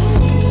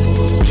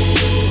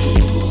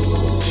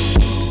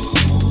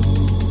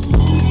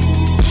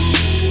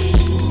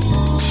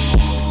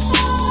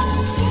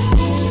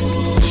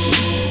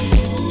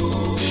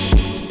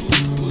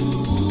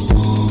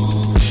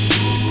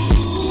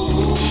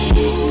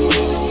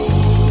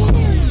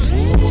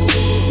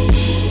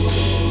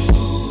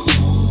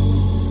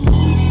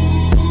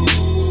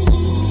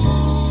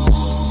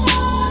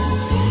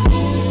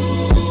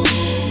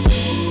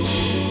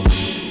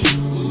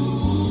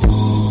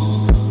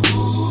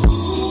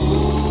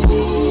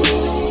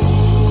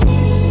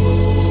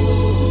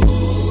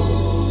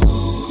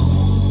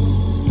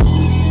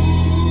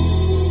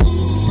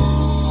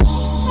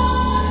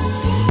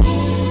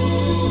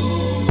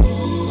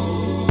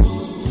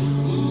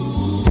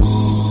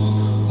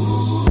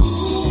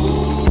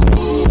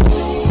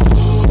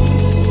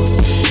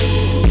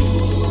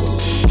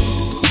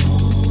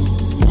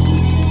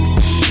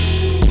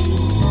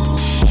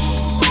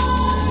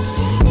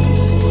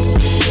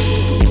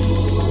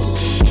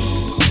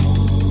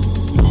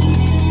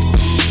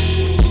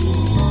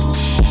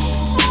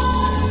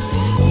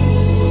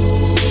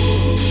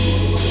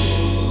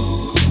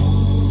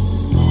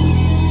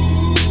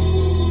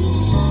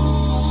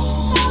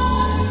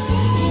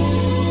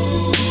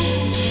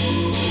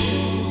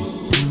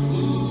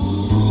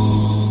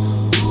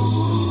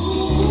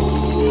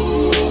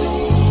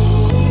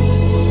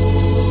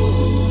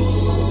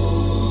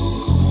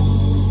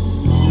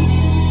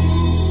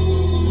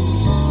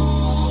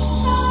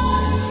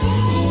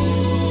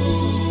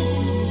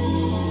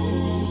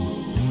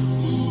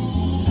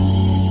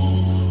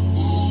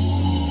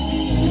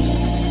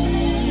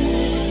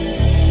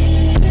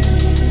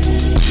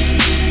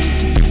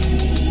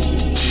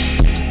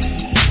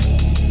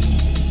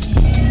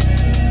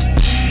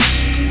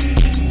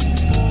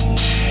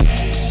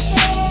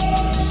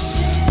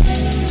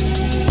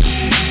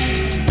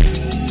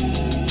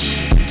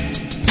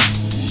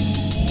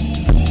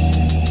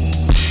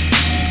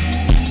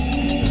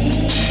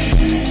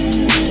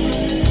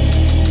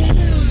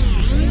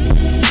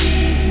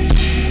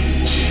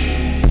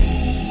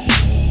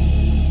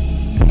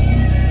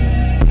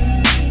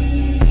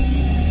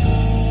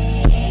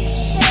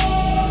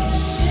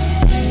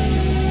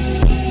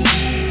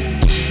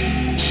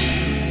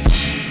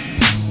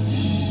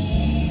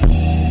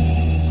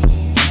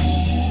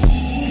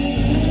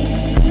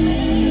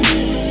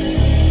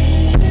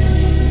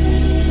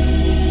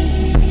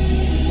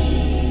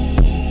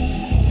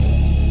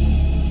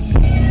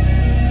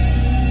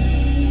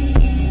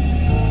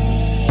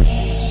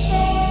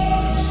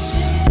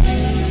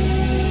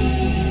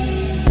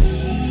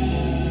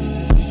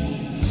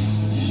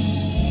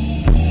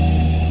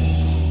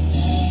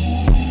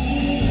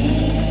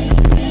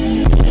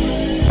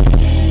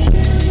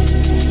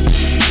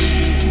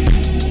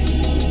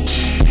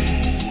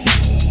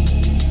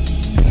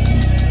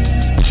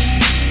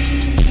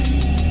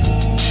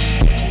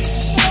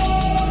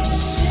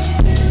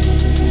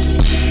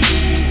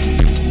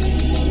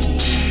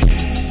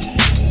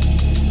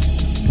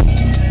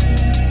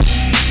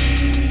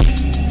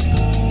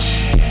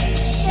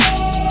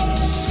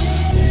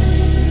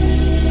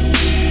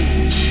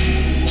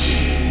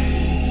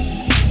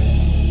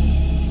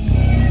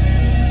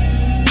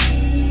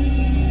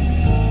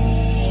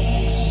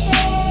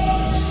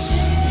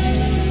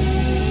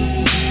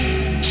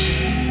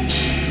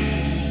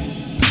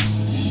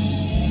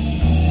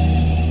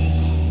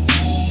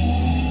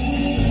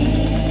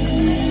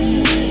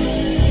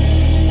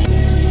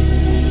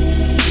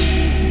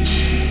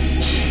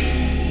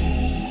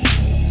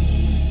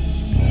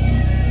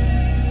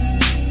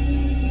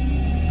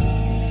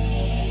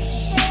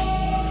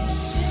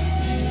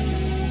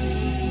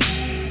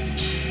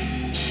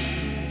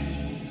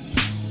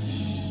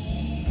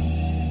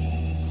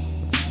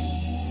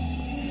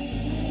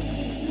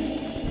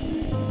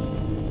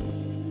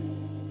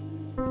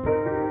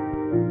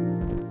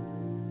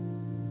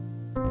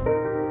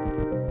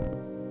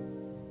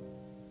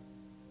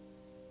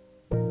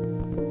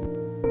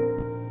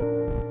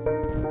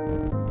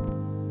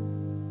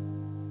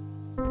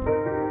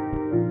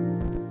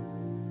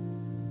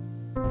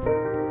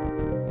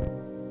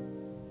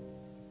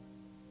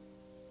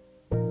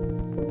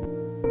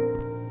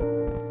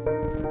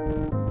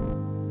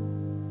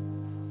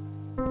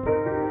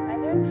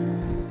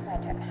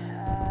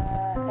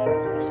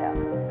 Favorite TV show?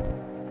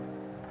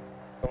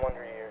 The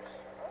Wonder Years.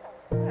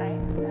 Oh,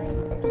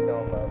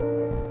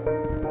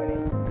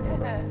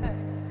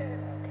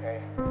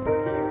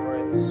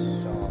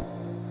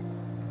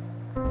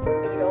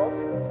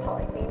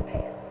 like bean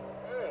pan.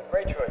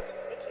 Great choice.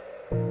 Thank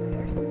you.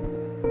 Yours?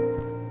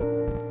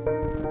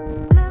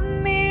 Let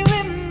me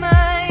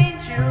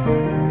remind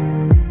you.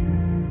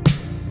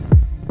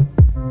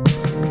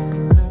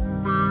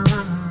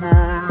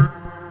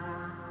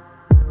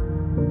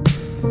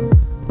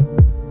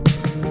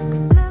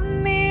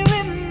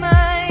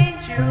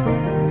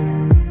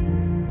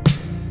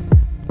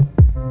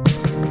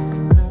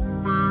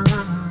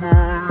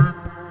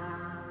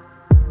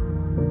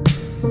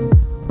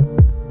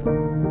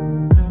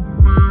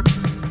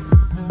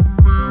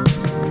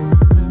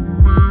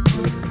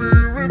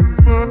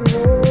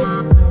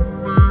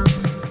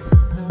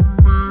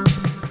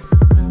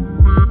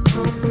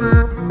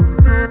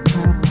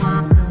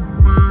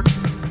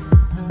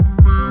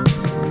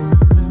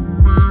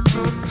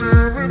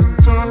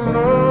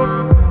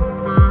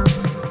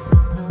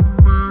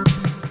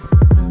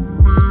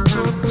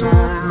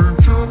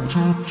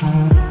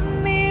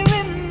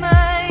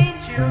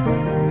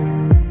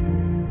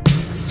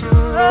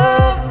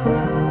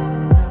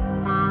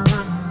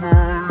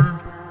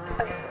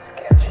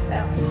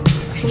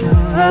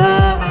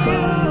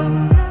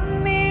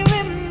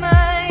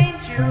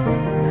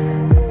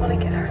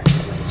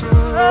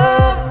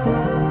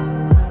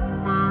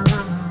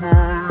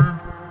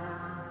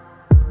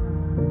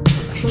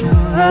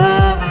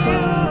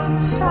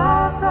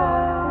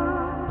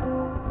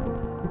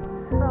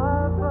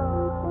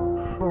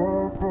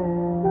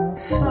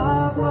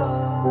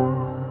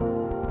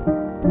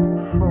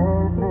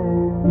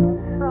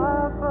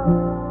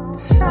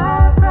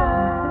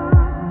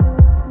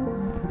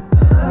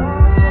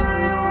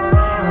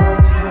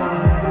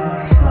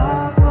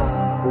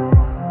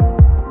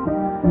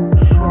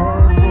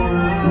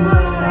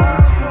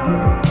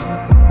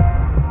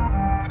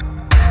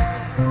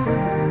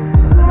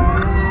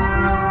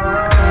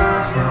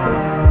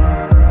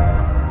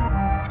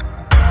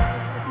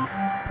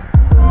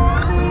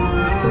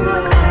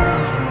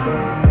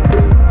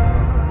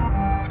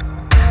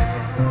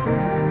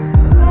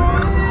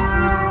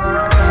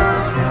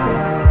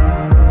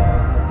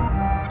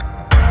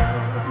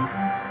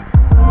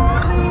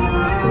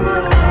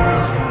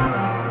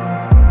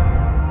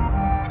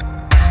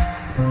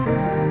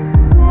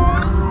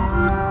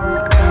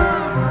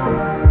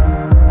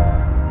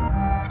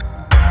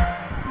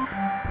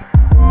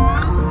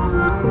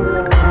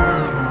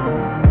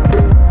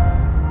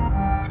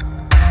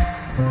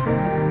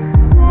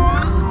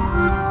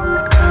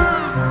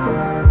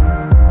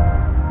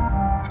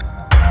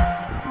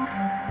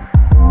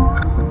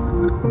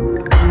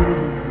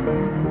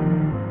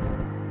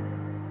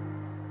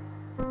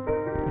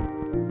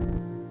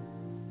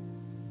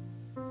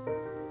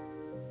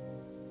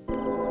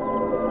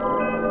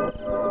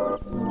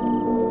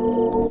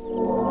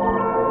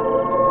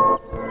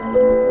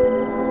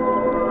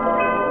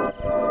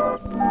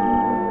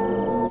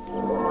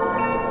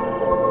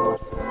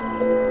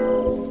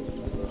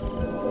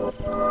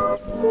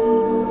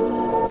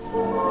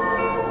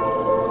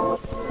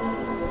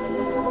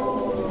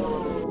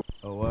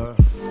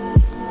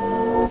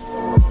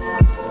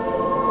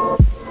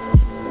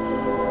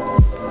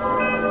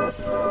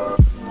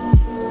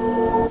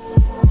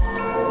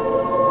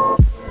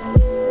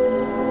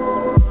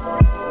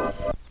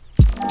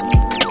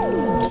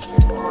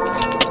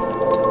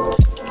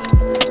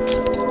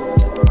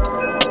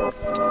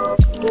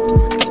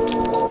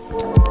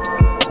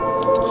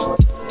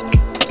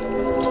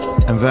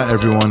 That,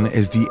 everyone,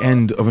 is the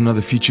end of another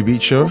Future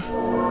Beat show.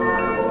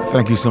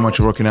 Thank you so much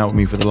for rocking out with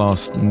me for the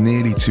last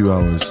nearly 2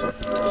 hours.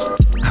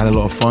 Had a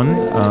lot of fun.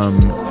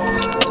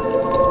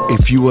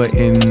 If you were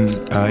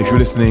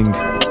listening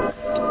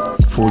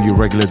for your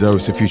regular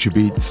dose of Future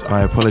Beats,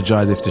 I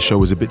apologize if the show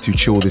was a bit too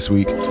chill this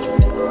week,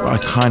 but I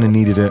kind of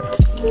needed it.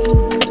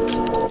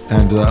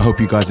 And I hope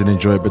you guys did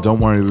enjoy it, but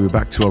don't worry, we'll be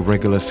back to our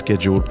regular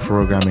scheduled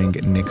programming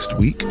next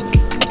week.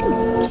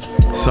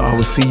 So I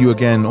will see you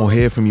again or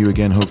hear from you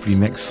again hopefully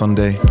next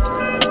Sunday.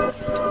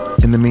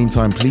 In the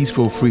meantime, please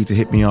feel free to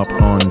hit me up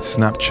on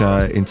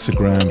Snapchat,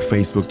 Instagram,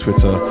 Facebook,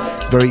 Twitter.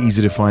 It's very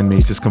easy to find me.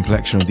 It's just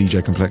Complexion or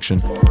DJ Complexion.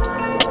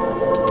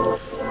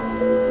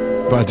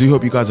 But I do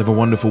hope you guys have a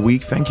wonderful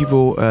week. Thank you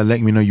for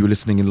letting me know you were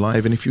listening in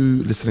live. And if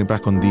you're listening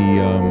back on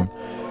the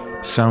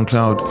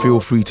SoundCloud, feel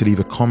free to leave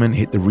a comment,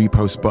 hit the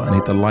repost button,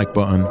 hit the like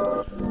button.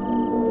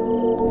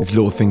 These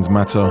little things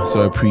matter,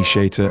 so I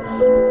appreciate it.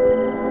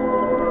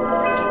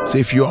 So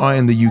if you are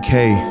in the UK,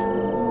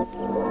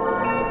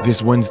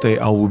 this Wednesday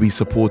I will be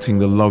supporting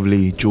the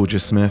lovely Georgia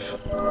Smith.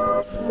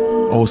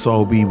 Also,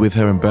 I'll be with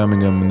her in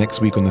Birmingham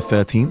next week on the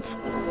 13th.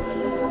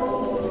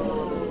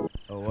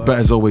 But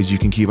as always, you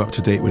can keep up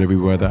to date with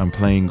everywhere that I'm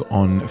playing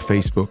on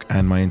Facebook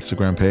and my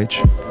Instagram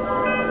page.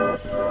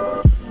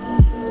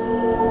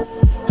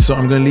 So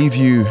I'm going to leave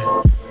you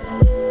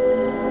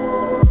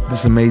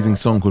this amazing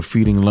song called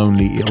Feeling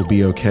Lonely, It'll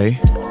Be Okay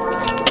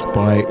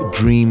by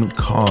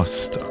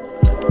Dreamcast.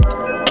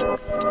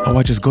 Oh,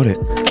 I just got it.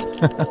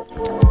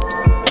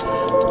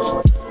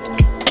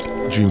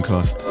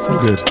 Dreamcast, so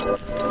good.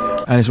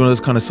 And it's one of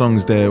those kind of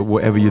songs there,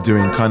 whatever you're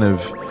doing, kind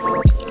of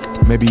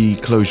maybe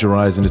close your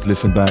eyes and just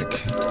listen back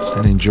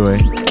and enjoy.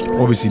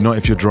 Obviously not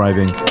if you're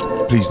driving.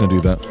 Please don't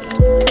do that.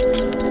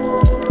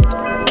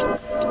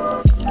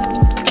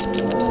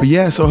 But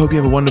yeah, so I hope you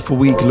have a wonderful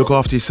week. Look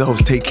after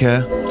yourselves. Take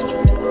care.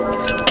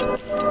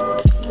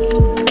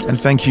 And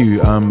thank you.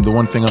 The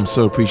one thing I'm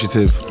so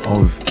appreciative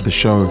of the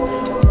show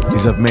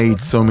is I've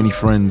made so many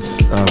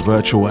friends,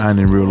 virtual and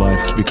in real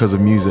life, because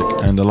of music,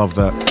 and I love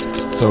that.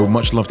 So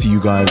much love to you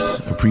guys.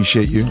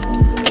 Appreciate you.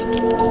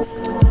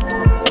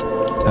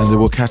 And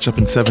we'll catch up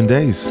in 7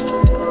 days.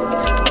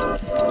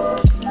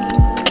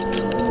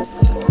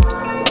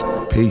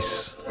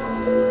 Peace.